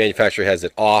 the other manufacturer has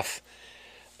it off,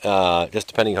 just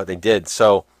depending on how they did.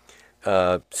 So,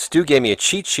 Stu gave me a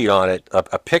cheat sheet on it,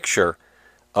 a picture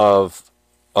of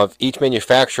each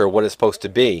manufacturer, what it's supposed to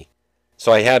be.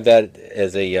 So I have that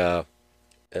as a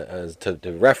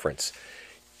to reference.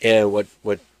 And what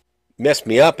messed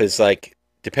me up is, like,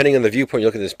 depending on the viewpoint you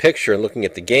look at this picture and looking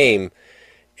at the game,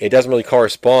 it doesn't really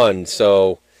correspond.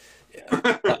 So,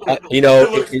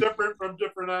 it looks different from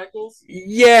different angles.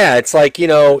 Yeah, it's like,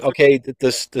 okay,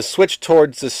 the switch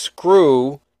towards the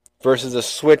screw versus the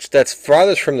switch that's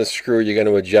farthest from the screw you're going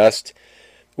to adjust.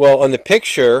 Well, on the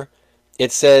picture,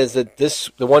 it says that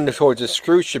the one towards the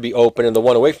screw should be open and the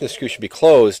one away from the screw should be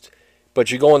closed. But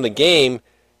you go in the game,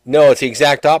 no, it's the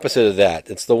exact opposite of that.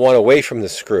 It's the one away from the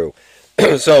screw.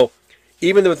 So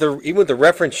even with the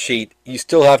reference sheet, you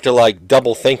still have to, like,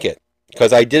 double think it,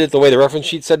 because I did it the way the reference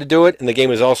sheet said to do it, and the game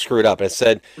was all screwed up. And it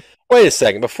said, wait a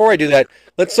second, before I do that,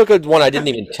 let's look at one I didn't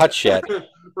even touch yet.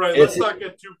 Right, let's not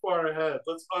get too far ahead.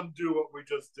 Let's undo what we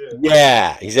just did.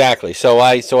 Yeah, exactly. So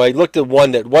I looked at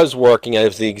one that was working, and it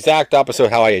was the exact opposite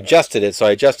of how I adjusted it. So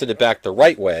I adjusted it back the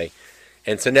right way,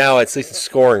 and so now at least it's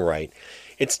scoring right.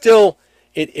 It's still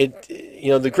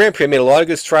the Grand Prix, I made a lot of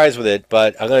good strides with it,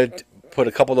 but I'm going to put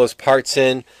a couple of those parts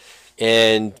in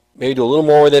and maybe do a little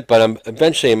more with it. But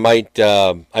eventually I might.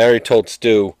 I already told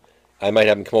Stu I might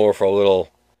have him come over for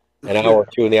an hour or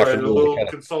two in the afternoon. A little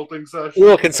consulting session. A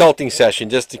little consulting session,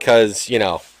 just because,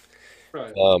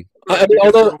 Right. I mean,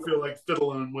 although you don't feel like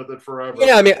fiddling with it forever.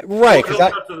 Yeah, I mean, right. He'll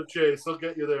cut to the chase. He'll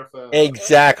get you there fast.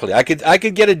 Exactly. I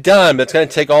could get it done, but it's going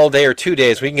to take all day or 2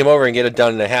 days. We can come over and get it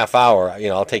done in a half hour.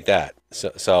 I'll take that.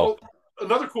 So. Well,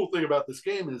 another cool thing about this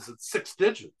game is it's 6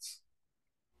 digits.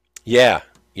 Yeah.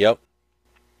 Yep.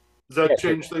 Does that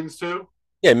change things too?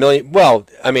 Yeah, million. Well,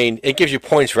 I mean, it gives you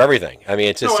points for everything. I mean,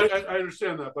 it's just. No, I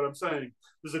understand that, but I'm saying,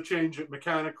 does it change it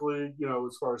mechanically?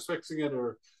 As far as fixing it,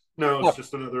 or no? It's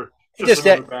just another.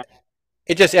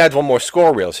 It just adds one more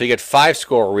score reel, so you get 5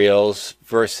 score reels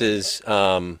versus,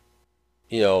 the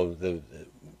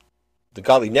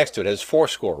Gottlieb next to it has 4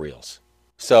 score reels.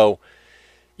 So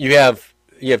you have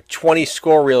 20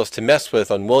 score reels to mess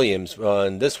with on Williams.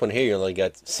 On this one here, you only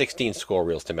got 16 score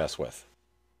reels to mess with.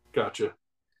 Gotcha.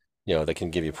 That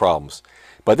can give you problems.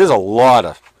 But there's a lot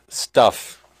of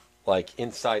stuff, like,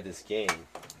 inside this game.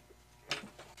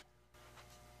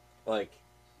 Like,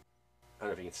 I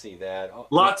don't know if you can see that.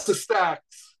 Lots of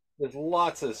stacks. There's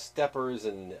lots of steppers,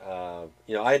 and I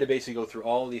had to basically go through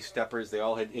all of these steppers. They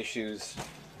all had issues.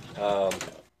 And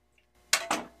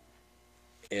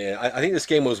I think this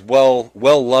game was well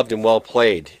loved and well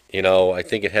played. I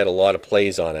think it had a lot of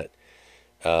plays on it.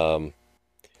 So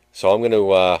I'm going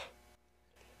to.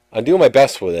 I'm doing my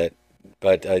best with it,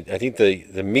 but I think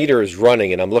the meter is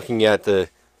running, and I'm looking at the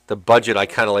budget I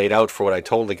kind of laid out for what I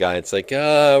told the guy. It's like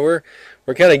we're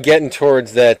kind of getting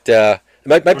towards that. It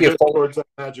might be towards that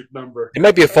magic number. It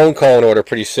might be a phone call in order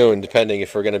pretty soon, depending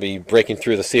if we're going to be breaking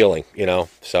through the ceiling.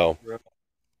 So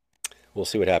we'll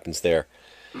see what happens there.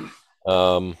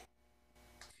 What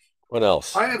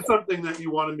else? I have something that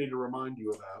you wanted me to remind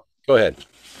you about. Go ahead.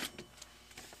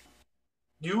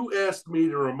 You asked me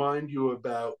to remind you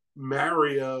about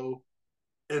Mario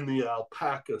and the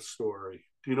alpaca story.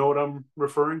 Do you know what I'm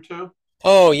referring to?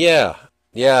 Oh, yeah.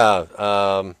 Yeah.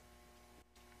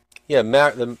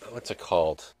 What's it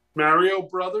called? Mario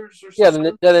Brothers or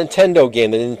something? Yeah, the Nintendo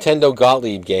game, the Nintendo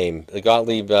Gottlieb game. The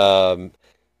Gottlieb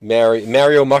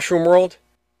Mario Mushroom World?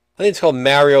 I think it's called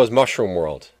Mario's Mushroom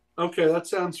World. Okay, that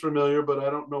sounds familiar, but I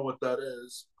don't know what that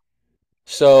is.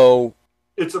 So...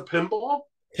 It's a pinball?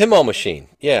 Pinball machine,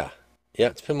 yeah. Yeah,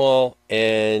 it's pinball,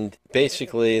 and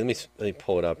basically, let me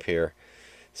pull it up here.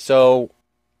 So,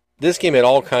 this game had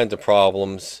all kinds of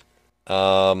problems.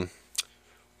 What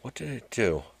did it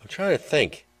do? I'm trying to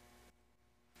think.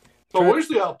 So where's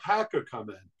the alpaca come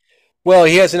in? Well,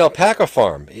 he has an alpaca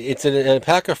farm. It's an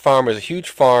alpaca farm. It's a huge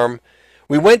farm.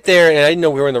 We went there, and I didn't know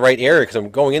we were in the right area, because I'm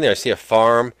going in there, I see a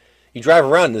farm. You drive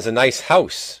around, and there's a nice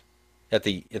house at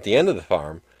the end of the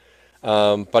farm.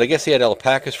 But I guess he had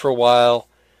alpacas for a while.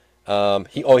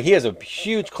 He has a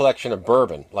huge collection of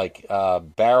bourbon, like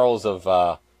barrels of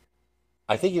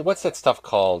I think what's that stuff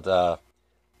called?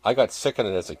 I got sick on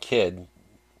it as a kid,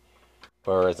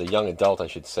 or as a young adult, I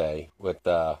should say, with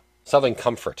Southern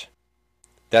Comfort.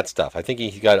 That stuff. I think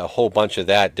he got a whole bunch of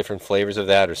that, different flavors of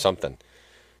that or something.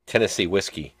 Tennessee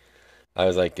whiskey. I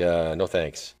was like, no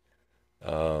thanks.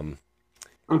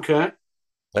 Okay.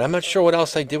 But I'm not sure what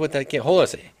else I did with that game. Hold on a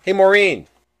second. Hey, Maureen.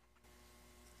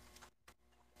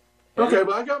 Okay,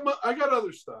 but I got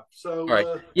other stuff. So All right.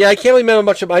 Yeah, I can't remember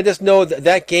much of. I just know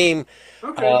that game.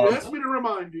 Okay, you asked me to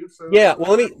remind you. So Yeah.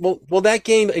 Well, that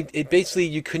game. It basically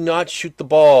you could not shoot the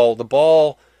ball. The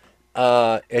ball.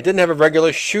 It didn't have a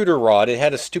regular shooter rod. It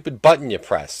had a stupid button you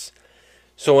press.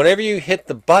 So whenever you hit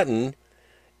the button,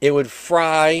 it would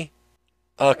fry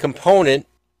a component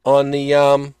on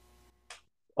the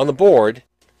board,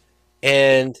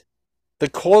 and the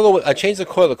coil. I changed the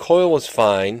coil. The coil was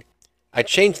fine. I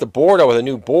changed the board out with a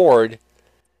new board,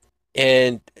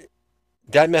 and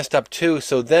that messed up too.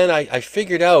 So then I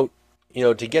figured out,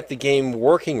 to get the game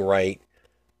working right,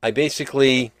 I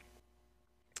basically.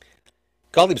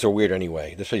 Gottliebs are weird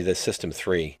anyway. This is the System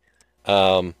 3.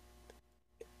 I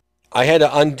had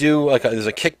to undo there's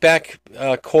a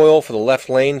kickback coil for the left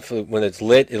lane. For when it's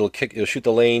lit, it'll shoot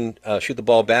the lane, shoot the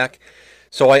ball back.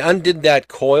 So I undid that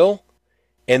coil,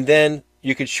 and then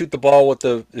you could shoot the ball with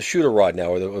the shooter rod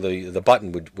now, or the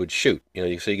button would shoot.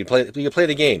 So you could play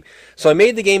the game. So I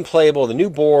made the game playable. The new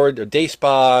board, a day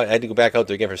spa. I had to go back out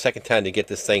there again for a second time to get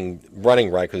this thing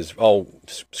running right because it's all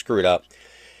screwed up.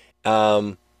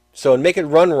 So to make it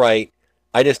run right,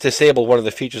 I just disabled one of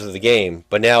the features of the game.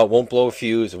 But now it won't blow a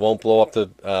fuse. It won't blow up the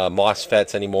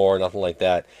MOSFETs anymore, nothing like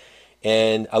that.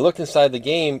 And I looked inside the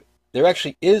game. There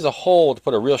actually is a hole to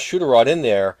put a real shooter rod in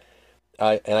there.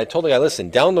 And I told the guy, listen,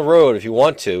 down the road, if you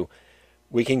want to,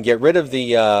 we can get rid of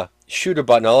the shooter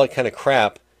button, all that kind of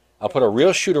crap. I'll put a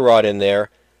real shooter rod in there.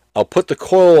 I'll put the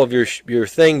coil of your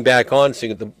thing back on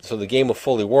so the game will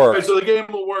fully work. Okay, so the game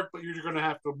will work, but you're going to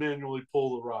have to manually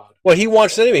pull the rod. Well, he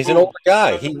wants it anyway. He's an older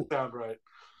guy. That doesn't sound right.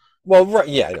 Well, right,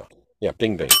 yeah, I know. Yeah,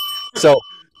 bing, bing. So,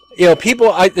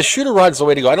 people, the shooter rod's the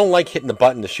way to go. I don't like hitting the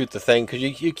button to shoot the thing because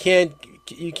you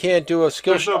can't do a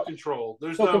skill shot. No control.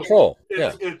 There's no control.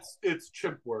 It's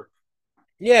chimp work.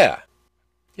 Yeah.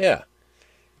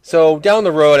 So down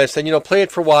the road, I said, play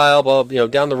it for a while. But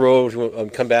down the road, I'll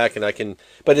come back and I can.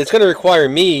 But it's going to require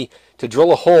me to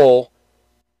drill a hole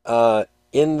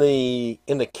in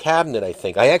the cabinet. I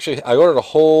think I ordered a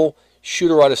whole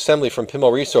shooter rod assembly from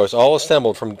Pinball Resource, all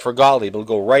assembled for Gottlieb. It'll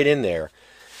go right in there.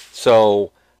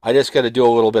 So I just got to do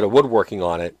a little bit of woodworking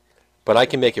on it, but I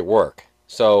can make it work.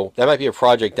 So that might be a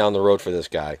project down the road for this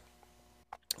guy.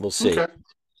 We'll see. Okay.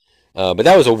 But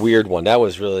that was a weird one. That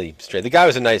was really strange. The guy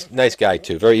was a nice guy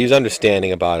too. He was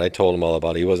understanding about it. I told him all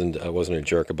about it. He wasn't a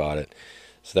jerk about it.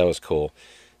 So that was cool.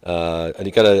 And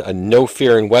he got a No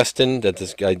Fear in Weston that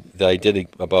I did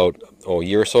about a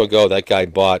year or so ago. That guy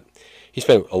bought. He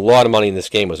spent a lot of money in this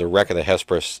game. It was a wreck of the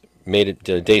Hesperus. Did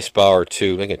a day spa or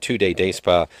two, like a 2-day day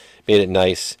spa. Made it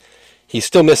nice. He's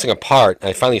still missing a part.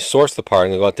 I finally sourced the part.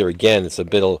 I'm gonna go out there again. It's a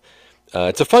bit.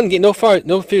 It's a fun game. No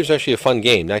Fear is actually a fun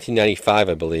game. 1995,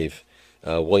 I believe.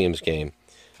 Williams game.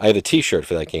 I have a T-shirt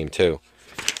for that game too.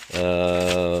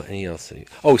 Anything else?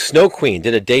 Oh, Snow Queen.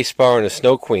 Did a day spa on a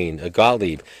Snow Queen. A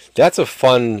Gottlieb. That's a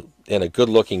fun and a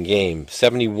good-looking game.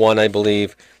 71, I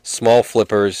believe. Small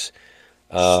flippers.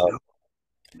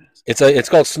 It's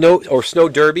called Snow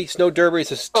Derby. Snow Derby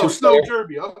is a Snow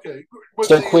Derby. Okay. With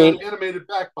Snow the Queen. Animated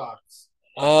back box.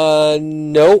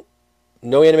 No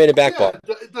animated back box.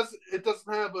 It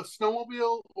doesn't have a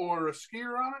snowmobile or a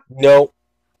skier on it.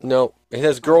 No. It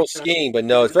has girls skiing, but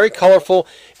no, it's very colorful.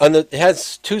 It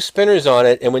has 2 spinners on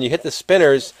it, and when you hit the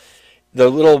spinners, the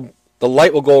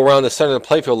light will go around the center of the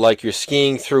playfield like you're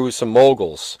skiing through some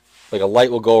moguls. Like a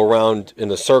light will go around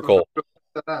in a circle.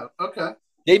 Okay.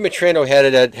 Dave Matrano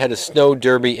had a snow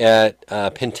derby at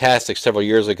Pintastic several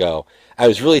years ago. I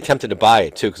was really tempted to buy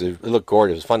it too because it looked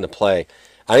gorgeous. It was fun to play.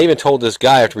 I even told this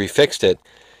guy after we fixed it,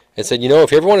 and said,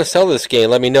 if you ever want to sell this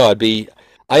game, let me know.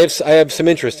 I have some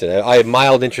interest in it. I have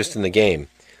mild interest in the game.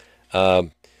 For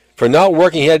not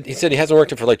working, he said he hasn't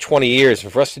worked it for like 20 years.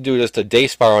 And for us to do just a day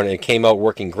spa on it, it came out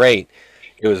working great.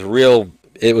 It was real.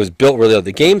 It was built really well.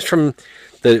 The games from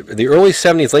the early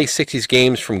 70s, late 60s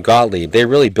games from Gottlieb, they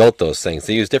really built those things.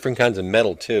 They used different kinds of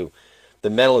metal too.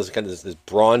 The metal is kind of this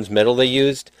bronze metal they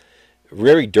used.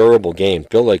 Very durable game,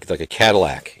 built like a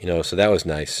Cadillac, so that was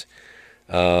nice.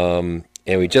 And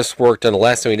we just worked on the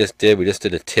last thing we just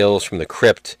did a Tales from the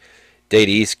Crypt Day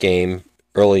to East game,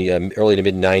 early to mid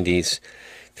 90s.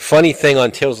 Funny thing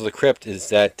on Tales of the Crypt is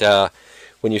that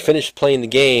when you finish playing the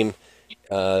game,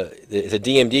 it's a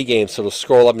DMD game, so it'll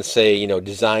scroll up and say,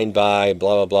 designed by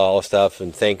blah blah blah, all stuff,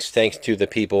 and thanks to the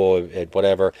people at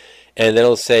whatever, and then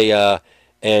it'll say,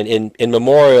 and in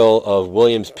memorial of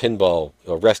Williams Pinball,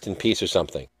 or rest in peace or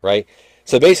something, right?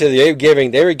 So basically, they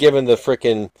were given the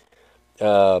frickin',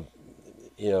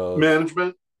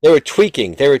 management. They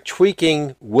were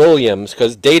tweaking Williams,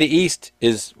 because Data East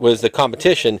was the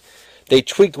competition. They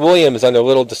tweaked Williams on their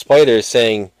little displayers,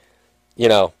 saying,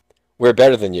 we're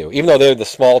better than you. Even though they're the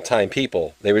small-time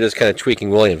people, they were just kind of tweaking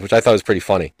Williams, which I thought was pretty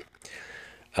funny.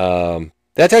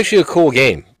 That's actually a cool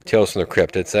game, Tales from the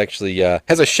Crypt. It's actually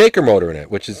has a shaker motor in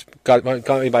it, which has got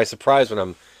me by surprise when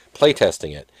I'm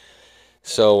playtesting it.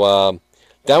 So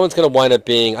that one's going to wind up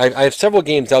being... I have several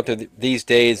games out there these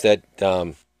days that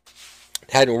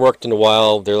hadn't worked in a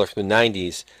while. They're from the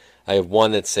 90s. I have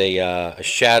one that's a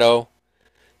Shadow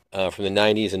from the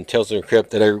 90s and Tales of the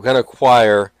Crypt that are going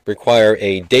to require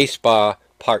a Day Spa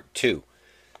Part 2.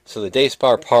 So the Day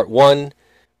Spa Part 1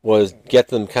 was get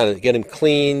them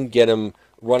clean, get them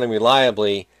running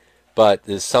reliably, but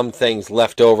there's some things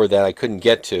left over that I couldn't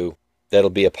get to that'll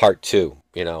be a Part 2,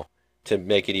 to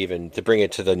make it to bring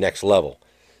it to the next level.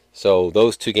 So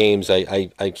those two games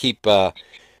I keep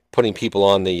putting people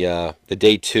on the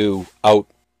Day 2 out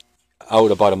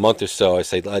about a month or so. I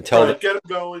tell them, get them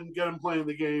going, get them playing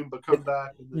the game, but come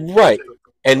back. Right.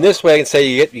 And this way I can say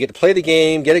you get to play the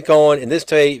game, get it going, and this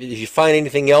way, if you find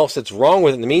anything else that's wrong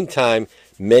with it in the meantime,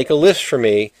 make a list for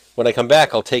me. When I come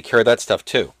back, I'll take care of that stuff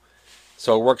too.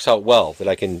 So it works out well that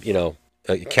I can,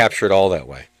 capture it all that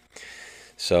way.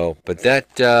 So, but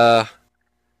that,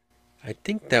 I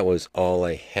think that was all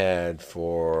I had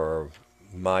for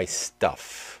my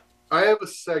stuff. I have a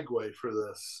segue for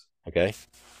this. Okay.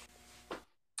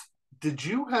 Did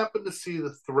you happen to see the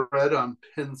thread on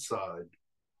Pinside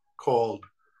called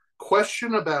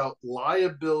Question About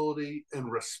Liability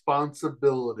and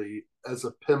Responsibility as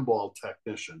a Pinball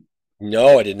Technician?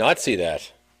 No, I did not see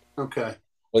that. Okay.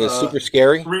 Was it super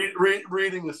scary?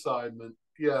 Reading assignment.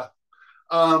 Yeah.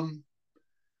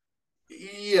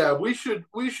 Yeah, we should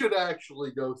actually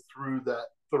go through that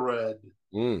thread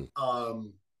in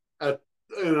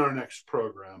our next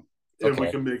program. And we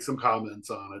can make some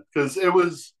comments on it. Because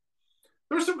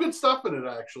there's some good stuff in it,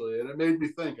 actually, and it made me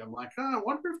think. I'm like, I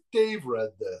wonder if Dave read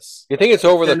this. You think it's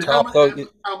over the top, though?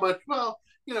 How much? Well,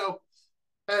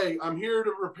 hey, I'm here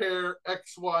to repair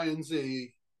X, Y, and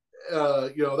Z.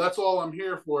 That's all I'm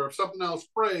here for. If something else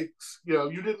breaks,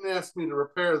 you didn't ask me to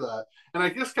repair that. And I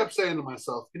just kept saying to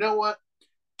myself, you know what?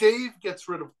 Dave gets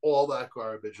rid of all that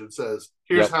garbage and says,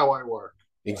 here's how I work.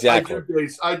 Exactly.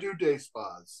 I do day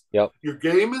spas. Yep. Your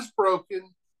game is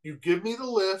broken. You give me the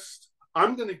list.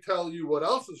 I'm going to tell you what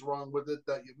else is wrong with it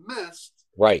that you missed.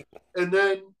 Right. And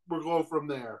then we'll go from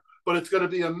there. But it's going to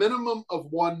be a minimum of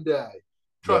 1 day.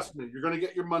 Trust me, you're going to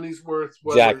get your money's worth.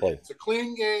 Whether it's a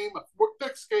clean game, a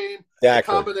fixed game, a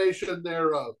combination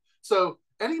thereof. So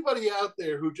anybody out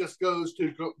there who just goes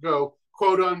to go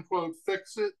quote unquote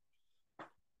fix it,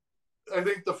 I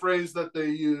think the phrase that they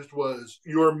used was,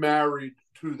 you're married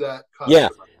to that customer. Yeah.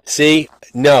 See?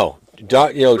 No.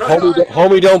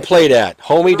 Homie, don't play that.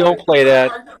 Homie, don't play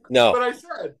that. No. But I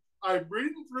said, I'm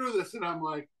reading through this and I'm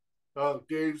like, oh,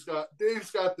 Dave's got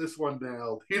this one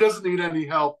nailed. He doesn't need any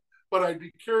help, but I'd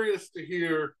be curious to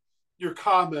hear your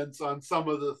comments on some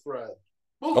of the thread.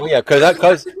 Well,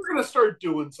 because we're going to start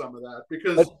doing some of that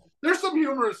because there's some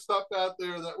humorous stuff out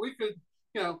there that we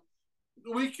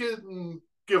can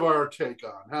give our take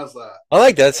on. How's that? I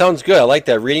like that. It sounds good. I like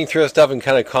that. Reading through stuff and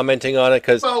kind of commenting on it.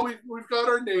 We've got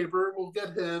our neighbor. We'll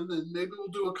get him, and maybe we'll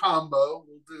do a combo.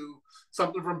 We'll do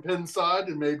something from Pinside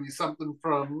and maybe something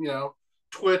from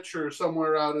Twitch or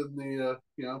somewhere out in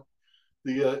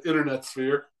the internet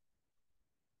sphere.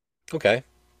 Okay.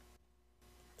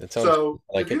 That sounds so.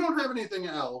 If you don't have anything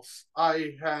else,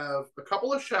 I have a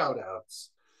couple of shout outs.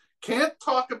 Can't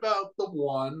talk about the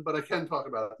one, but I can talk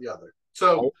about the other.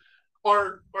 So.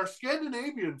 Our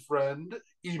Scandinavian friend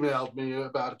emailed me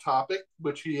about a topic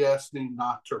which he asked me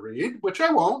not to read, which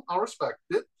I won't. I'll respect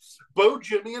it. Bo,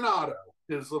 Jimmy, and Otto,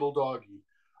 his little doggy,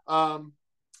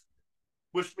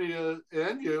 wished me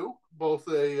and you both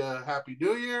a happy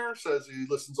New Year. Says he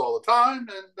listens all the time,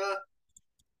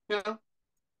 and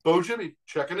Bo, Jimmy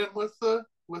checking in with the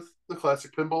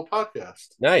Classic Pinball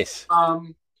Podcast. Nice.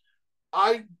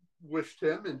 I wished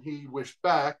him, and he wished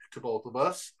back to both of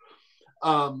us.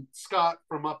 Scott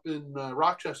from up in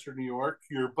Rochester, New York,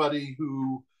 your buddy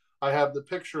who I have the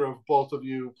picture of both of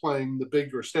you playing the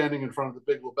big or standing in front of the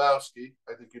Big Lebowski.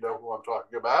 I think you know who I'm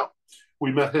talking about.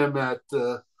 We met him at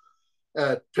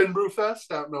Pinbrew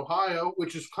Fest out in Ohio,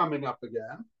 which is coming up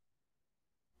again.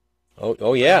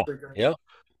 Oh I yeah. think Yeah.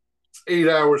 it's 8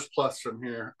 hours plus from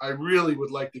here. I really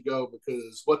would like to go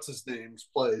because what's his name's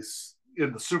place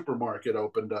in the supermarket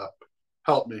opened up.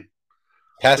 Help me.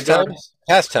 The guy, Pastimes?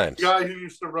 Pastimes. guy who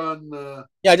used to run.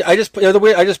 Yeah, I just the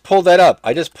way I just pulled that up.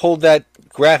 I just pulled that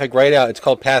graphic right out. It's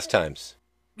called Pastimes.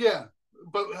 Yeah,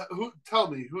 but who?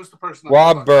 Tell me, who's the person I'm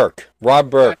Rob talking? Burke.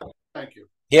 Rob Thank, Burke. thank you.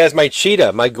 He has my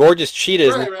cheetah. My gorgeous cheetah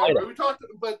is in Right, the right, right. lineup. We talked,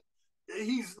 but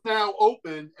he's now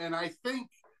open, and I think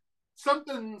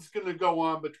something's going to go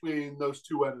on between those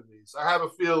two entities. I have a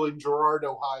feeling Girard,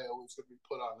 Ohio, is going to be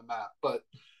put on the map, but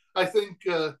I think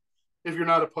if you're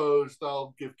not opposed,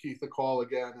 I'll give Keith a call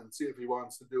again and see if he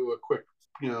wants to do a quick,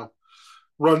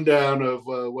 rundown of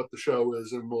what the show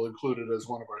is, and we'll include it as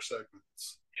one of our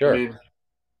segments. Sure. I mean,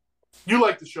 you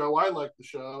like the show. I like the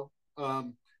show.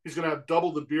 He's going to have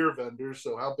double the beer vendors,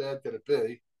 so how bad could it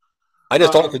be? I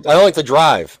just don't. I don't like the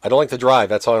drive. I don't like the drive.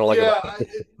 That's all I don't like about it.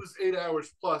 It was 8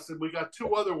 hours plus, and we got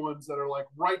two other ones that are like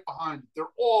right behind it.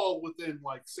 They're all within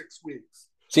like 6 weeks.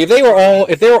 See, if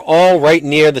they were all right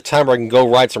near the time where I can go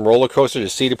ride some roller coasters to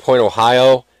Cedar Point,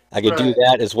 Ohio, I could do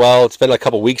that as well. It's been a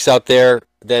couple weeks out there.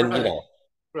 Then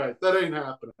right, that ain't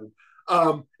happening.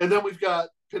 And then we've got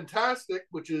Fantastic,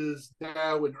 which is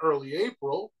now in early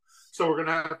April, so we're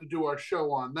gonna have to do our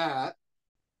show on that.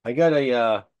 I got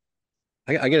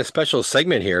I get a special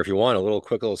segment here if you want a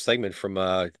quick little segment from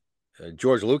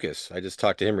George Lucas. I just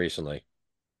talked to him recently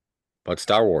about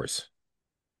Star Wars.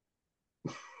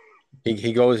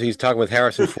 He's talking with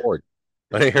Harrison Ford.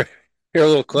 Want to hear a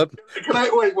little clip? Can I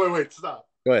wait, stop.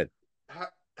 Go ahead.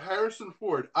 Harrison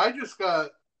Ford. I just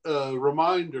got a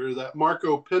reminder that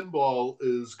Marco Pinball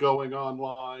is going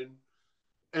online,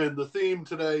 and the theme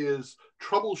today is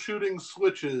troubleshooting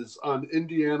switches on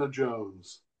Indiana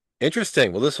Jones.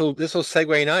 Interesting. Well, this will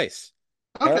segue nice.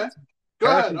 Okay, go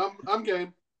ahead. I'm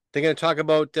game. They're going to talk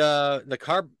about the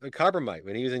Carbonite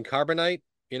when he was in Carbonite.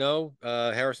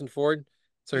 Harrison Ford.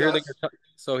 So Yes. Here's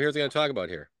they're going to talk about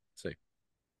here. Let's see.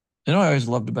 You know what I always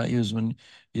loved about you is when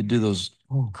you do those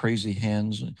crazy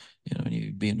hands, when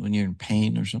you're in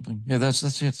pain or something. Yeah, that's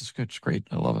it. It's good. It's great.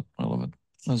 I love it. I love it.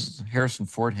 Those Harrison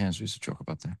Ford hands. We used to joke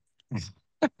about that.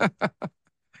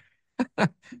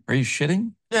 Are you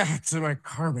shitting? Yeah, it's in my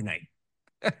Carbonite.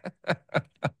 The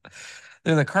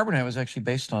Carbonite was actually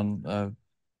based on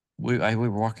we were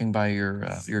walking by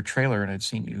your trailer and I'd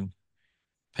seen you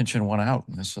pinching one out,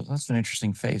 and I said, "That's an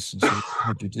interesting face." And so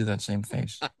how'd you do that same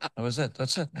face? That was it.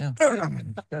 That's it. Yeah,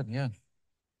 good. Yeah.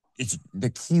 It's the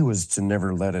key was to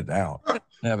never let it out.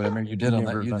 Yeah, but I remember you did on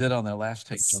that. You did on that last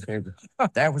take. Okay,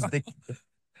 that was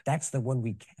that's the one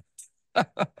we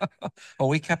kept. Oh,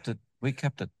 we kept it. We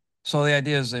kept it. So the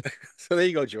idea is that. So there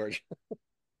you go, George.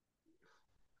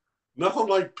 Nothing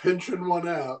like pinching one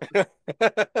out.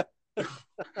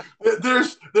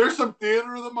 There's some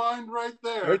theater of the mind right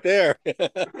there. Right there.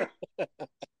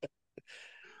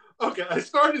 Okay, I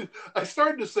started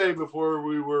to say before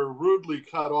we were rudely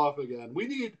cut off again. We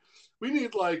need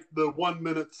like the 1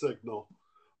 minute signal.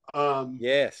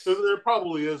 Yes. There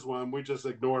probably is one. We just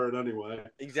ignore it anyway.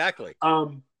 Exactly.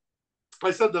 I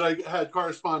said that I had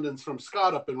correspondence from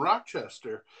Scott up in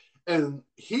Rochester, and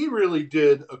he really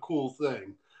did a cool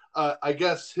thing. I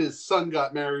guess his son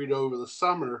got married over the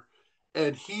summer,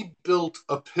 and he built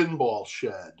a pinball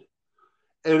shed.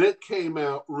 And it came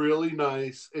out really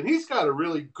nice. And he's got a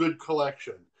really good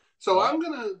collection. So I'm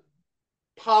going to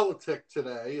politic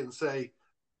today and say,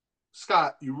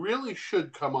 Scott, you really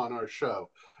should come on our show.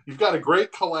 You've got a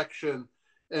great collection,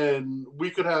 and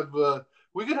we could have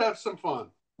some fun.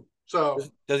 So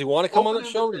does he want to come on the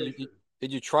show?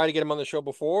 Did you try to get him on the show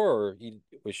before, or he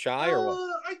was shy, or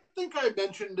what? I think I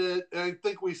mentioned it. I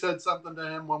think we said something to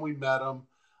him when we met him.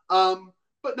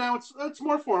 But now it's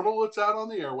more formal. It's out on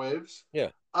the airwaves. Yeah.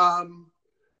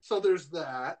 So there's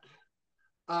that.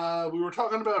 We were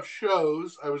talking about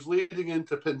shows. I was leading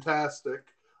into Fantastic.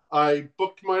 I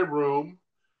booked my room,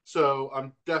 so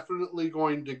I'm definitely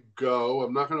going to go.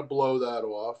 I'm not going to blow that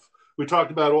off. We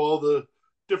talked about all the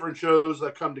different shows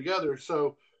that come together.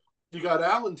 So you got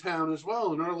Allentown as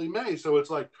well in early May. So it's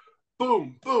like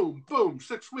boom, boom, boom.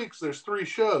 6 weeks, there's 3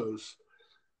 shows.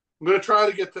 I'm going to try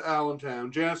to get to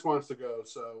Allentown. Janice wants to go,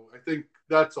 so I think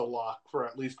that's a lock for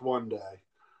at least one day.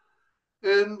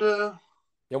 And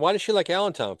why does she like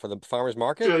Allentown? For the farmers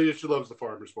market? Yeah, she loves the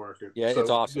farmers market. Yeah, so, it's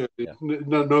awesome. Yeah.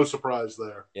 No surprise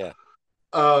there. Yeah.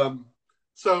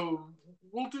 So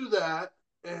we'll do that,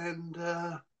 and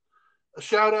a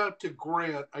shout out to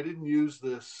Grant. I didn't use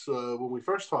this when we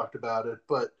first talked about it,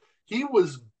 but he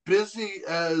was busy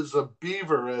as a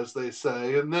beaver, as they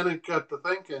say, and then it got to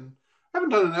thinking, I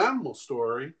haven't done an animal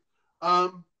story.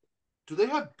 do they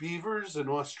have beavers in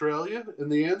Australia?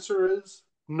 And the answer is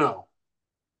no.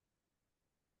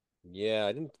 Yeah,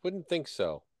 I wouldn't think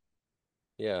so.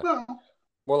 Yeah, No.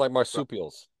 more like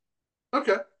marsupials.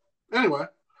 Okay. Anyway,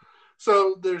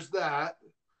 so there's that.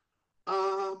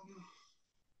 Um,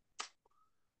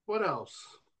 what else?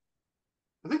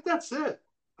 I think that's it.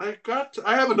 I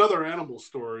have another animal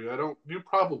story. I don't. You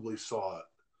probably saw it.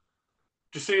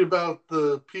 Did you see about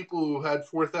the people who had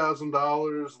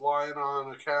 $4,000 lying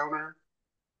on a counter,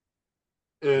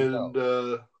 No.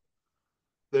 and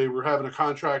they were having a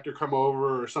contractor come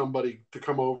over or somebody to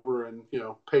come over and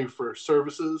pay for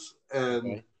services, and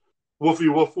Okay.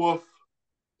 Woofy Woof Woof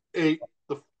ate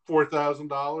the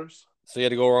 $4,000. So you had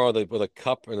to go around with a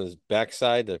cup in his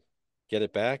backside to get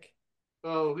it back?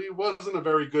 Oh, he wasn't a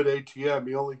very good ATM.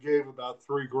 He only gave about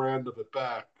 3 grand of it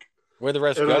back. Where'd the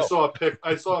rest And go?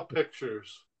 I saw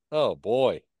pictures. Oh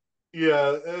boy.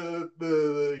 Yeah,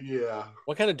 yeah.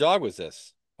 What kind of dog was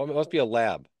this? Well, it must be a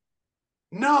lab.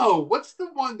 No, what's the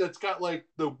one that's got like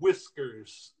the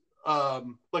whiskers?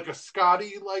 Like a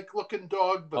Scotty like looking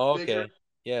dog, but Oh, bigger. okay.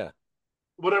 Yeah.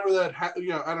 Whatever that.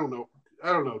 I don't know.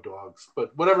 I don't know dogs,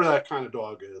 but whatever that kind of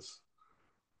dog is.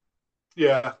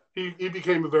 Yeah, he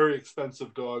became a very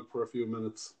expensive dog for a few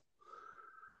minutes.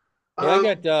 Hey, Um,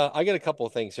 I got a couple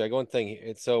of things here. I got one thing.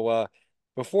 It's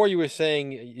before you were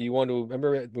saying you want to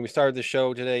remember when we started the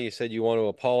show today, you said you want to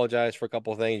apologize for a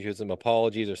couple of things. You had some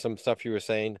apologies or some stuff you were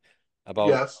saying about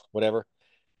yes. whatever.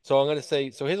 So I'm gonna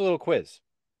say, so here's a little quiz.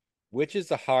 Which is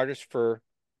the hardest for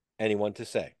anyone to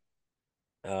say?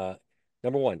 Uh,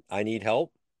 number one, I need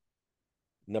help.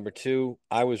 Number two,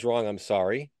 I was wrong, I'm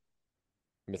sorry.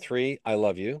 Number three, I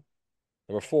love you.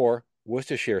 Number four,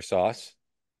 Worcestershire sauce.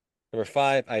 Number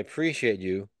five, I appreciate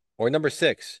you. Or number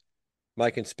six, my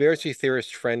conspiracy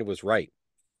theorist friend was right.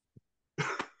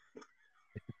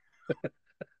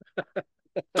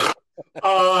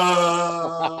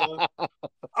 Uh,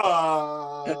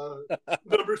 uh,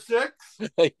 Number six.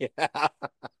 Yeah.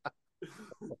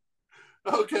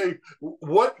 Okay,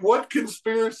 what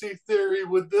conspiracy theory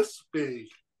would this be?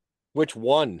 Which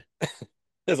one?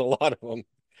 There's a lot of them.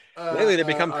 Lately, they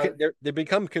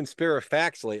become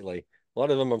conspirafacts lately. A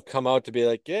lot of them have come out to be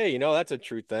like, hey, that's a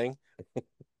true thing.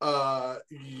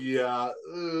 Yeah.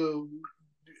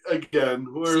 Again,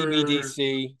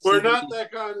 CBDC, we're not CBD.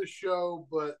 that kind of show,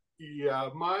 but yeah,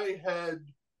 my head.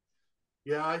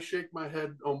 Yeah, I shake my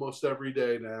head almost every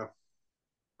day now.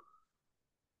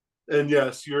 And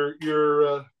yes, your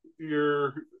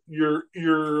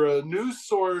news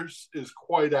source is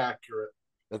quite accurate.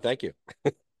 Thank you.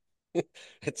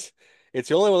 It's it's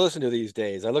the only one I listen to these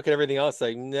days. I look at everything else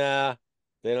like, nah,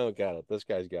 they don't got it. This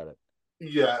guy's got it.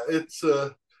 Yeah,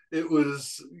 it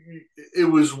was it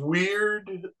was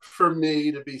weird for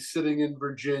me to be sitting in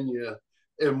Virginia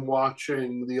and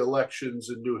watching the elections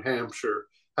in New Hampshire,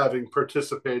 having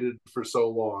participated for so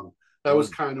long. That was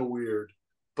Mm. kind of weird,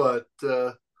 but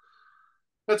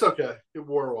that's okay. It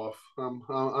wore off.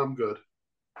 I'm good.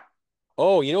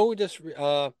 Oh, who just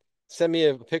sent me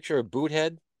a picture of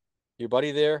Boothead, your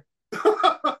buddy there?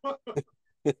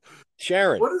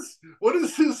 Sharon. What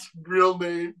is his real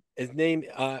name? His name,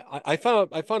 I found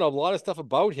out a lot of stuff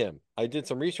about him. I did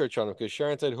some research on him because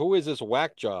Sharon said, "Who is this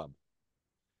whack job?"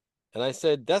 And I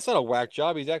said, "That's not a whack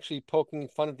job. He's actually poking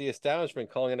fun at the establishment,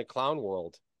 calling it a clown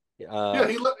world." Yeah, Uh,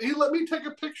 he let me take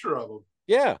a picture of him.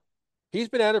 yeah, he's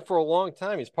been at it for a long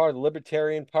time. He's part of the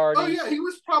Libertarian Oh Party. yeah, he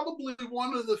was probably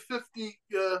one of the 50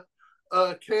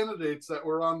 candidates that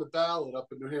were on the ballot up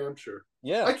in New Hampshire.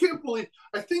 Yeah, I can't believe.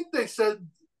 I think they said,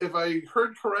 if I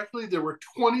heard correctly, there were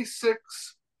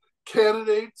 26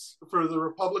 candidates for the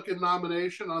Republican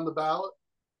nomination on the ballot.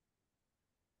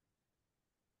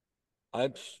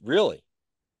 I'm really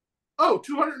Oh,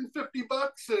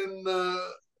 $250 and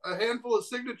a handful of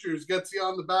signatures gets you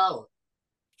on the ballot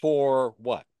for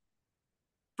what?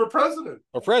 for president.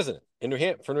 For president in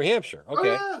for New Hampshire. Oh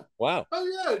Okay. yeah, Wow. oh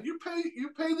yeah. You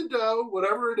pay the dough,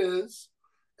 whatever it is,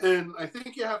 and I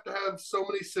think you have to have so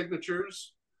many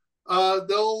signatures. They'll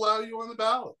allow you on the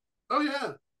ballot. Oh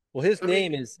yeah. Well, his I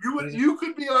mean, name is you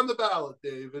could be on the ballot,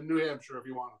 Dave, in New Hampshire if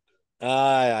you wanted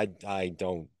I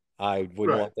don't I to. wouldn't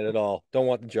Right. want that at all. Don't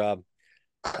want the job.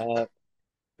 Uh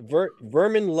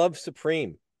Vermin Love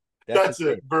Supreme. That's his That's it.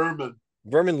 name. Berman.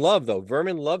 Vermin Love though.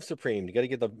 Vermin Love Supreme. You got to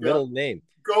get the Yep. middle name.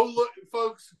 Go look,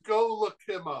 folks. Go look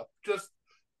him up. Just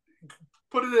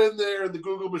put it in there in the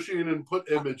Google machine and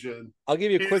put image in. I'll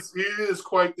give you He is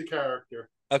quite the character.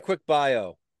 a quick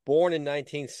bio. Born in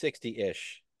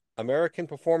 1960-ish. American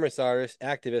performance artist,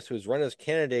 activist who's run as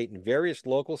candidate in various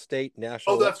local, state,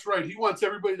 national. Oh, that's right. He wants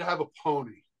everybody to have a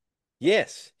pony.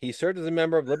 Yes, he served as a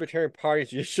member of the Libertarian Party's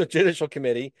Judicial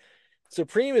Committee,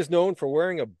 Supreme is known for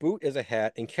wearing a boot as a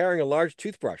hat and carrying a large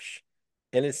toothbrush.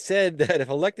 And it's said that if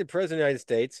elected president of the United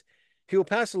States, he will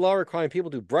pass a law requiring people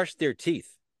to brush their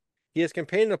teeth. He has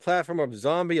campaigned on a platform of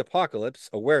zombie apocalypse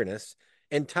awareness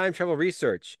and time travel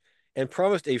research and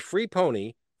promised a free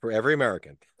pony for every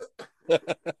American.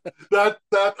 That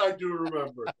I do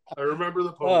remember. I remember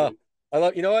the pony. I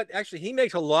love, you know what? Actually, he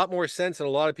makes a lot more sense than a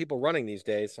lot of people running these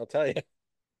days. I'll tell you.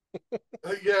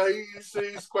 Yeah,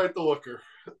 he's quite the looker.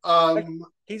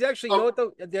 He's actually, you know what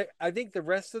though? I think the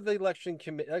rest of the election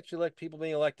actually, like people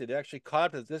being elected, they actually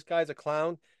caught up. This guy's a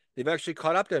clown. They've actually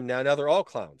caught up to him now. Now they're all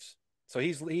clowns. So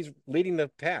he's leading the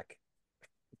pack.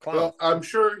 Clowns. Well, I'm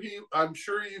sure you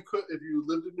could, if you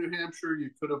lived in New Hampshire, you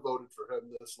could have voted for him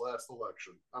this last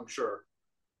election. I'm sure.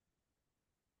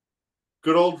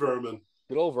 Good old Vermin.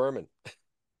 Good old Vermin.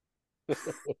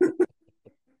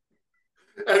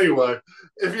 Anyway,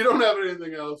 if you don't have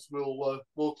anything else,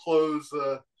 we'll close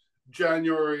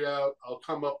January out. I'll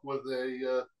come up with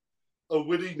a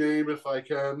witty name if I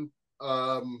can.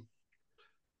 I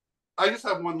just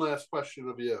have one last question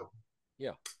of you.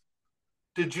 Yeah.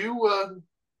 Did you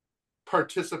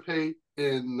participate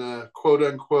in quote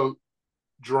unquote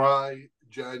dry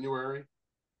January?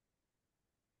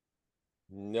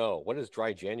 No. What is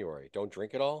dry January? Don't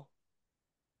drink it all?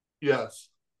 Yes.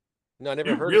 No, I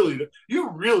never heard of it. You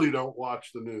really don't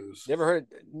watch the news. Never heard.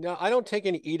 No, I don't take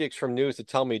any edicts from news to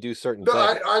tell me to do certain No,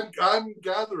 things. I'm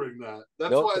gathering that.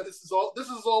 That's Nope. why this is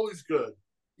always good.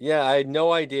 Yeah, I had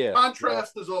no idea.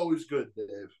 Contrast is always good,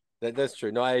 Dave. That's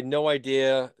true. No, I had no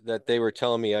idea that they were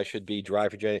telling me I should be dry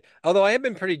for January. Although I have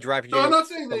been pretty dry for No, January. I'm not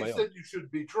saying on they my said own. you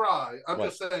should be dry. I'm What?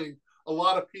 just saying a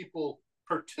lot of people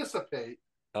participate.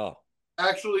 Oh,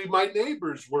 Actually, my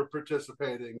neighbors were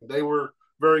participating. They were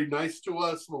very nice to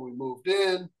us when we moved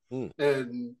in,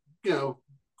 and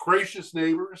gracious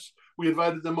neighbors. We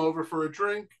invited them over for a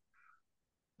drink.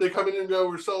 They come in and go,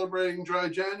 "We're celebrating dry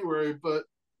January, but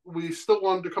we still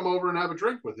wanted to come over and have a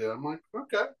drink with you." I'm like,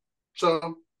 okay.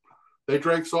 So they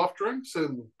drank soft drinks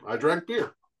and I drank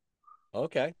beer.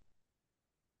 okay.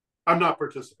 I'm not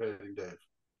participating, Dave.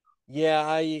 Yeah,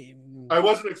 I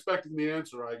wasn't expecting the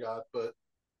answer I got, but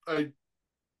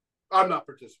I'm not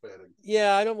participating.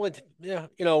 yeah, I don't want to, yeah,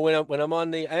 when I'm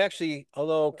on I actually,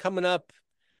 although coming up,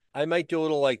 I might do a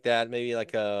little like that, maybe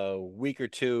like a week or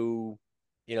two,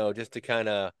 just to kind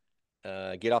of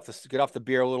get off the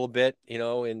beer a little bit,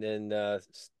 and then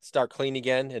start clean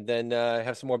again, and then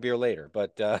have some more beer later.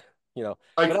 But I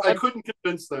couldn't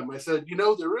convince them. I said,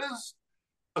 there is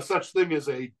a such thing as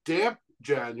a damp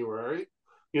January.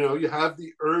 You have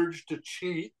the urge to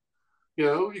cheat.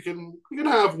 You can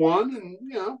have one and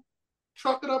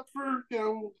chalk it up for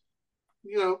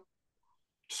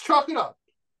just chalk it up.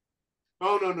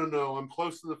 Oh no, I'm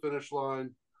close to the finish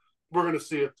line. We're gonna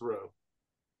see it through.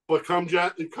 But come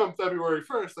February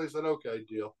 1st, they said, okay,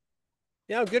 deal.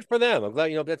 Yeah, good for them. I'm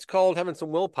glad, that's called having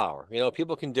some willpower.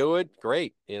 People can do it.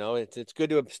 Great. It's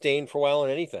good to abstain for a while on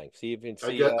anything.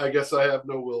 I guess I have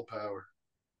no willpower.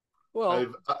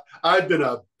 Well, I've been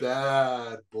a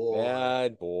bad boy.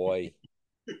 Bad boy.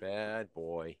 Bad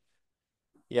boy.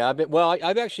 Yeah,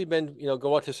 I've actually been,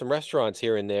 go out to some restaurants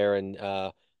here and there, and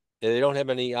they don't have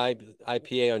any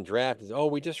IPA on draft. Oh,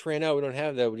 we just ran out. We don't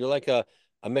have that. Would you like a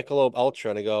Michelob Ultra?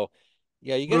 And I go,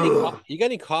 yeah, you got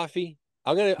any coffee?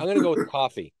 I'm gonna go with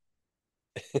coffee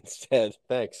instead.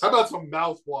 Thanks. How about some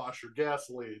mouthwash or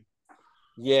gasoline?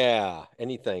 Yeah,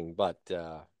 anything, but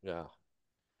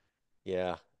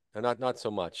yeah, not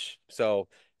so much. So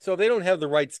if they don't have the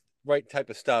right type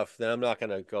of stuff, then I'm not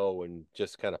gonna go and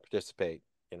just kind of participate.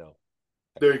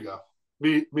 There you go.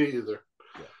 Me either.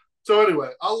 Yeah. So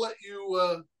anyway, I'll let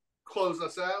you close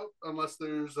us out unless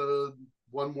there's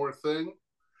one more thing,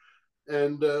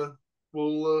 and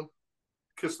we'll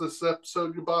kiss this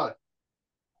episode goodbye.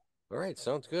 All right,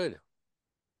 sounds good.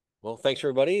 Well, thanks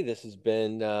everybody. This has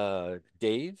been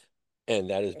Dave, and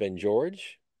that has been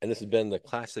George, and this has been the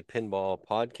Classic Pinball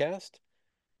Podcast.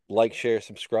 Like, share,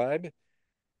 subscribe.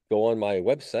 Go on my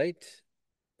website,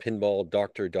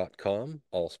 pinballdoctor.com,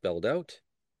 all spelled out.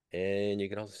 And you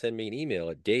can also send me an email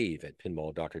at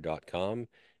dave@pinballdoctor.com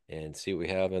and see what we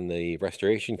have in the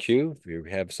restoration queue. If you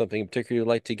have something in particular you'd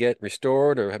like to get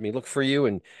restored or have me look for you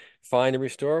and find and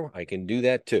restore, I can do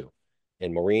that too.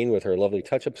 And Maureen with her lovely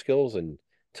touch-up skills and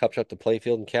touch up the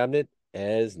playfield and cabinet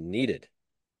as needed.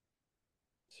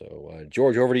 So,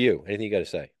 George, over to you. Anything you got to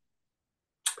say?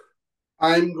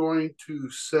 I'm going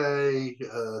to say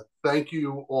thank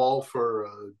you all for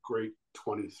a great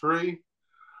 23.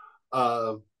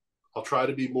 I'll try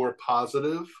to be more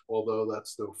positive, although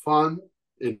that's no fun,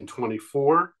 in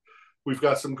 24. We've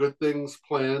got some good things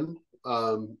planned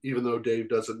even though Dave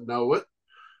doesn't know it.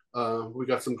 We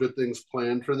got some good things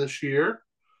planned for this year.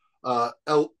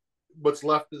 What's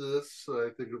left of this, I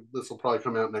think this will probably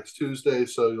come out next Tuesday,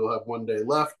 so you'll have 1 day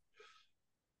left.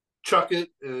 Chuck it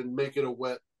and make it a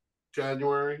wet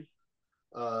January.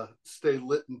 Stay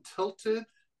lit and tilted.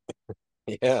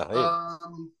 Yeah.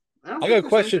 I got a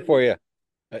question for you.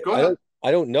 Go ahead. I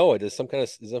don't know it. Is some kind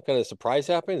of surprise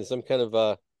happen? Is some kind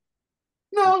of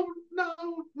No.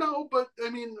 But I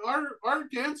mean, our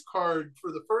dance card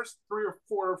for the first 3 or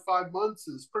 4 or 5 months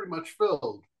is pretty much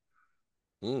filled.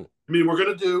 I mean, we're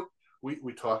gonna do.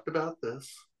 We talked about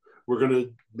this. We're gonna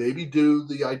maybe do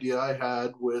the idea I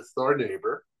had with our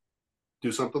neighbor.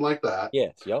 Do something like that.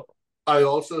 Yes. Yep. I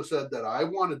also said that I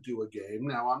want to do a game.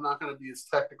 Now, I'm not going to be as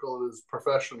technical and as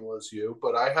professional as you,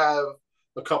 but I have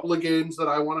a couple of games that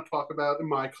I want to talk about in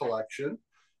my collection,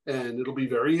 and it'll be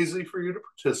very easy for you to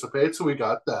participate. So we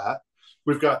got that.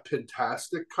 We've got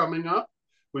Pintastic coming up.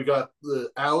 We got the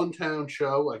Allentown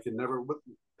show. I can never, what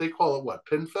they call it, what,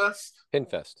 Pinfest?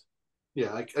 Pinfest.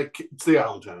 Yeah, it's the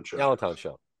Allentown show. Allentown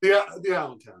show. The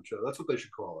Allentown show. That's what they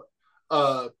should call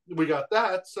it. We got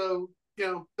that. So,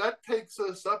 that takes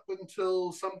us up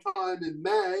until sometime in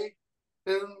May,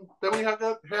 and then we have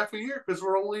that half a year because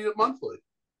we're only a monthly.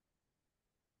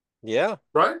 Yeah.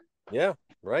 Right? Yeah,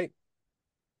 right.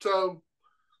 So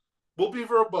we'll be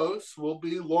verbose. We'll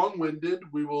be long-winded.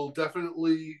 We will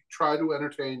definitely try to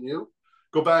entertain you.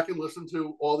 Go back and listen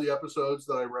to all the episodes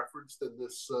that I referenced in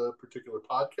this particular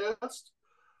podcast.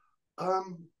 I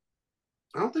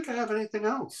don't think I have anything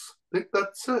else. I think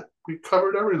that's it. We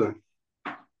covered everything.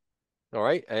 All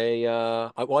right.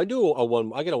 I do a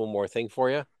one. I got a one more thing for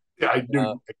you. Yeah, I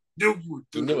knew you would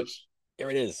do it. this. Here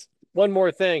it is. One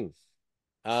more thing.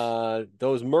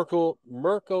 Those Merco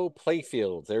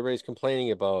playfields. Everybody's complaining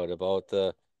about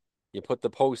the. You put the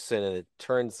posts in and it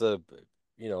turns the,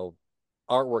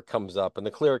 artwork comes up and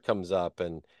the clear comes up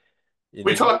and.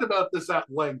 We talked about this at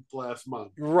length last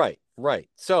month. Right.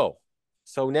 So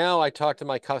now I talked to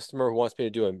my customer who wants me to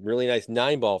do a really nice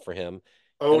 9-ball for him.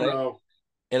 No.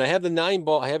 And I have the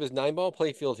 9-ball. I have his 9-ball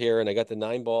playfield here, and I got the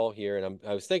 9-ball here. And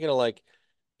I was thinking of I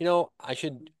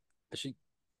should. Who's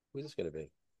this going to be?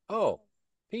 Oh,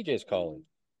 PJ's calling.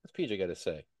 What's PJ got to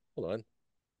say? Hold on.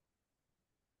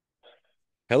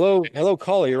 Hello,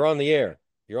 caller. You're on the air.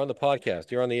 You're on the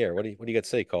podcast. You're on the air. What do you got to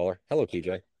say, caller? Hello, PJ.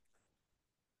 Am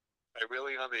I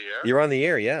really on the air? You're on the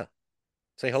air. Yeah.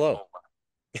 Say hello.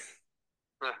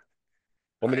 Hi,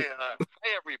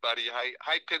 everybody.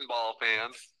 Hi, pinball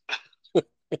fans.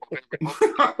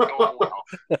 Going well.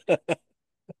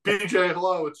 PJ,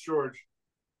 hello, it's George.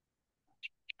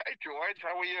 Hey, George,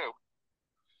 how are you?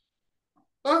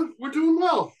 We're doing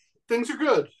well. Things are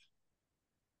good.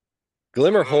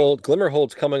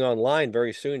 Glimmerhold's coming online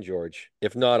very soon, George,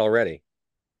 if not already.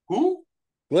 Who?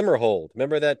 Glimmerhold.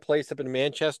 Remember that place up in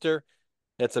Manchester?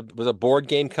 Was a board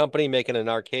game company making an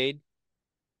arcade.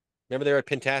 Remember they were at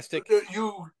Pintastic?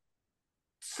 You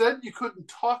said you couldn't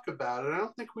talk about it. I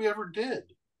don't think we ever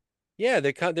did. Yeah,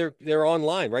 they're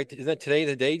online, right? Isn't that today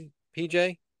the day,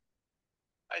 PJ?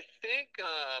 I think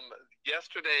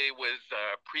yesterday was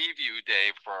preview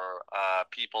day for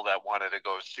people that wanted to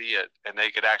go see it, and they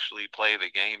could actually play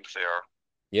the games there.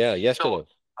 Yeah, yesterday.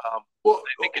 So, I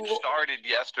think it started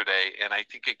yesterday, and I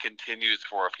think it continues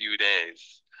for a few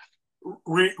days.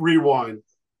 Rewind.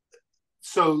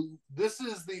 So this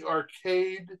is the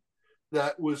arcade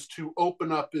that was to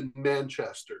open up in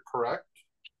Manchester, correct?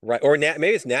 Right, or maybe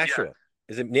it's Nashua. Yeah.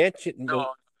 Is it Manchester?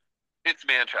 No, it's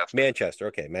Manchester. Manchester,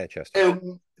 okay, Manchester.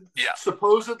 And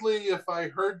supposedly, if I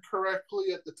heard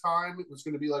correctly at the time, it was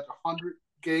going to be like 100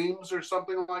 games or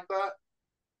something like that.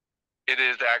 It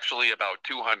is actually about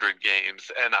 200 games,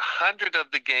 and 100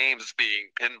 of the games being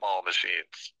pinball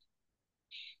machines.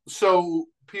 So,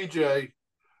 PJ,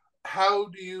 how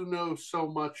do you know so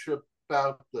much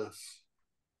about this?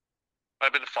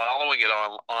 I've been following it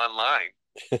online.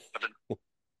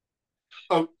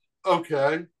 Oh,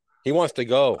 okay. He wants to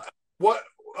go. What?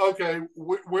 Okay,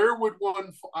 where would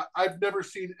one? I've never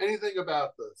seen anything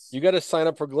about this. You got to sign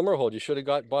up for Glimmerhold. You should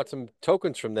have bought some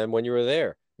tokens from them when you were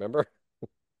there. Remember?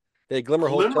 They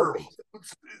Glimmerhold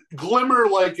tokens. Glimmer,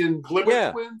 like in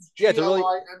Glimmer Twins. Yeah, Glimmer.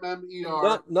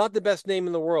 Not the best name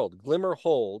in the world.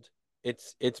 Glimmerhold.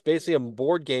 It's basically a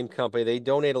board game company. They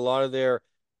donate a lot of their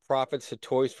profits to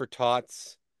Toys for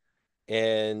Tots,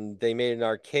 and they made an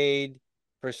arcade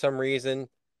for some reason.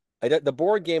 The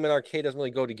board game and arcade doesn't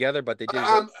really go together, but they did.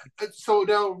 So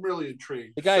now I'm really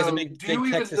intrigued. The guy's so a big do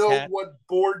you Texas even know hat. what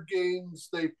board games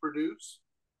they produce?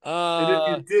 And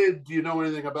if you did, do you know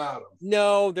anything about them?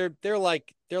 No, they're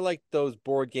like those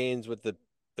board games with the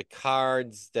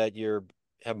cards that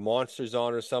have monsters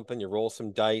on or something. You roll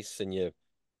some dice and you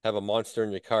have a monster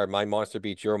in your card. My monster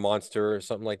beats your monster or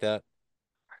something like that.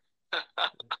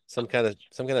 Some kind of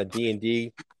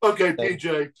D&D. Okay,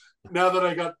 PJ. Now that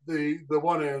I got the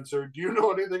one answer, do you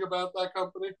know anything about that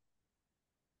company?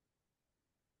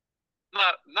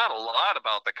 Not a lot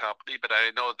about the company, but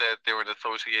I know that they're in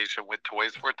association with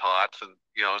Toys for Tots, and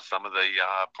some of the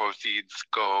proceeds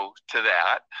go to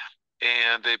that.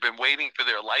 And they've been waiting for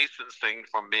their licensing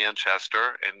from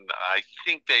Manchester, and I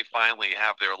think they finally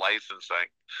have their licensing,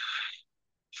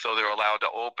 so they're allowed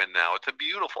to open now. It's a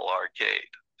beautiful arcade.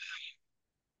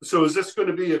 So is this going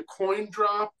to be a coin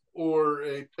drop or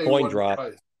a pay Coin one drop?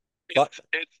 price? It's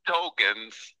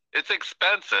tokens. It's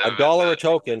expensive. $1 a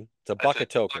token. It's a buck a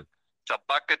token. It's a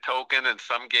buck a token, and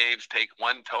some games take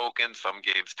 1 token, some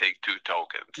games take 2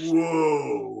 tokens.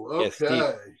 Whoa. Okay.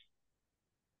 Yeah,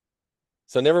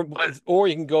 so or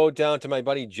you can go down to my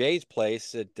buddy Jay's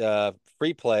place at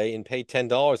Free Play and pay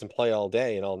 $10 and play all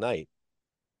day and all night.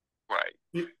 Right.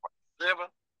 They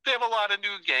have a lot of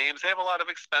new games. They have a lot of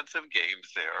expensive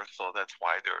games there, so that's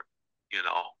why they're,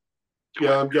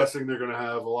 Yeah, I'm guessing they're going to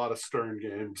have a lot of Stern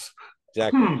games.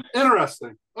 Exactly.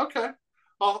 Interesting. Okay.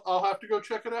 I'll have to go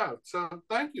check it out. So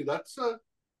thank you. That's A,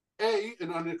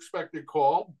 an unexpected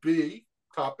call. B,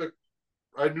 topic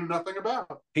I knew nothing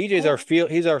about. PJ's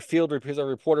he's our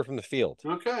reporter from the field.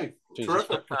 Okay. Jesus.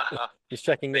 Terrific. He's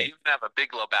checking They in. even have a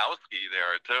Big Lebowski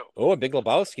there too. Oh, a Big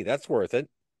Lebowski. That's worth it.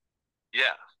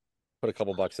 Yeah. Put a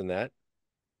couple bucks in that.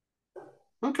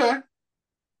 Okay.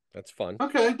 That's fun.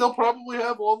 Okay. They'll probably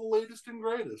have all the latest and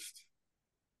greatest.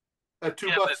 At $2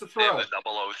 a throw. They have the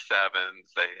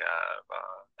 007s. They have,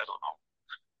 I don't know.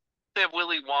 They have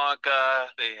Willy Wonka.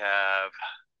 They have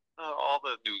all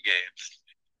the new games.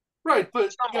 Right,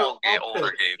 but some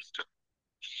older games too.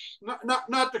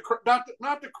 Not to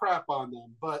crap on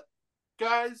them, but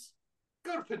guys,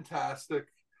 go to Fantastic.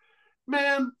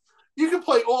 Man, you can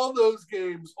play all those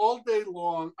games all day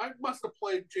long. I must have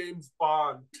played James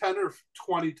Bond 10 or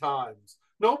 20 times.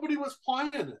 Nobody was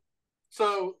playing it.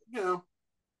 So,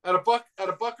 at a buck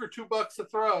or $2 a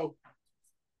throw.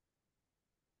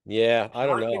 Yeah, I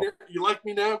don't know. You like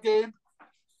me now, Gabe?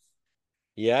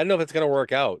 Yeah, I don't know if it's gonna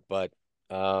work out, but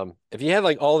if you had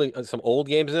like some old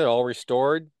games in it, all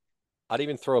restored, I'd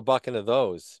even throw a buck into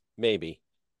those, maybe.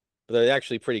 But they're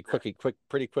actually pretty quick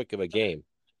of a game.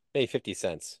 Maybe 50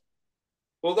 cents.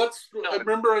 Well, I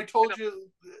remember I told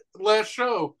you last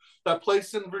show, that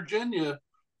place in Virginia,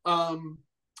 the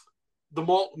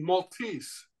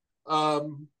Maltese,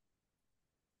 50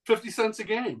 cents a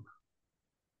game,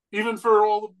 even for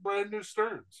all the brand new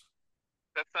Sterns.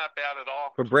 That's not bad at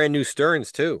all. For brand new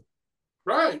Sterns too.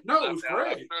 Right. No, it was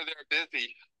great. I'm sure they're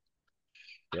busy.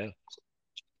 Yeah.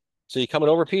 So you coming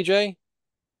over, PJ?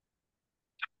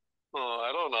 Oh,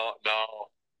 I don't know. No.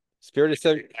 Spirit of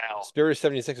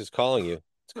 76 is calling you.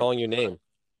 It's calling your name.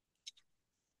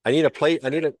 I need a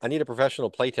professional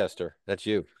play tester. That's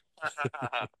you.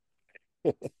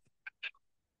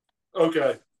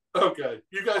 Okay.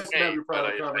 You guys can have your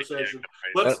private conversation.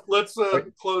 Let's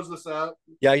close this out.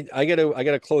 Yeah, I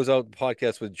gotta close out the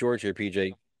podcast with George here,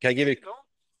 PJ. I'll give you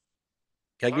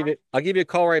a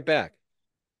call right back.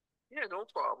 Yeah, no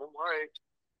problem. All right.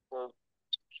 Well,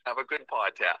 have a good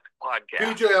podcast.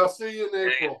 PJ, I'll see you in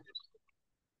April.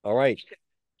 All right.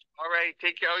 All right.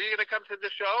 Take care. Are you going to come to the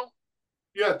show?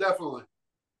 Yeah, definitely.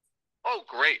 Oh,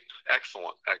 great.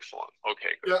 Excellent.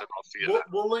 Okay, good. Yeah. I'll see you then.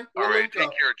 We'll link All right. up.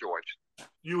 Take care, George.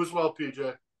 You as well, PJ.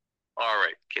 All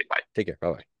right. Okay, bye. Take care.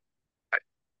 Bye-bye. Bye.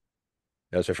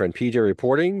 That's our friend PJ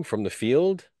reporting from the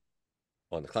field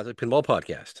on the Classic Pinball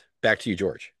Podcast. Back to you,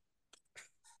 George.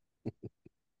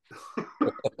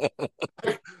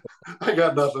 I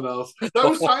got nothing else. That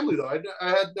was timely, though. I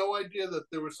had no idea that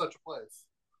there was such a place.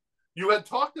 You had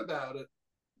talked about it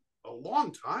a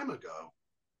long time ago.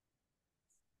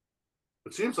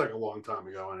 It seems like a long time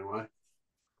ago, anyway.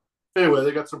 Anyway,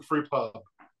 they got some free pub.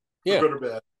 Yeah. Good or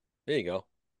bad. There you go.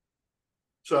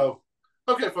 So,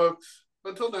 okay, folks.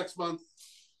 Until next month.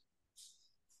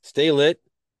 Stay lit.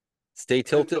 Stay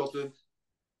tilted.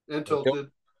 And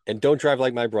tilted. And don't drive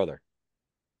like my brother.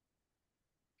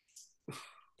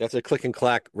 That's a click and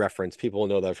clack reference. People will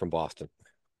know that from Boston.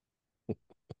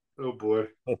 Oh, boy.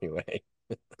 Anyway.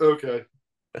 Okay.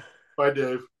 Bye,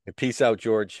 Dave. Peace out,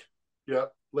 George.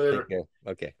 Yep. Later.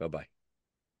 Okay. Bye-bye.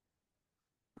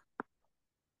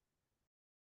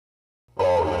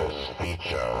 Bonus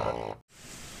feature.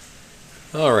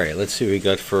 All right. Let's see what we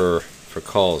got for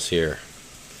calls here.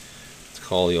 Let's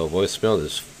call the old voicemail.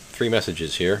 There's 3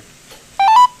 messages here.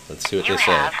 Let's see what they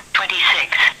say. You have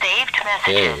 26 saved messages.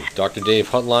 Hey, Dr. Dave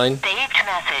hotline. Saved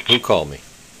message. Who called me?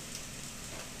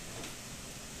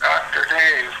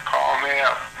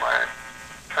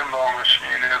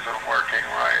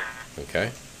 Okay.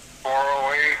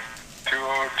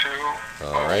 408-202.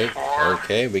 All right.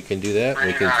 Okay, we can do that.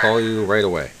 We can call you right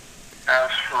away.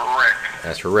 Ask for Rick.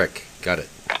 Ask for Rick. Got it.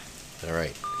 All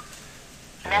right.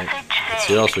 Let's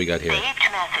see what else we got here.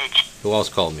 Who else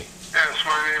called me? Yes,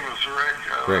 my name is Rick.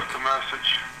 I left a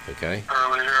message Okay.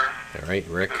 earlier All right,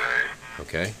 Rick. today.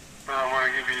 Okay. I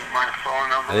want to give you my phone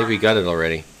number. I think we got it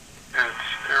already. It's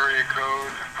area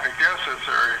code. I guess it's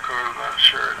area code. I'm not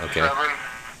sure. Okay.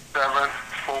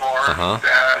 774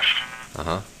 dash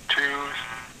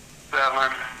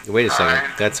 27. Wait a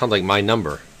second. That sounds like my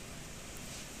number.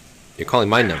 You're calling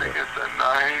my number. I think it's a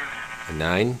 9. A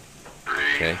 9? 3,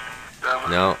 Okay.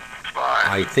 7, No. 5.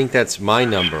 I think that's my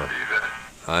number.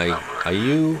 Are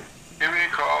you... Give me a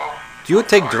call. Do you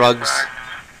take drugs?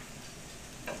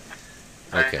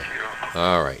 Thank Okay. you.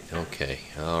 All right. Okay.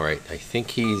 All right. I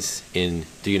think he's in...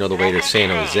 Do you know the way to San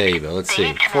Jose? But let's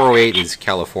see. 408 is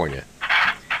California.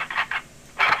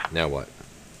 Now what?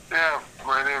 Yeah,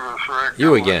 my name is Rick.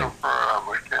 You I'm again. looking for a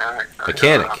mechanic. I got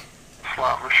Mechanic. a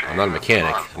slot machine I'm not a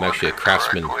mechanic. that's I'm actually a working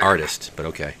craftsman correctly. artist, but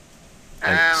okay.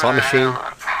 And And slot I machine?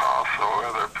 have also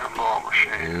other pinball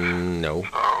machines. No. So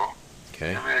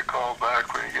Okay. give me a call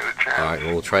back when you get a chance. All right.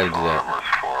 Well, we'll try to do that.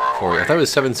 Number's I thought it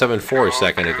was 774 a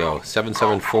second ago.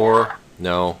 774?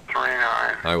 No. 39.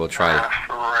 All right. We'll try it. Ask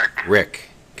for Rick. Rick.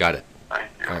 Got it. Thank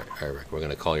you. All right, Rick. We're going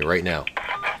to call you right now.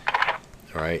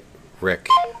 All right. Rick.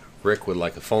 Rick would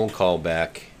like a phone call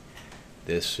back.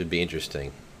 This should be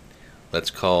interesting. Let's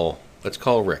call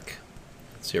Rick.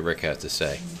 Let's see what Rick has to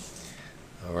say.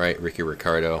 All right, Ricky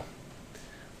Ricardo.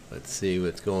 Let's see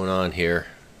what's going on here.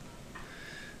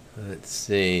 Let's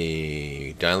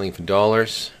see. Dialing for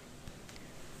dollars.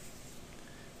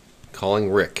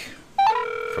 Calling Rick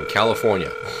from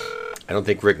California. I don't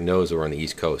think Rick knows we're on the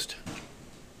East Coast.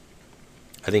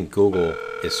 I think Google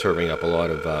is serving up a lot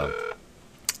of, I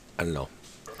don't know.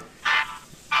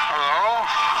 Hello?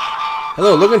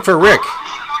 Hello, looking for Rick.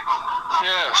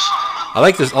 Yes. I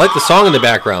like this. I like the song in the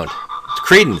background. It's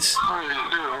Creedence. What do you do,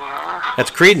 huh?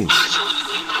 That's Creedence.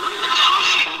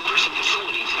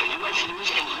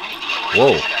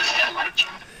 Whoa.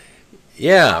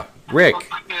 Yeah, Rick.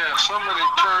 Yeah, somebody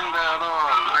turned that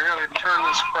on. I gotta turn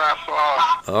this crap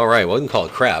off. All right. Well, we can call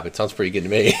it crap. It sounds pretty good to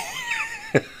me.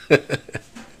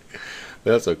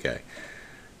 That's okay.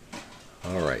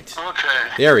 All right. Okay.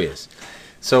 There he is.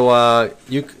 So,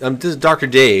 this is Dr.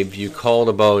 Dave. You called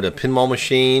about a pinball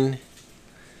machine,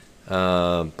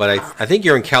 but I think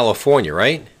you're in California,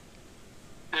 right?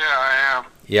 Yeah, I am.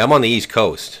 Yeah, I'm on the East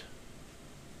Coast.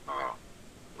 Oh,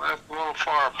 that's a little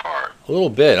far apart. A little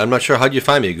bit. I'm not sure. How'd you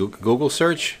find me? Google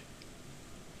search?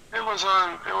 It was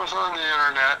on the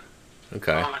internet.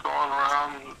 Okay. I was going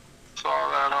around and saw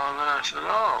that on there. I said,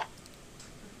 oh.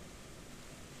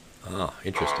 Oh,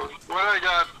 interesting. What I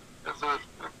got is a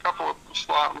couple of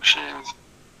slot machines,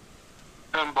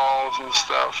 pinballs and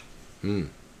stuff. Hmm.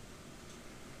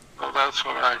 So that's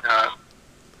what I got.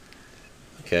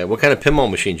 Okay. What kind of pinball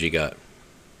machines you got?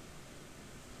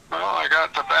 Well, I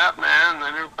got the Batman,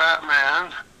 the new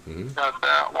Batman. Mm-hmm. Got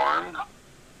that one.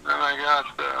 Then I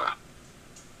got the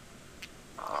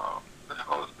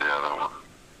hell is the other one?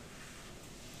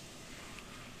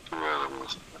 Two other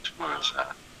ones. Which one is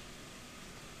that?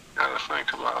 Gotta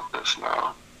think about this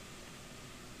now.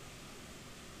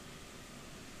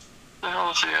 The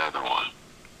hell is the other one?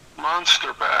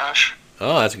 Monster Bash.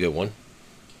 Oh, that's a good one.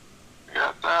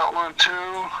 Got that one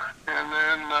too. And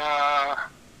then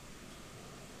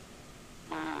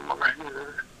right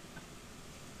here.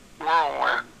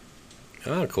 Whirlwind.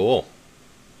 Oh, cool.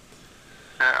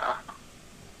 Yeah.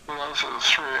 Those are the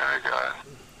three I got.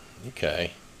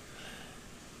 Okay.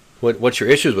 What's your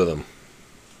issues with them?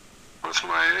 What's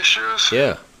my issues?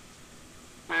 Yeah.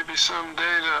 Maybe someday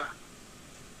to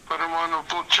put them on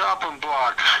the chopping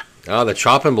block. Oh, the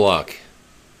chopping block.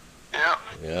 Yeah.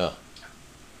 Yeah.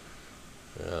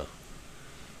 Yeah.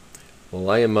 Well,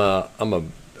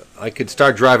 I could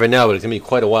start driving now, but it's gonna be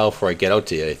quite a while before I get out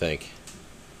to you, I think.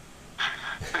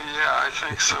 Yeah, I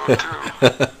think so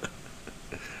too.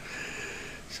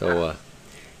 So,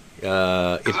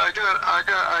 Because I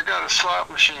got a slot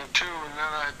machine too, and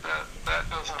then that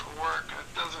doesn't work.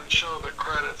 It doesn't show the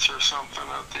credits or something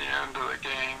at the end of the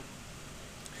game.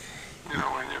 You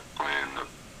know, when you're playing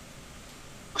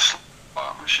the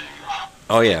slot machine.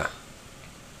 oh yeah.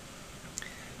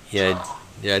 Yeah,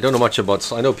 yeah. I don't know much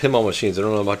about. I know pinball machines. I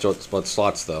don't know much about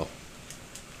slots though.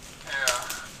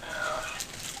 Yeah.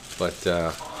 But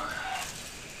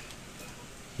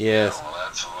yes. Well,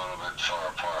 that's a little bit far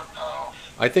apart now.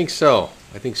 I think so.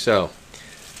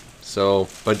 So,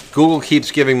 but Google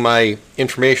keeps giving my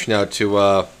information out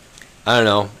to I don't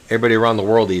know, everybody around the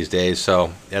world these days,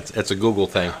 so that's a Google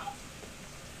thing.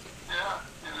 Yeah,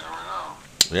 you never know.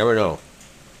 You never know.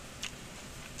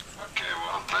 Okay,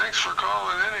 well, thanks for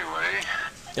calling anyway.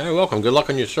 Yeah, you're welcome. Good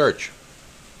luck on your search.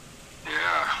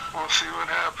 Yeah, we'll see what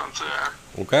happens there.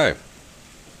 Okay.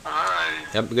 All right.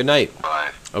 Have a good night. Bye.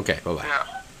 Okay, bye-bye.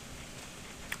 Yeah.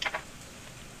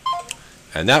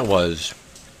 And that was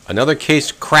another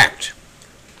case cracked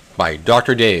by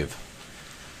Dr. Dave.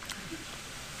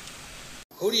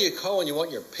 Who do you call when you want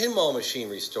your pinball machine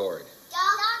restored?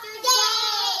 Dr.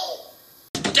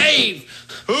 Dave! Dave!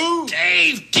 Who?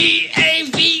 Dave!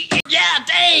 D-A-V! Yeah,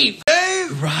 Dave!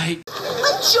 Dave! Right.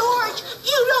 But George,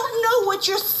 you don't know what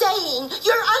you're saying.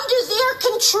 You're under their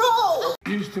control.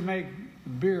 Used to make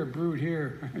beer brewed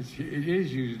here. It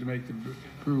is used to make the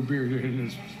brew beer here in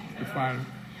this refinery.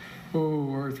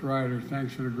 Oh, Earth Rider,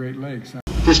 thanks for the Great Lakes.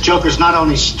 This joker's not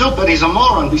only stupid, he's a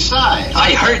moron besides.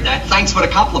 I heard that. Thanks for the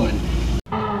compliment.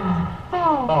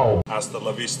 Hasta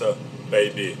la vista,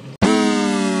 baby.